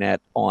just looking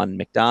at on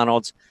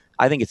McDonald's.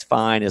 I think it's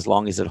fine as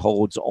long as it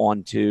holds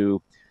on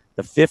to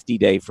the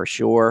 50-day for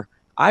sure.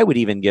 I would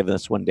even give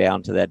this one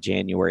down to that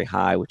January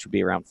high, which would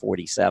be around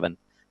 47.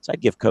 So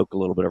I'd give Coke a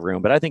little bit of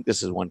room, but I think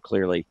this is one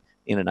clearly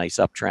in a nice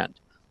uptrend.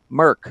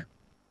 Merck,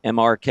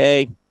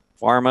 MRK,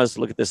 pharmas,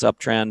 look at this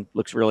uptrend.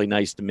 Looks really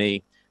nice to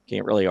me.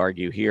 Can't really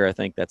argue here. I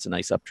think that's a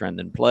nice uptrend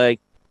in play.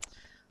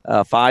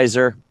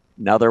 Pfizer,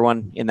 another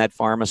one in that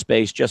pharma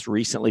space, just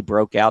recently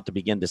broke out to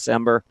begin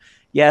December.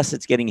 Yes,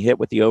 it's getting hit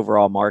with the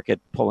overall market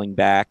pulling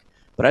back,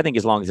 but I think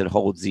as long as it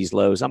holds these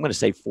lows, I'm going to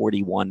say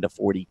 41 to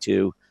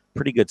 42.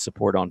 Pretty good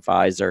support on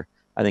Pfizer.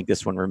 I think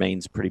this one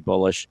remains pretty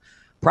bullish.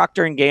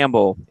 Procter &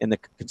 Gamble in the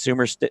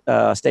consumer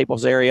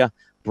staples area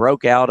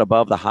broke out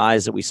above the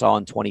highs that we saw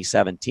in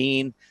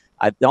 2017.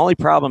 The only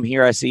problem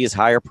here I see is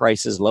higher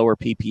prices, lower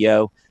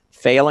PPO,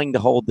 failing to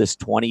hold this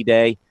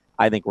 20-day.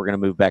 I think we're going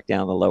to move back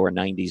down to the lower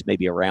 90s,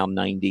 maybe around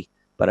 90,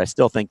 but I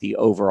still think the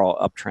overall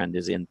uptrend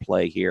is in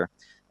play here.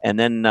 And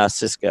then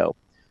Cisco.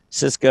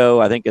 Cisco,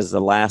 I think, is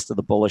the last of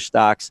the bullish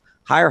stocks.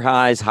 Higher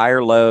highs,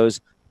 higher lows,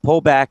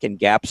 pullback and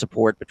gap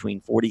support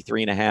between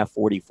 43.5,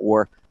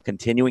 44,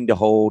 continuing to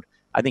hold.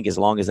 I think as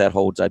long as that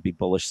holds, I'd be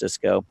bullish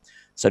Cisco.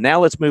 So now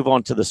let's move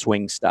on to the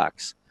swing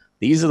stocks.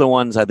 These are the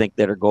ones I think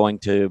that are going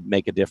to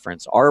make a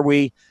difference. Are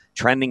we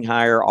trending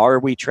higher? Are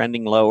we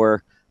trending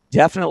lower?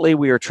 Definitely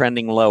we are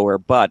trending lower,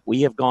 but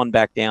we have gone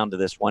back down to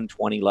this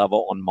 120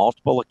 level on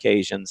multiple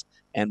occasions,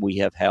 and we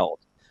have held.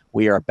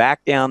 We are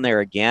back down there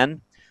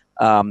again.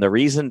 The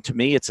reason to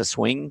me it's a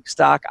swing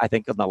stock, I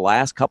think in the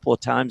last couple of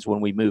times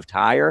when we moved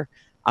higher,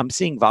 I'm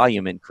seeing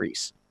volume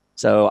increase.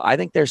 So I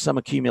think there's some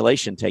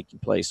accumulation taking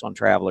place on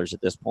travelers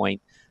at this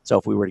point. So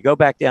if we were to go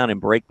back down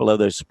and break below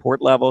those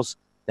support levels,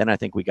 then I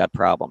think we got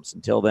problems.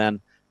 Until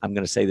then, I'm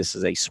going to say this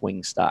is a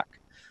swing stock.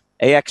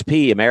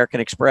 AXP, American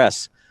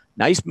Express,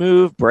 nice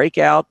move,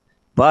 breakout,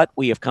 but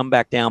we have come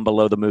back down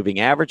below the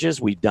moving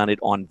averages. We've done it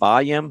on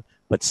volume,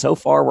 but so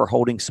far we're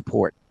holding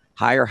support.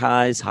 Higher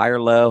highs, higher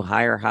low,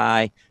 higher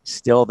high,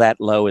 still that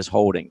low is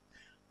holding.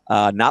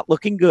 Not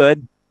looking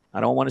good. I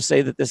don't want to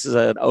say that this is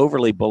an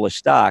overly bullish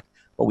stock,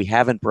 but we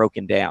haven't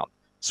broken down.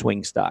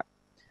 Swing stock.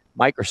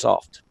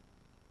 Microsoft,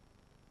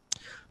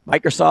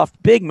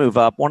 big move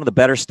up. One of the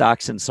better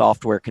stocks in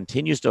software,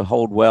 continues to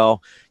hold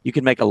well. You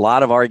can make a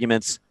lot of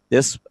arguments.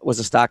 This was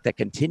a stock that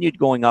continued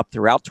going up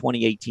throughout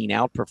 2018,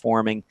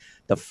 outperforming.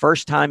 The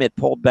first time it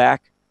pulled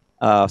back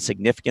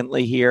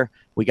significantly here,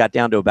 we got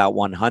down to about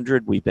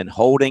 100. We've been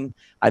holding.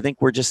 I think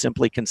we're just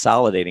simply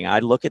consolidating. I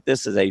look at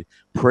this as a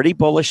pretty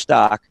bullish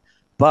stock,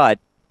 but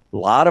a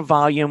lot of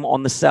volume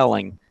on the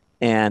selling.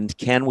 And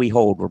can we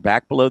hold? We're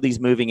back below these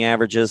moving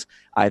averages.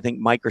 I think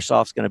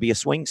Microsoft's going to be a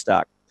swing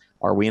stock.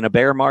 Are we in a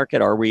bear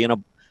market? Are we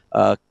in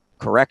a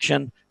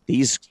correction?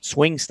 These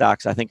swing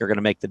stocks, I think, are going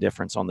to make the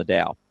difference on the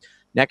Dow.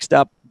 Next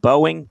up,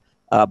 Boeing.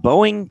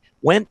 Boeing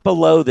went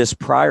below this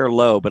prior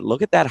low, but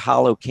look at that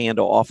hollow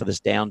candle off of this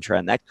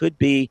downtrend. That could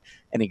be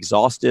an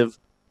exhaustive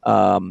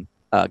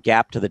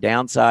gap to the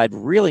downside.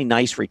 Really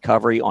nice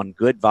recovery on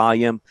good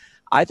volume.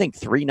 I think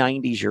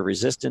 390 is your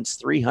resistance.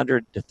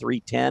 300 to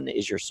 310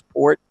 is your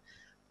support.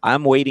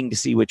 I'm waiting to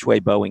see which way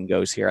Boeing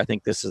goes here. I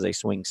think this is a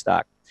swing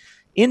stock.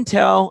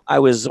 Intel, I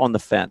was on the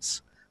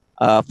fence,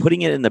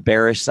 putting it in the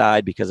bearish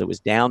side because it was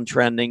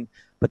downtrending.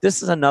 But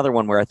this is another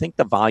one where I think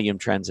the volume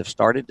trends have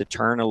started to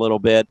turn a little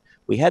bit.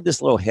 We had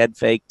this little head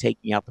fake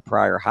taking out the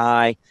prior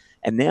high,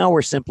 and now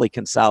we're simply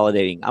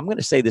consolidating. I'm going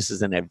to say this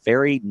is in a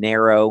very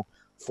narrow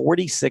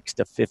 46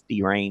 to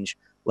 50 range.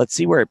 Let's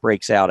see where it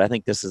breaks out. I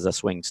think this is a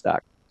swing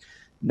stock.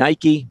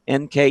 Nike,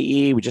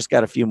 NKE, we just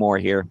got a few more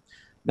here.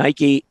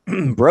 Nike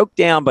broke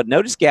down, but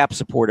notice gap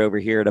support over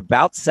here at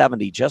about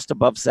 70, just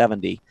above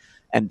 70.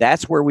 And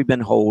that's where we've been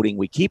holding.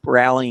 We keep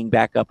rallying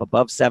back up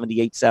above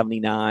 78,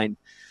 79.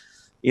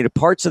 You know,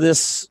 parts of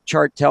this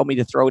chart tell me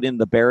to throw it in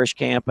the bearish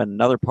camp, and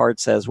another part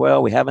says,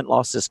 well, we haven't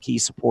lost this key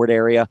support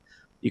area.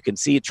 You can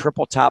see a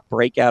triple top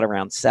breakout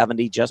around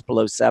 70, just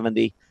below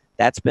 70.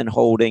 That's been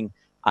holding.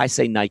 I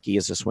say Nike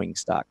is a swing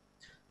stock.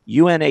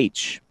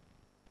 UNH,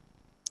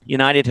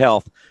 United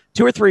Health.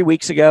 2 or 3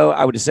 weeks ago,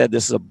 I would have said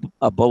this is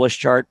a bullish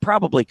chart.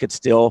 Probably could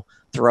still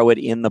throw it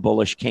in the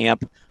bullish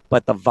camp,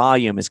 but the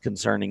volume is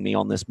concerning me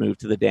on this move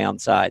to the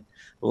downside.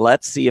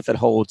 Let's see if it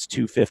holds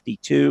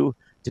 252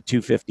 to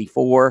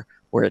 254.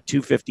 We're at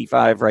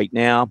 255 right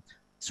now.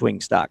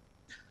 Swing stock.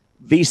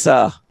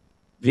 Visa,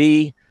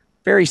 V,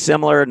 very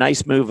similar.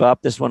 Nice move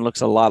up. This one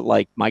looks a lot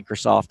like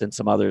Microsoft and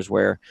some others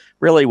where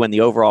really when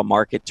the overall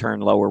market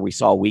turned lower, we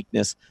saw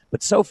weakness.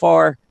 But so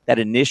far, that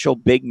initial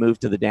big move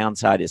to the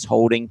downside is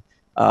holding.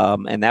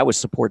 And that was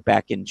support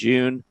back in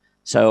June.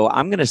 So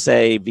I'm going to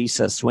say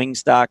Visa swing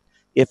stock.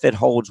 If it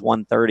holds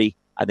 130,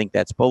 I think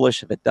that's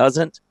bullish. If it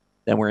doesn't,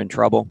 then we're in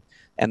trouble.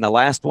 And the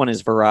last one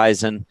is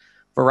Verizon.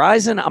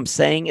 Verizon, I'm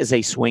saying, is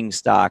a swing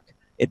stock.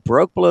 It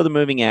broke below the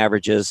moving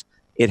averages.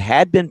 It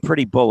had been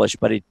pretty bullish,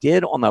 but it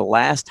did on the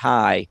last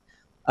high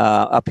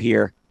up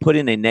here put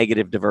in a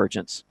negative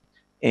divergence.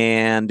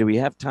 And do we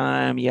have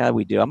time? Yeah,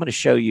 we do. I'm going to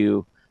show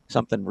you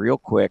something real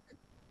quick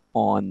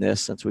on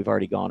this since we've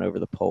already gone over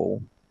the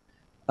poll.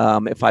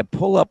 If I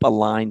pull up a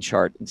line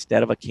chart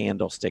instead of a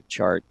candlestick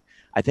chart,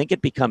 I think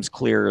it becomes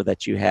clearer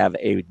that you have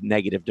a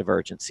negative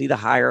divergence. See the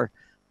higher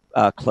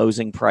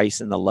closing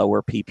price and the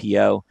lower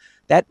PPO?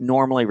 That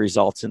normally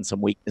results in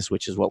some weakness,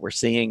 which is what we're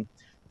seeing.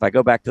 If I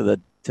go back to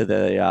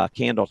the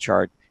candle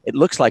chart, it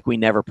looks like we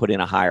never put in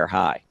a higher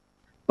high.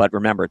 But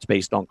remember, it's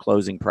based on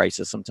closing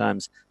prices.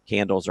 Sometimes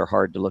candles are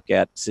hard to look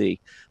at and see.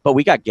 But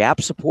we got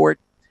gap support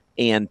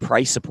and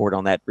price support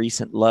on that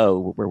recent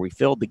low where we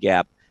filled the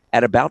gap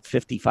at about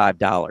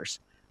 $55.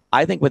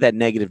 I think with that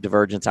negative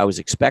divergence, I was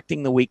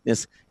expecting the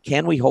weakness.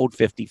 Can we hold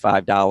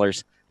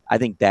 $55? I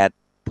think that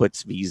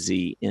puts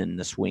VZ in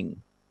the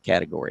swing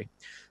category.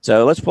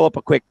 So let's pull up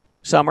a quick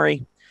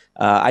summary.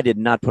 I did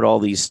not put all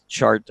these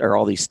charts or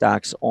all these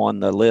stocks on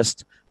the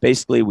list.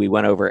 Basically, we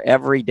went over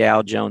every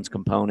Dow Jones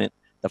component,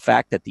 the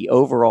fact that the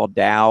overall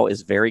Dow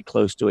is very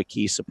close to a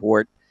key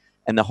support.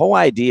 And the whole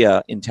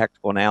idea in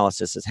technical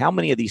analysis is how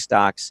many of these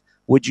stocks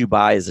would you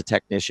buy as a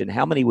technician?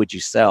 How many would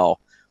you sell?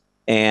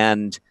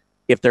 And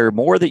if there are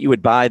more that you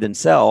would buy than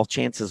sell,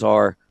 chances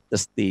are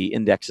the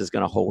index is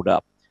going to hold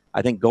up.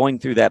 I think going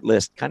through that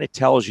list kind of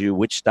tells you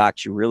which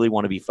stocks you really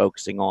want to be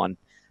focusing on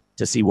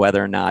to see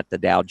whether or not the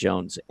Dow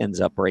Jones ends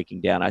up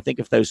breaking down. I think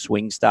if those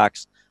swing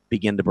stocks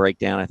begin to break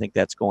down, I think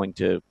that's going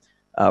to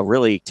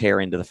really tear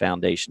into the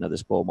foundation of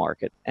this bull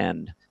market,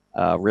 and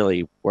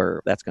really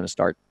where that's going to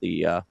start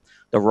the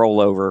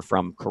rollover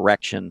from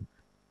correction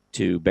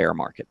to bear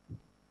market.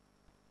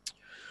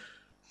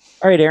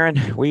 All right,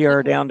 Erin, we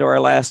are down to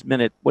our last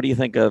minute. What do you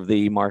think of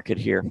the market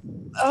here?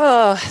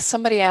 Oh,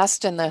 somebody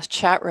asked in the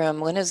chat room,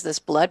 when is this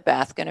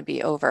bloodbath going to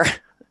be over?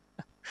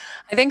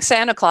 I think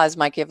Santa Claus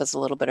might give us a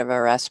little bit of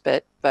a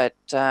respite, but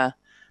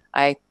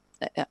I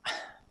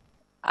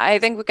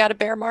think we've got a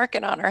bear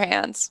market on our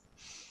hands.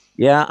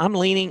 Yeah, I'm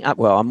leaning.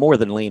 Well, I'm more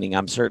than leaning.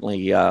 I'm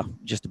certainly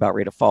just about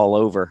ready to fall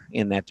over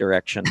in that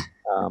direction.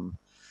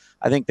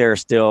 I think there are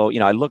still,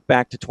 I look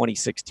back to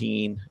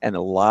 2016 and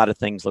a lot of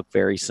things look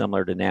very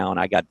similar to now. And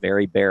I got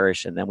very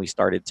bearish and then we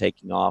started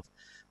taking off.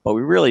 But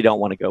we really don't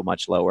want to go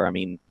much lower. I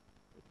mean,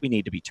 we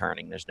need to be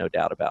turning. There's no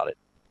doubt about it.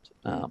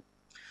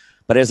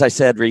 But as I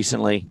said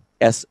recently,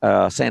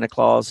 Santa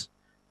Claus,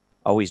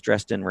 always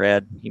dressed in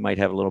red. He might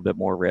have a little bit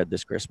more red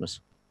this Christmas.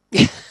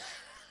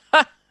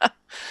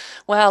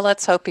 Well,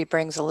 let's hope he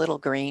brings a little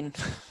green.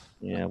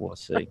 Yeah, we'll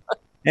see.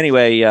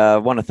 Anyway, I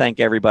want to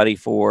thank everybody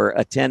for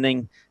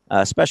attending.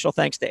 Special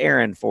thanks to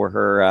Erin for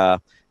her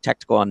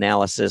technical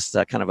analysis,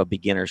 kind of a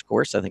beginner's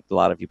course. I think a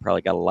lot of you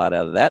probably got a lot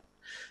out of that.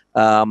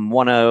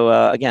 Want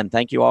to, again,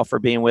 thank you all for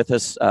being with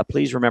us.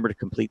 Please remember to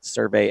complete the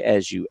survey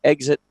as you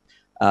exit.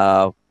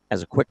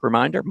 As a quick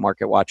reminder,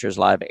 Market Watchers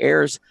Live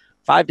airs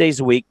 5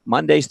 days a week,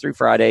 Mondays through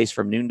Fridays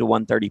from noon to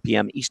 1:30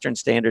 p.m. Eastern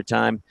Standard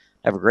Time.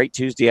 Have a great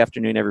Tuesday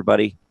afternoon,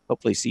 everybody.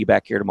 Hopefully see you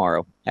back here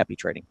tomorrow. Happy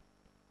trading.